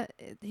 Why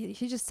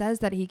he just says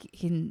that he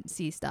can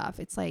see stuff.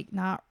 It's like,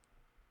 not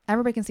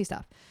everybody can see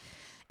stuff.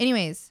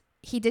 Anyways,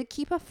 he did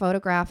keep a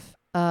photograph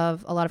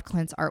of a lot of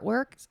Clint's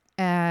artwork,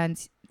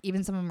 and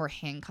even some of them were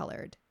hand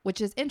colored,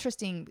 which is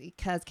interesting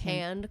because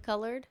hand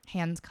colored.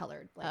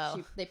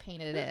 Like they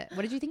painted it.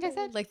 What did you think I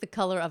said? Like the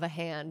color of a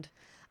hand.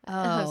 Oh.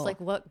 I was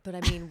like, what? But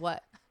I mean,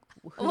 what?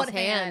 Whose What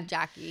hand,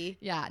 Jackie?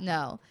 Yeah,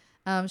 no.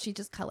 She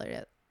just colored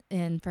it.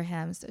 in for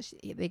him, so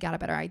they got a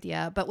better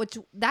idea. But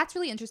that's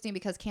really interesting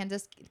because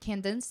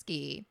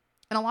Kandinsky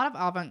and a lot of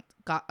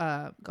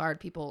avant-garde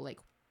people like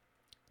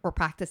were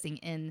practicing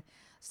in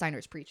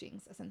Steiner's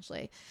preachings,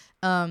 essentially.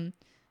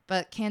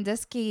 But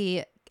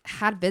Kandinsky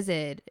had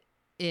visited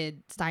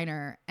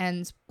Steiner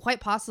and quite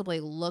possibly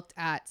looked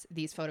at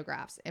these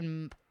photographs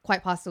and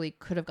quite possibly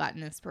could have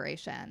gotten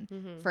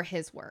inspiration for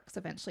his works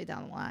eventually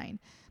down the line,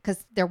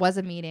 because there was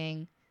a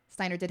meeting.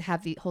 Steiner did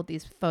hold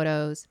these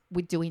photos.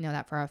 Do we know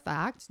that for a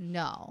fact?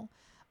 No,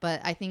 but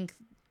I think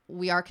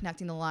we are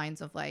connecting the lines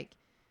of like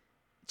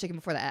chicken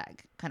before the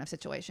egg kind of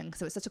situation,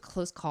 because it was such a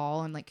close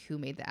call on like who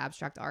made the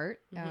abstract art.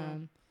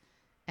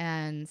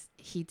 And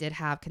he did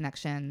have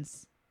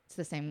connections to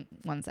the same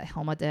ones that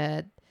Hilma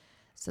did.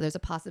 So there's a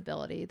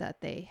possibility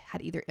that they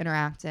had either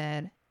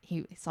interacted.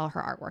 He saw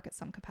her artwork at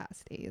some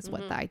capacity is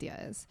what the idea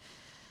is.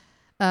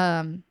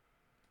 And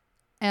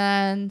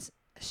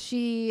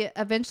she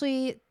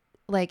eventually,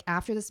 like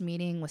after this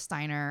meeting with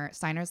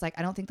Steiner's like,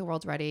 I don't think the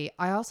world's ready.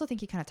 I also think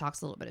he kind of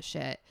talks a little bit of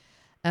shit.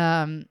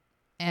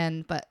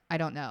 But I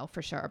don't know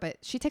for sure. But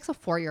she takes a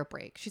 4-year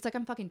break. She's like,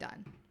 I'm fucking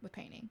done with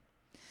painting.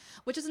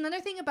 Which is another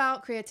thing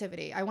about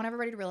creativity. I want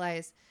everybody to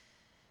realize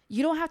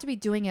you don't have to be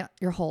doing it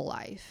your whole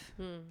life.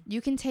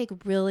 You can take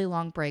really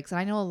long breaks. And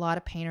I know a lot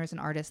of painters and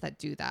artists that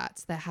do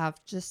that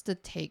have just to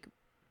take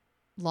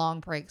long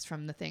breaks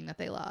from the thing that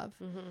they love.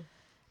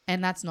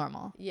 And that's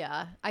normal.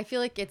 Yeah. I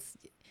feel like if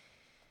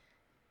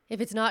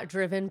it's not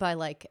driven by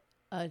like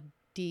a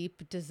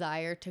deep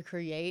desire to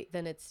create,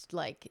 then it's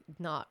like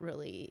not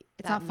really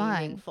not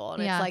fun. Meaningful.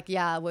 And it's like,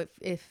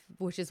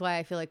 which is why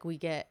I feel like we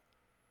get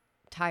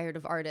tired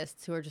of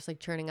artists who are just like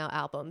churning out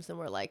albums and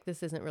we're like,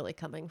 this isn't really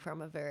coming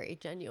from a very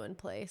genuine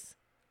place.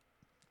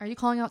 Are you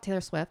calling out Taylor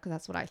Swift? Because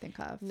that's what I think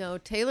of. No,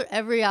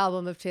 every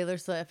album of Taylor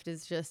Swift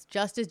is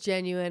just as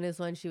genuine as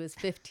when she was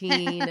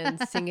 15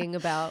 and singing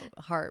about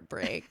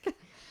heartbreak.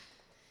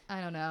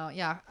 I don't know.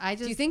 Yeah.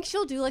 Do you think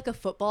she'll do like a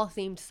football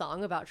themed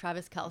song about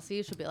Travis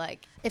Kelce? She'll be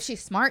like, if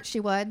she's smart,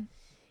 she would.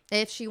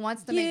 If she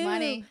wants to make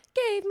money.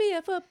 Gave me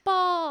a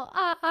football.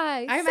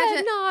 I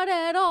said not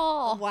at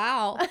all.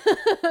 Wow.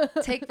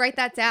 Write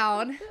that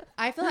down.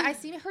 I feel like I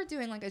see her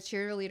doing like a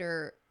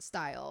cheerleader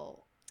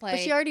style. Like, but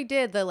she already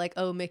did the like,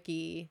 Oh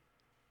Mickey.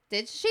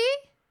 Did she?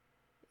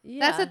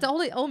 Yeah. That's the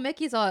only Oh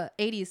Mickey's a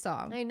 80s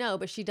song. I know,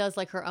 but she does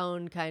like her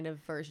own kind of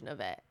version of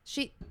it.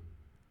 She's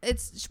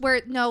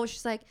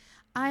like,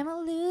 I'm a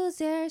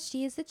loser.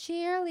 She's a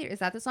cheerleader. Is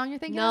that the song you're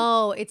thinking of?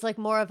 No, it's like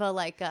more of a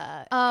like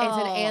it's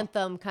an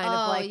anthem kind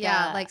of like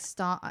like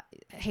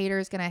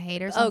haters gonna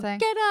hate or something. Oh,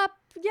 get up.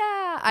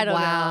 Yeah. I don't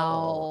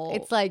know.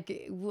 It's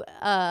like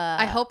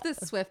I hope the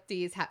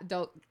Swifties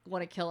don't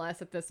want to kill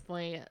us at this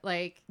point.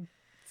 Like,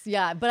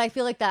 yeah, but I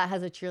feel like that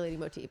has a cheerleading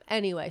motif.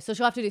 Anyway, so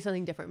she'll have to do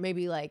something different.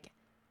 Maybe like,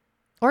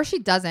 or she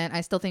doesn't.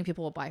 I still think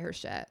people will buy her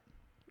shit.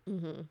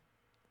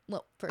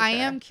 Well, I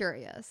am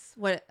curious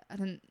what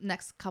the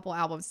next couple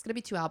albums. It's gonna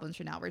be 2 albums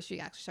from now where she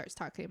actually starts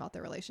talking about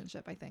their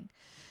relationship. I think.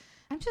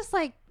 I'm just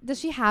like, does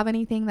she have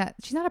anything that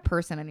she's not a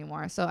person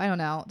anymore? So I don't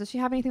know. Does she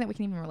have anything that we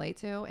can even relate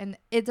to? And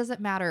it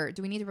doesn't matter.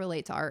 Do we need to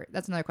relate to art?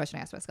 That's another question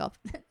I asked myself.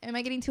 Am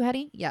I getting too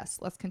heady? Yes.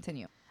 Let's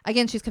continue.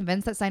 Again, she's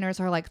convinced that Steiner is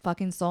her like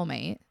fucking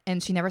soulmate,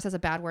 and she never says a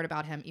bad word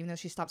about him, even though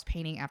she stops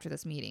painting after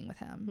this meeting with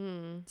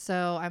him.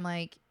 So I'm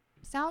like,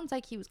 sounds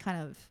like he was kind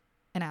of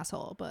an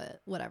asshole, but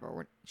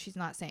whatever. She's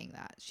not saying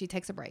that. She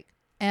takes a break.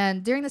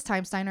 And during this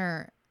time,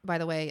 Steiner, by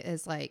the way,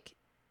 is like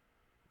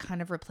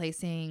kind of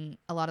replacing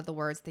a lot of the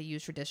words they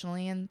use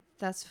traditionally in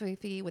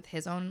Theosophy with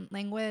his own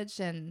language,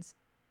 and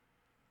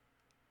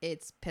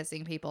it's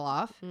pissing people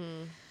off.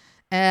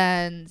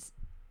 And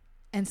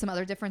some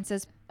other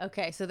differences.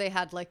 Okay, so they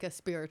had like a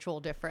spiritual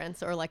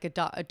difference or like a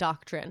doctrine. A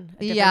difference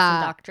in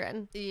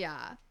doctrine.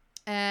 Yeah.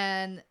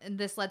 And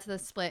this led to the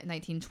split in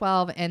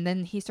 1912, and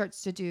then he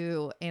starts to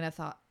do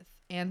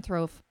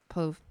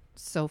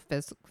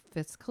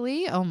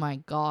anthroposophically. Oh my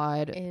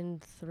god.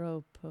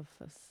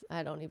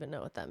 I don't even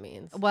know what that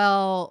means.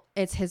 Well,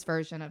 it's his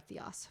version of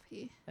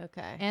Theosophy.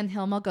 Okay. And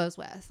Hilma goes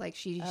with, like,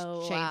 she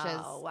changes.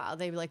 Wow.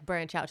 They like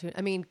branch out to.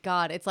 I mean,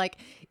 God, it's like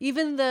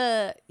even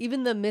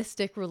the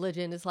mystic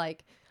religion is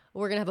like,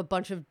 we're gonna have a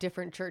bunch of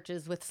different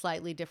churches with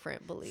slightly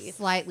different beliefs.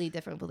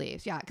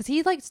 Yeah, because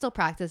he like still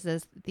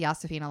practices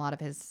Theosophy in a lot of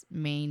his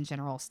main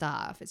general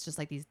stuff. It's just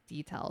like these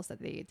details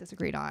that they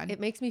disagreed on. It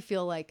makes me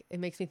think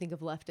of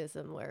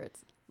leftism, where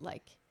it's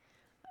like,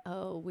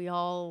 oh, we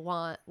all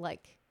want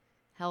like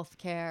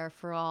healthcare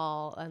for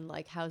all and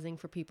like housing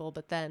for people,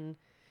 but then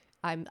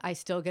I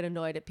still get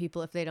annoyed at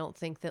people if they don't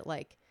think that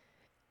like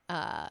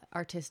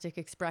artistic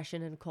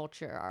expression and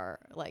culture are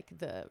like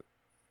the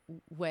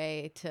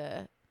way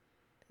to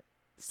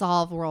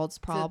solve the world's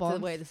problems. The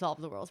way to solve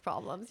the world's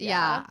problems.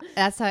 Yeah.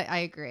 That's how I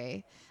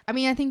agree. I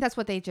mean, I think that's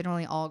what they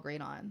generally all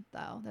agreed on,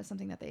 though. That's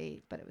something that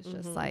but it was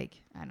just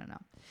like, I don't know.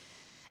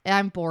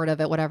 I'm bored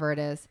of it, whatever it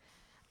is.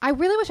 I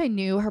really wish I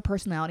knew her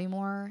personality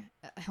more,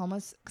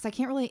 Hilma's, because I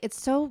can't really.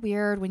 It's so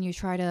weird when you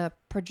try to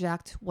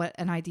project what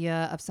an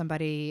idea of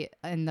somebody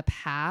in the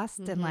past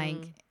and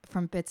like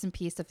from bits and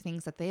pieces of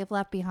things that they have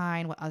left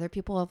behind, what other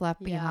people have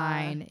left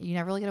behind. You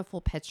never really get a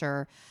full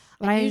picture.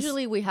 But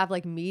usually we have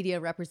like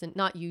media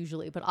not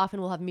usually, but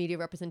often we'll have media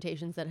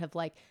representations that have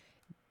like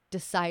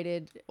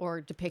decided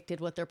or depicted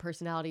what their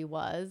personality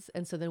was,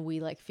 and so then we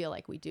like feel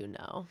like we do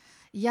know.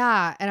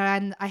 Yeah,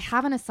 and I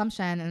have an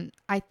assumption, and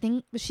I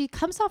think she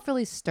comes off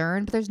really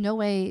stern, but there's no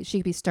way she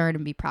could be stern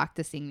and be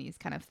practicing these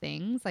kind of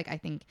things. Like I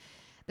think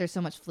there's so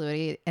much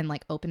fluidity and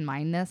like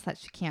open-mindedness that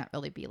she can't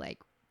really be like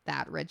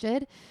that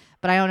rigid.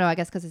 But I don't know, I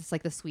guess because it's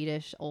like the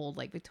Swedish old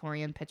like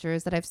Victorian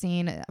pictures that I've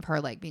seen of her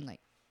like being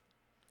like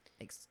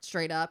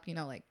straight up, you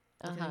know, like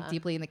looking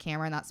deeply in the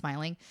camera and not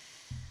smiling.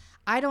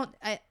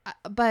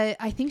 But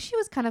I think she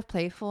was kind of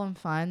playful and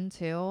fun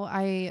too.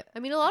 I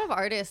mean, a lot of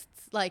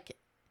artists, like,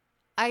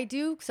 I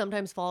do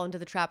sometimes fall into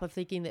the trap of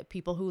thinking that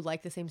people who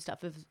like the same stuff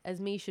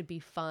as me should be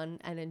fun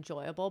and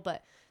enjoyable.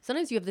 But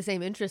sometimes you have the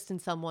same interest in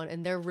someone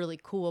and they're really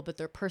cool, but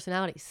their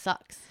personality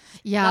sucks.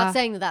 Yeah. Not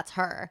saying that that's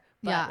her,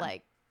 but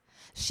like.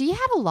 She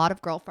had a lot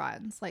of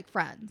girlfriends, like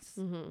friends.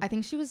 I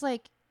think she was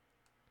like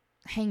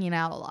hanging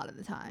out a lot of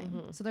the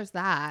time. So there's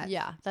that.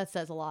 Yeah, that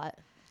says a lot.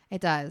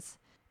 It does.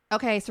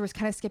 Okay, so we're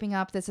kind of skipping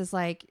up. This is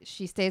like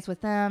she stays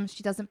with them.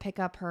 She doesn't pick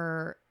up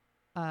her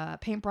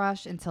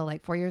paintbrush until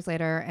like 4 years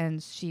later.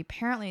 And she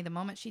apparently, the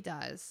moment she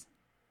does,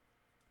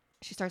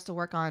 she starts to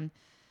work on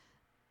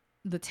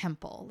the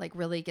temple, like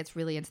really gets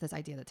really into this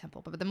idea of the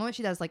temple. But the moment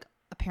she does, like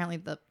apparently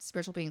the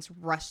spiritual beings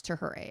rush to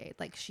her aid.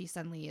 Like she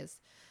suddenly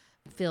is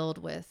filled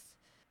with,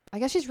 I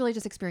guess she's really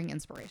just experiencing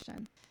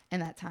inspiration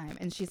in that time.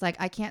 And she's like,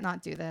 I can't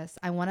not do this.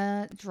 I want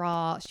to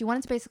draw. She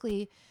wanted to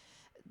basically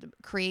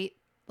create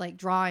like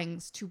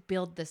drawings to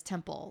build this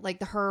temple. Like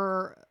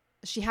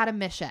she had a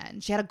mission.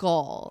 She had a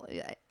goal.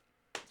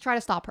 Try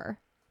to stop her.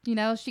 You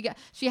know,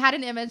 she had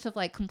an image of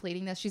like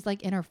completing this. She's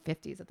like in her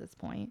 50s at this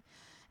point.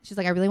 She's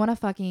like, I really want to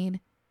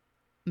fucking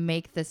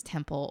make this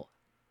temple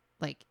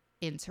like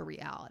into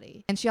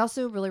reality. And she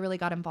also really, really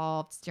got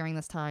involved during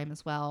this time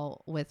as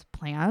well with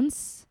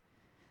plants.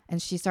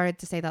 And she started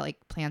to say that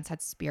like plants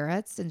had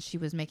spirits and she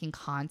was making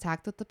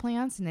contact with the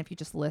plants. And if you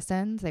just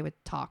listened, they would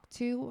talk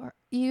to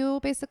you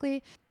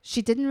basically.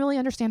 She didn't really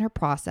understand her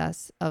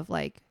process of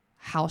like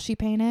how she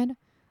painted.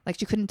 Like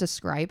she couldn't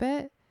describe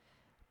it,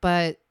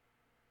 but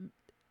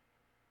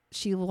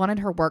she wanted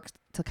her work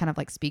to kind of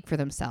like speak for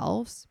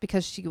themselves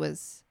because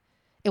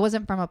it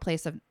wasn't from a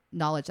place of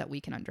knowledge that we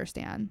can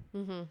understand.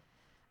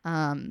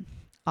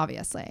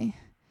 Obviously.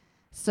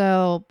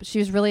 So she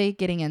was really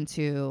getting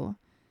into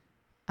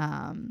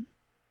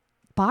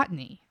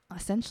botany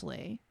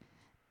essentially,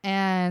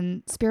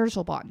 and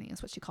spiritual botany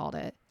is what she called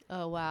it.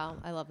 Oh wow,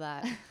 I love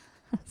that.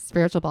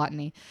 Spiritual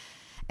botany.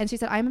 And she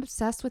said, I'm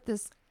obsessed with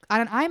this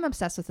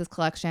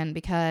collection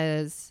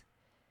because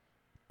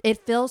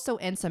it feels so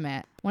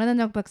intimate. One of the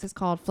notebooks is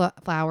called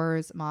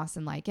Flowers, Moss,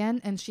 and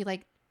Lichen, and she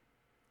like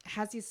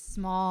has these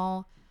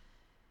small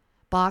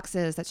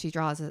boxes that she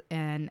draws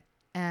in,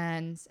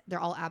 and they're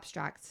all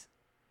abstract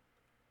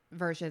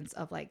versions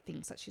of like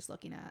things that she's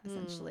looking at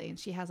essentially. And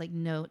she has like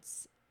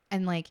notes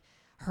and like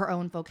her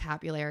own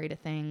vocabulary to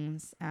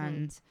things.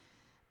 And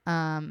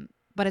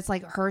but it's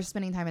like her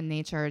spending time in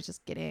nature is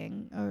just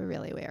getting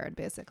really weird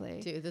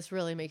basically. Dude, this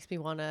really makes me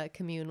want to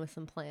commune with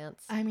some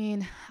plants. I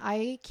mean,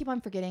 I keep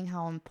on forgetting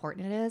how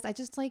important it is. I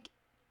just like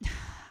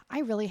I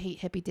really hate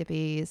hippy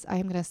dippies.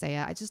 I'm gonna say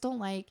it. I just don't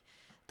like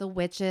the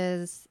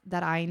witches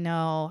that I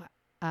know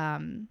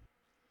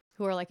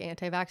who are like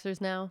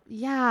anti-vaxxers now.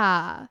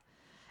 Yeah.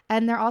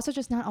 And they're also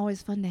just not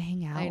always fun to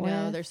hang out with.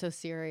 I know, they're so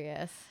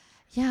serious.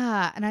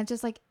 Yeah. And I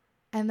just like,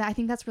 and I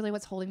think that's really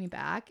what's holding me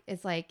back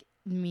is like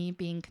me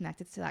being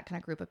connected to that kind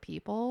of group of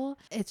people.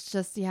 It's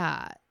just,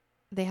 yeah,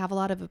 they have a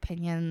lot of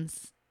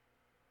opinions.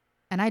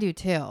 And I do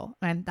too.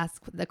 And that's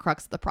the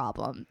crux of the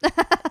problem.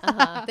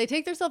 They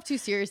take themselves too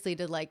seriously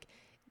to like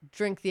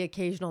drink the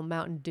occasional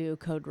Mountain Dew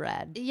Code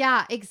Red.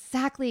 Yeah,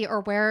 exactly. Or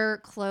wear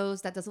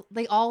clothes that doesn't,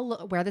 they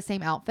all wear the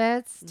same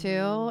outfits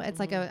too. It's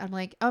like I'm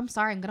like, oh, I'm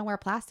sorry, I'm going to wear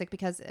plastic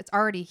because it's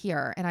already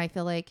here. And I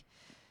feel like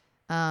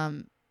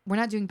we're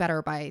not doing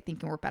better by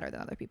thinking we're better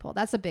than other people.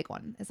 That's a big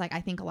one. It's like,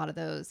 I think a lot of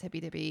those hippy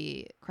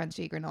dippy,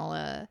 crunchy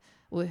granola,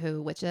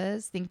 woohoo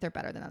witches think they're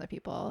better than other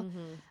people.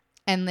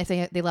 And they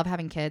say they love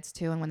having kids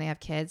too. And when they have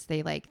kids,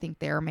 they like think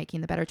they're making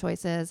the better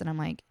choices. And I'm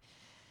like,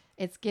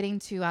 it's getting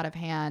too out of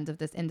hand of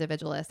this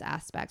individualist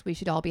aspect. We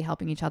should all be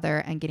helping each other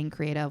and getting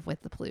creative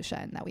with the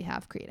pollution that we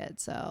have created.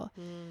 So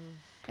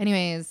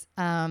anyways,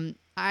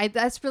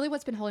 that's really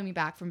what's been holding me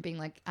back from being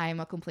like,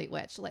 I'm a complete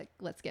witch. Like,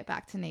 let's get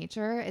back to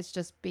nature. It's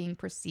just being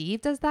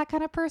perceived as that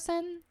kind of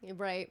person.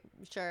 Right.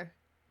 Sure.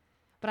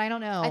 But I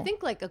don't know. I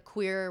think like a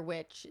queer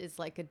witch is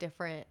like a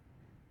different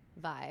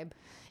vibe.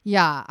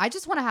 Yeah. I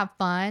just want to have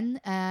fun,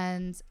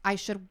 and I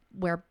should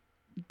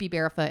be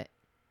barefoot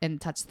and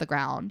touch the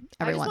ground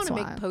every once in a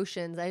while. I just want to make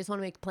potions. I just want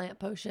to make plant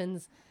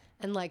potions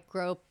and like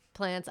grow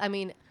plants. I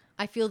mean,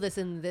 I feel this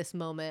in this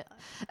moment.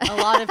 A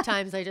lot of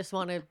times I just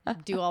want to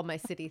do all my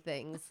city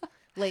things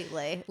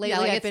lately. like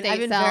I've been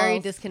very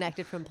cells.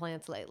 disconnected from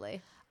plants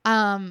lately.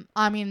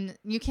 I mean,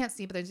 you can't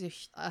see, but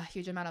there's a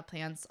huge amount of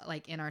plants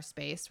like in our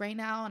space right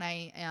now, and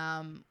I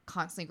am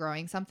constantly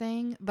growing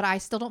something, but I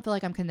still don't feel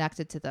like I'm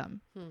connected to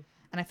them. And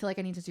I feel like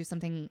I need to do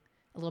something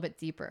a little bit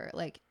deeper,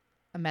 like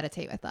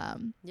meditate with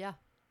them. Yeah.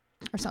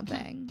 Or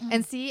something.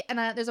 And see, and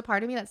there's a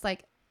part of me that's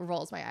like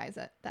rolls my eyes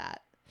at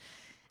that.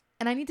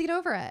 And I need to get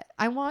over it.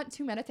 I want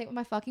to meditate with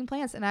my fucking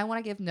plants, and I want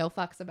to give no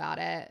fucks about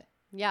it.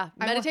 Yeah.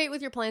 Meditate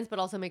with your plants, but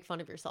also make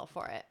fun of yourself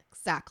for it.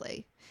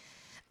 Exactly.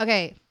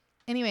 Okay.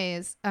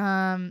 Anyways,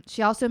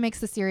 she also makes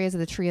the series of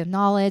the Tree of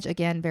Knowledge,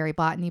 again, very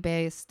botany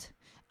based.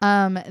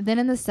 Then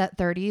in the set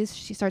 30s,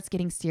 she starts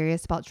getting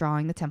serious about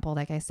drawing the temple,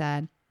 like I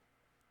said.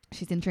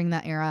 She's entering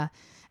that era,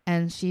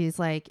 and she's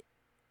like,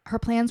 her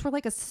plans were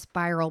like a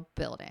spiral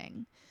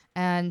building,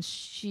 and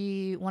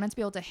she wanted to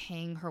be able to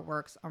hang her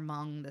works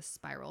among this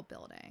spiral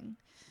building.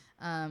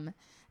 And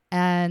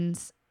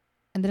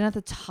then at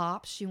the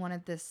top, she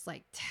wanted this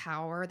like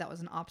tower that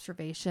was an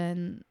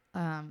observation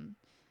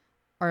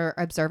or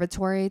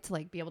observatory to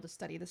like be able to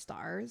study the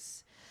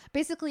stars.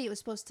 Basically, it was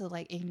supposed to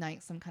like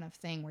ignite some kind of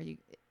thing where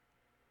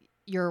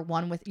you're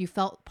one with, you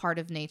felt part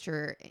of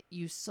nature.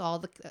 You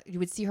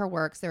would see her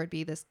works. There would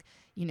be this,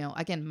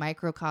 again,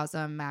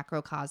 microcosm,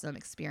 macrocosm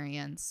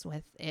experience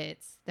with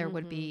it. There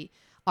would be,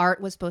 art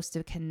was supposed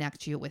to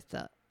connect you with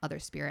the other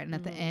spirit. And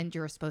at the end,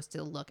 you were supposed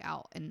to look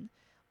out and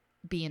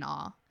be in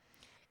awe.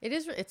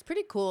 It's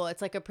pretty cool.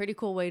 It's like a pretty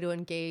cool way to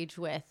engage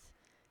with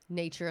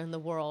nature and the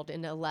world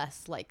in a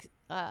less like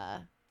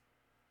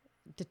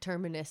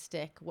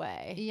deterministic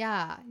way.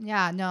 Yeah.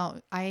 No,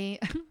 I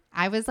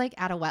was like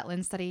at a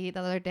wetland study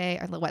the other day,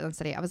 or the wetland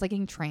study. I was like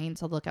getting trained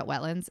to look at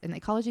wetlands, and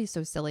ecology is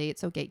so silly.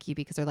 It's so gatekeepy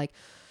because they're like,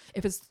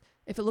 if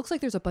it looks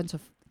like there's a bunch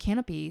of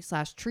canopy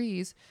 /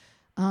 trees,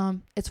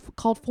 it's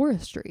called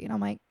forestry. And I'm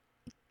like,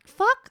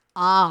 fuck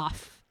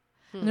off.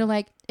 And they're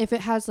like, if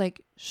it has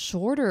like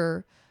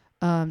shorter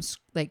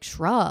like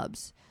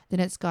shrubs, then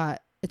it's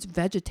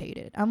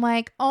vegetated. I'm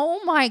like, oh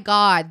my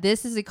God,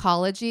 this is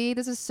ecology.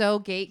 This is so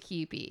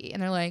gatekeepy.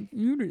 And they're like,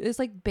 it's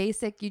like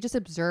basic. You just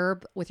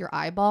observe with your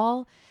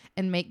eyeball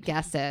and make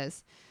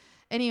guesses.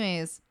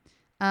 Anyways.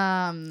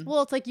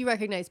 Well, it's like you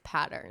recognize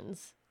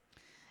patterns.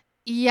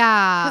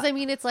 Yeah. Because I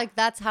mean, it's like,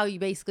 that's how you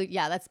basically,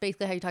 that's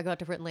basically how you talk about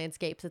different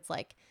landscapes. It's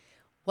like,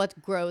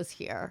 what grows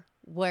here?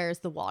 Where's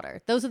the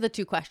water? Those are the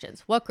two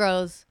questions. What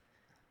grows?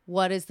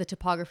 What is the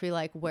topography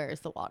like? Where's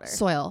the water?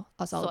 Soil.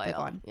 Also a big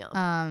one.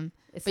 Yeah.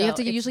 But you have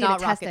to usually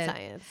get it tested.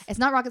 Science. It's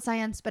not rocket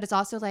science, but it's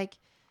also like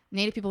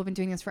Native people have been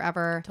doing this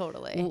forever.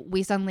 Totally.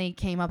 We suddenly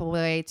came up with a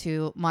way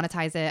to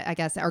monetize it, I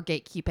guess, or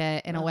gatekeep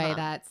it in a way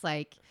that's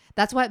like,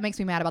 that's what makes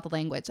me mad about the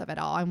language of it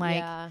all. I'm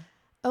like,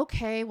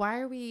 okay, why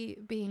are we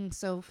being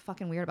so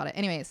fucking weird about it?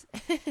 Anyways,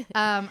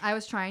 I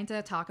was trying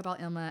to talk about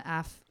Hilma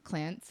F.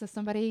 Klint to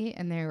somebody,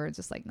 and they were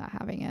just like not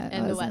having it.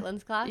 In the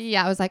wetlands class?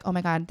 Yeah, I was like, oh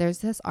my God, there's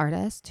this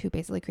artist who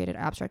basically created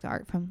abstract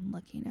art from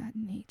looking at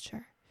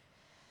nature.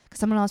 Because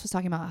someone else was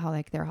talking about how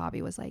like their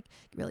hobby was like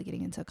really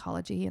getting into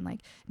ecology and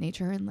like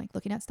nature and like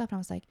looking at stuff. And I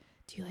was like,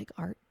 do you like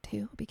art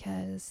too?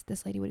 Because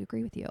this lady would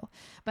agree with you.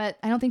 But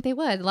I don't think they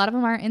would. A lot of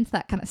them aren't into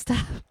that kind of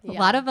stuff. Yeah. A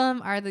lot of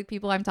them are the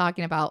people I'm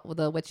talking about,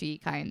 the witchy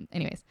kind.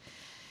 Anyways.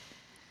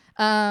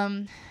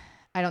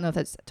 I don't know if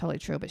that's totally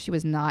true, but she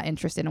was not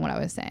interested in what I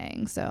was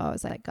saying. So I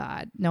was like,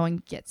 God, no one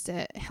gets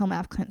it. Hilma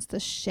F. Klint's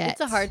the shit.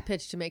 It's a hard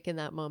pitch to make in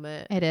that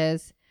moment. It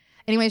is.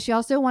 Anyway, she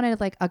also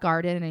wanted like a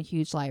garden and a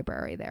huge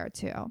library there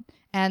too.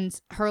 And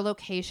her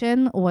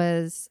location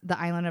was the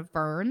island of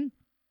Vern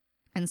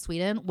in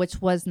Sweden, which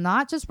was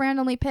not just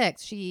randomly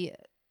picked. She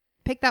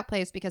picked that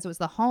place because it was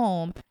the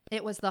home.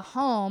 It was the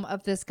home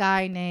of this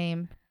guy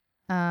named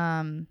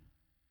Tycho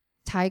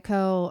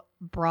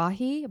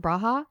Brahe,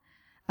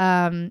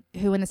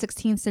 who in the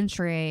 16th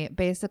century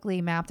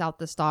basically mapped out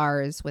the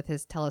stars with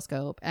his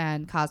telescope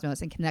and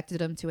cosmos and connected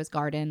them to his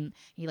garden.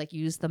 He like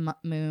used the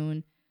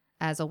moon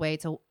as a way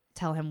to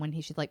tell him when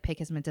he should like pick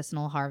his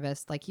medicinal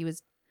harvest. Like he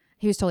was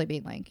totally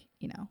being like,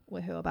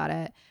 woohoo about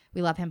it.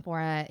 We love him for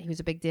it. He was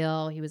a big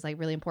deal. He was like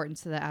really important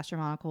to the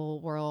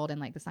astronomical world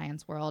and like the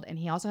science world. And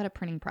he also had a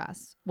printing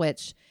press,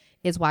 which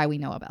is why we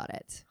know about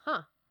it.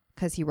 Huh.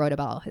 Because he wrote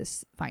about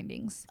his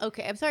findings.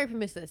 Okay, I'm sorry if I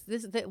missed this.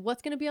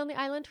 What's going to be on the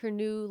island? Her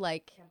new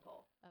like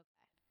temple.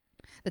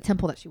 Okay. The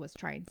temple that she was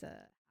trying to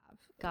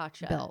have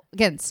built.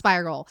 Again,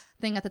 spiral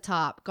thing at the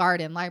top,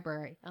 garden,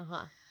 library.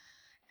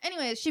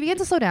 Anyways, she began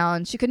to slow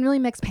down. She couldn't really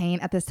mix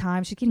paint at this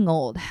time. She's getting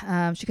old.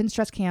 She couldn't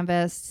stretch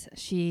canvas.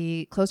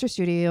 She closed her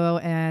studio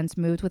and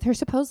moved with her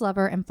supposed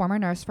lover and former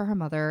nurse for her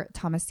mother,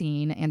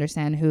 Thomasine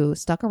Anderson, who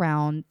stuck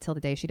around till the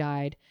day she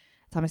died.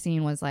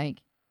 Thomasine was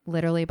like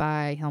literally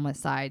by Hilma's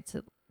side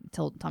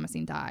till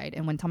Thomasine died.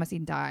 And when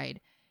Thomasine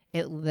died,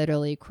 it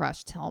literally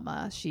crushed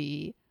Hilma.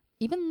 She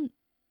even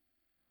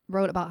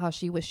wrote about how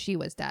she wished she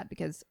was dead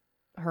because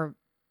her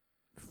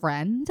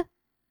friend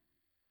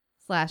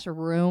 /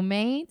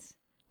 roommate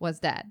was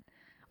dead,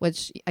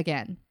 which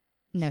again,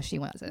 no, she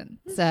wasn't.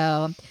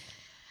 So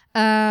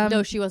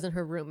No, she wasn't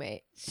her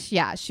roommate.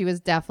 Yeah, she was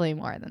definitely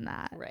more than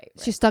that. Right.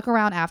 She stuck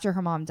around after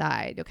her mom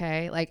died.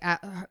 Okay, like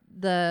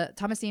the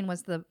Thomasine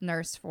was the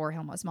nurse for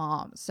Hilma's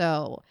mom.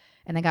 So,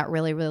 and they got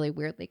really, really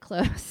weirdly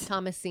close.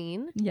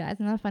 Thomasine. Yeah,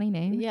 isn't that a funny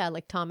name? Yeah,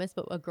 like Thomas,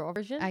 but a girl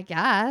version. I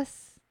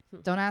guess.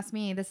 Don't ask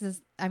me. This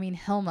is, I mean,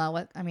 Hilma.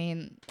 What I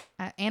mean,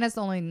 Anna's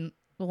the only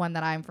one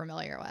that I'm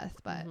familiar with.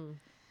 But,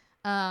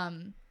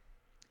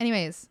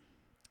 anyways,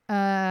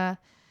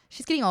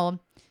 she's getting old.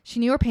 She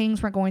knew her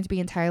paintings weren't going to be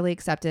entirely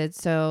accepted,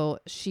 so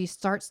she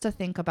starts to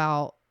think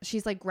about.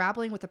 She's like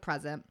grappling with the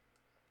present.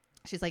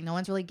 She's like, no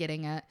one's really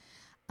getting it.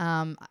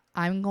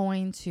 I'm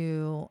going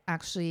to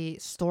actually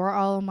store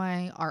all of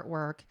my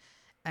artwork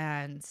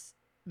and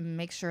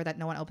make sure that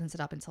no one opens it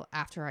up until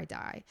after I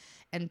die,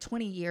 and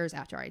 20 years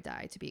after I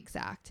die, to be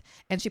exact.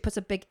 And she puts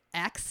a big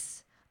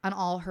X on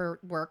all her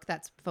work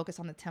that's focused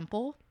on the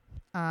temple.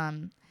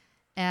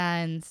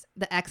 And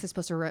the X is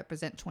supposed to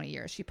represent 20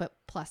 years. She put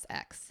plus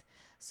X.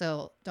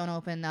 So don't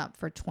open up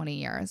for 20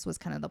 years was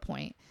kind of the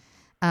point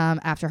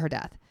after her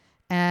death.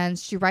 And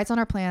she writes on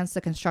her plans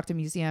to construct a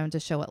museum to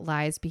show what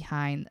lies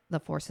behind the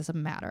forces of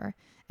matter,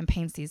 and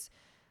paints these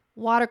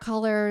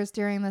watercolors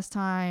during this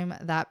time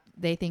that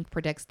they think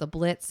predicts the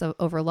Blitz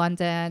over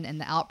London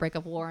and the outbreak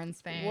of war in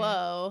Spain.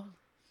 Whoa.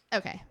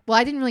 Okay. Well,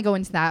 I didn't really go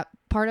into that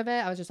part of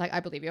it. I was just like, I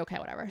believe you. Okay,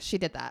 whatever. She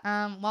did that.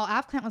 While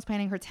Klint was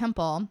painting her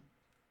temple,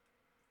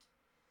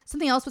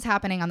 something else was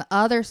happening on the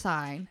other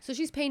side. So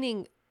she's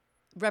painting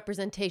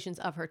representations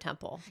of her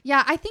temple.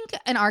 Yeah, I think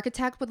an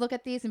architect would look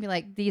at these and be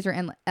like, these are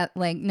in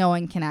like no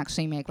one can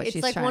actually make what she's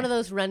It's like trying. one of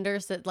those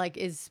renders that like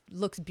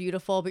looks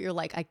beautiful, but you're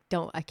like,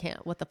 I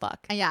can't. What the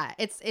fuck? Yeah,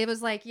 it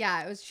was like,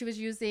 yeah, she was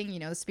using,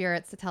 the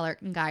spirits to tell her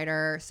and guide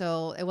her.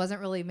 So it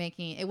wasn't really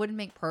it wouldn't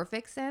make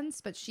perfect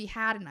sense, but she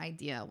had an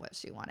idea of what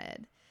she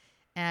wanted.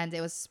 And it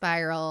was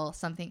spiral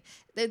something.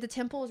 The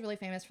temple was really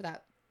famous for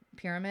that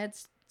pyramid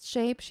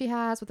shape she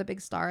has with a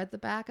big star at the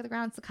back of the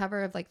ground. It's the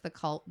cover of like the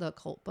cult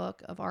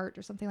book of art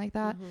or something like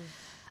that.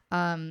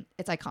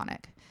 It's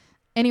iconic.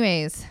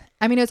 Anyways,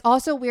 I mean, it's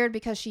also weird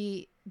because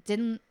she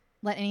didn't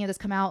let any of this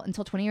come out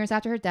until 20 years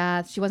after her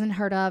death. She wasn't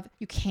heard of.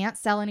 You can't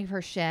sell any of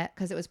her shit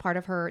because it was part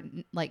of her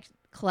like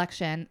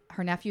collection.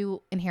 Her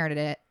nephew inherited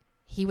it.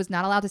 He was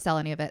not allowed to sell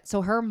any of it.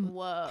 So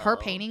her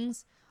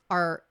paintings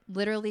are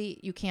literally,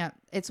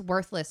 it's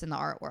worthless in the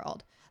art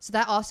world. So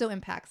that also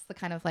impacts the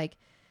kind of like,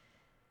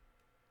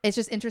 it's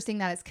just interesting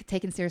that it's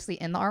taken seriously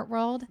in the art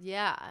world.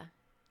 Yeah.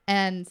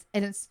 And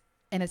it's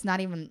not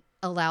even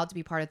allowed to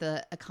be part of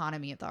the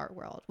economy of the art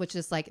world, which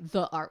is like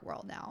the art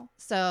world now.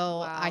 So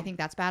wow. I think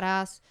that's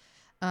badass.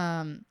 But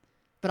and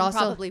also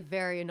probably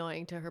very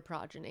annoying to her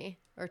progeny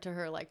or to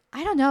her, like,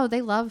 I don't know.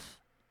 They love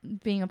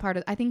being a part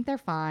of, I think they're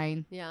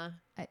fine. Yeah.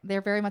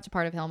 They're very much a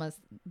part of Hilma's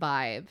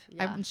vibe.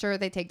 Yeah. I'm sure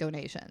they take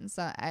donations,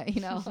 like,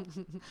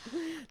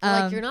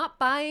 you're not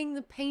buying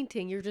the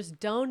painting. You're just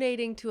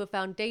donating to a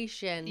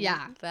foundation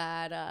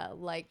that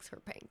likes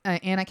her paint.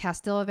 Anna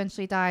Castile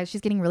eventually dies. She's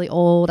getting really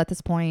old at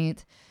this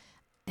point.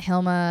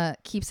 Hilma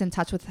keeps in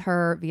touch with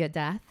her via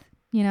death.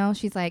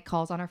 She's like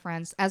calls on her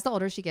friends. As the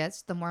older she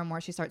gets, the more and more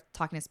she starts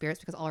talking to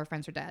spirits because all her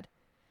friends are dead.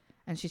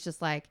 And she's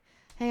just like,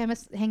 hey, I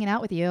miss hanging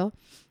out with you,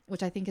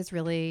 which I think is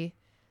really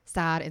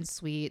sad and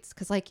sweet.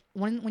 Because like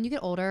when you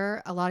get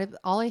older,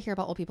 all I hear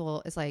about old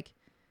people is like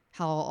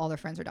how all their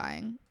friends are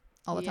dying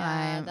all the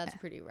time. That's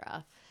pretty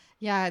rough.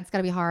 Yeah, it's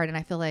gotta be hard. And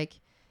I feel like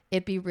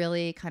it'd be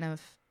really kind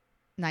of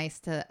nice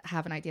to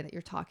have an idea that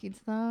you're talking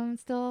to them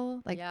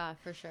still. Like, yeah,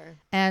 for sure.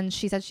 And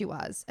she said she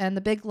was. And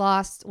the big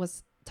loss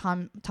was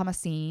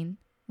Thomasine,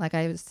 like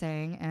I was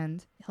saying,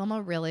 and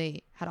Hilma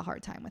really had a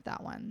hard time with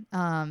that one.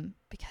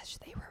 Because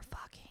they were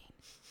fucking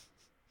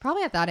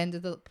probably at that end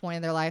of the point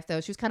of their life though.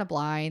 She was kind of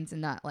blind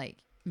and not like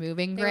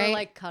moving great. They were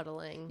like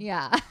cuddling.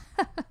 Yeah.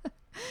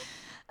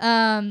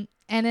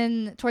 And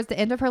then towards the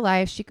end of her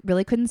life, she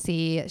really couldn't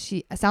see.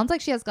 It sounds like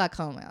she has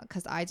glaucoma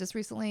because I just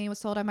recently was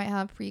told I might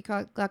have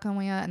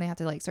pre-glaucoma, and they have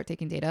to like start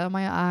taking data on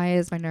my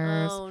eyes, my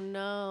nerves. Oh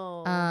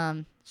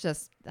no.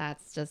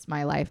 That's just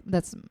my life.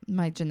 That's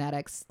my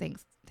genetics.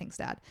 Thanks,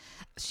 Dad.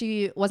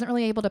 She wasn't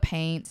really able to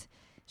paint.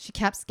 She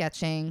kept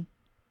sketching.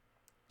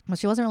 Well,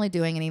 she wasn't really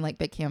doing any like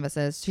big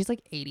canvases. She's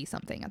like 80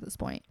 something at this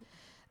point.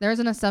 There's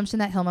an assumption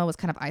that Hilma was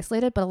kind of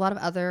isolated, but a lot of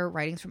other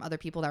writings from other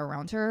people that were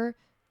around her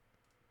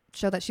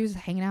show that she was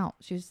hanging out.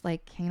 She was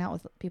like hanging out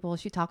with people.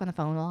 She talked on the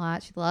phone a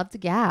lot. She loved to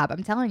gab.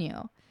 I'm telling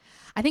you.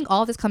 I think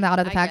all of this comes out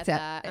of the fact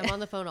that I'm on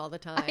the phone all the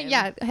time.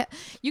 Yeah.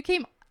 You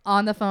came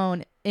on the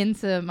phone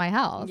into my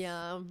house.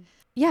 Yeah.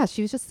 Yeah.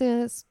 She was just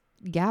this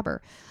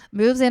gabber.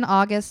 Moves in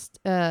August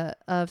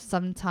of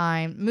some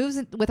time. Moves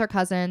in with her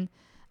cousin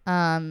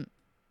in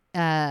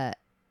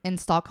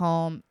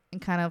Stockholm and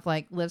kind of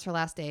like lives her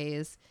last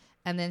days.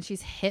 And then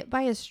she's hit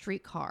by a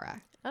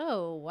streetcar.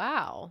 Oh,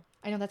 wow.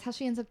 I know, that's how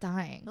she ends up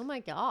dying. Oh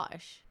my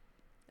gosh.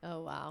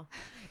 Oh wow.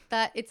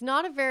 That it's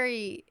not a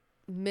very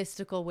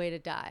mystical way to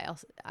die.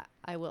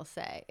 I will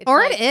say. It's or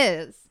like, it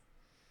is.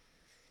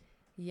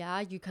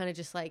 Yeah, you kind of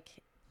just like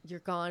you're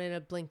gone in a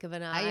blink of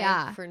an eye.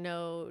 Yeah. For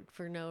no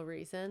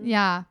reason.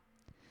 Yeah.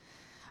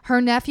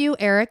 Her nephew,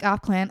 Eric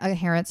F. Klint,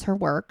 inherits her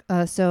work.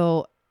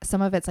 So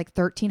some of it's like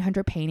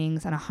 1,300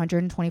 paintings and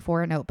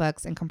 124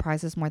 notebooks and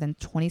comprises more than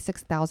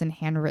 26,000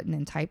 handwritten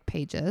and typed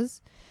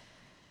pages.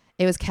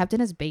 It was kept in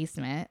his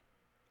basement,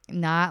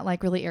 not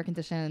like really air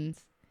conditioned.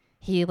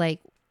 He like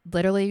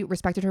literally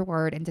respected her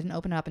word and didn't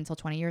open up until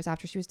 20 years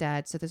after she was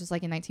dead. So this was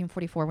like in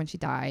 1944 when she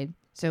died.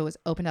 So it was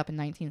opened up in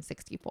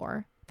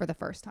 1964 for the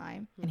first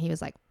time. And he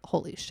was like,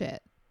 holy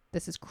shit,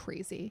 this is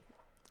crazy.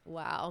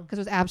 Wow. Because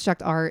it was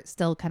abstract art,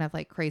 still kind of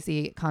like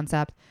crazy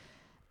concept.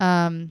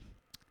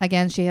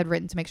 Again, she had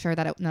written to make sure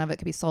that none of it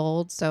could be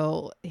sold.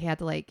 So he had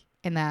to like,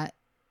 in that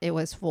it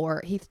was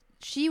for,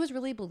 she was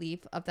really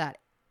belief of that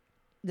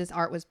this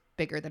art was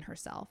bigger than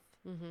herself.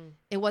 Mm-hmm.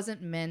 It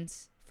wasn't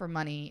meant for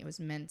money. It was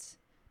meant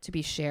to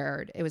be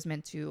shared. It was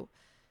meant to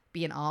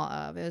be in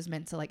awe of. It was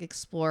meant to like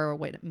explore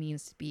what it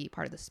means to be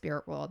part of the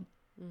spirit world.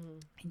 Mm-hmm.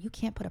 And you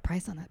can't put a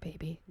price on that,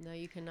 baby. No,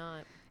 you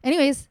cannot.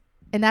 Anyways,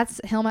 and that's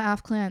Hilma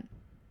af Klint.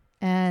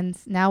 And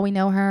now we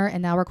know her,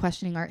 and now we're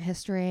questioning art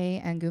history.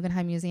 And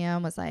Guggenheim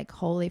Museum was like,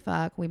 holy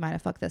fuck, we might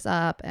have fucked this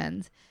up.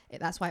 And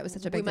that's why it was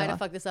such a big deal. We might have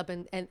fucked this up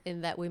in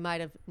that we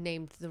might have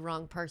named the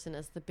wrong person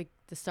as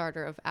the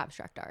starter of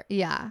abstract art.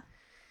 Yeah.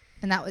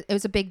 And it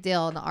was a big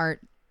deal in the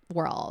art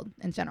world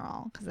in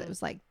general, because it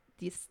was like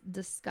this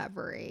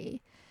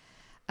discovery.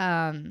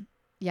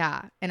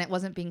 Yeah. And it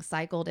wasn't being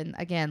cycled in,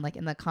 again, like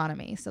in the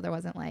economy. So there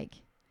wasn't like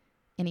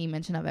any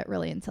mention of it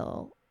really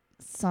until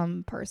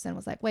some person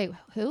was like, wait,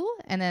 who?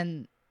 And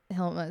then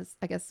Hilma's,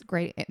 I guess,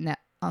 great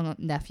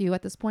nephew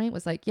at this point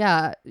was like,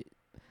 yeah,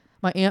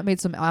 my aunt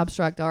made some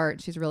abstract art.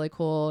 She's really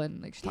cool.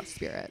 And like she talks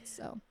spirits.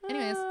 So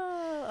anyways.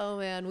 Oh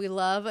man, we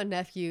love a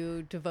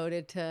nephew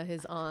devoted to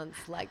his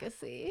aunt's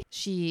legacy.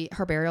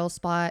 Her burial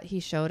spot, he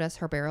showed us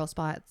her burial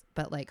spot,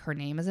 but like her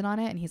name isn't on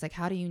it. And he's like,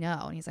 how do you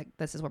know? And he's like,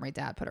 this is where my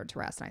dad put her to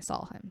rest. And I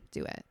saw him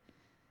do it.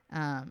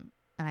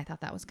 And I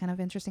thought that was kind of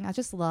interesting. I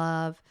just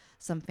love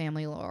some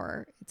family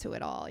lore to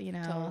it all, you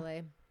know?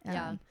 Totally.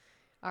 Yeah.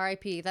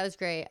 R.I.P. That was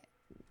great.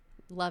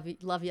 Love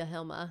you,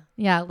 Hilma.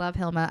 Yeah, love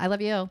Hilma. I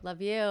love you.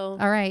 Love you. All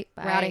right.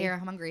 Bye. We're out of here.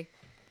 I'm hungry.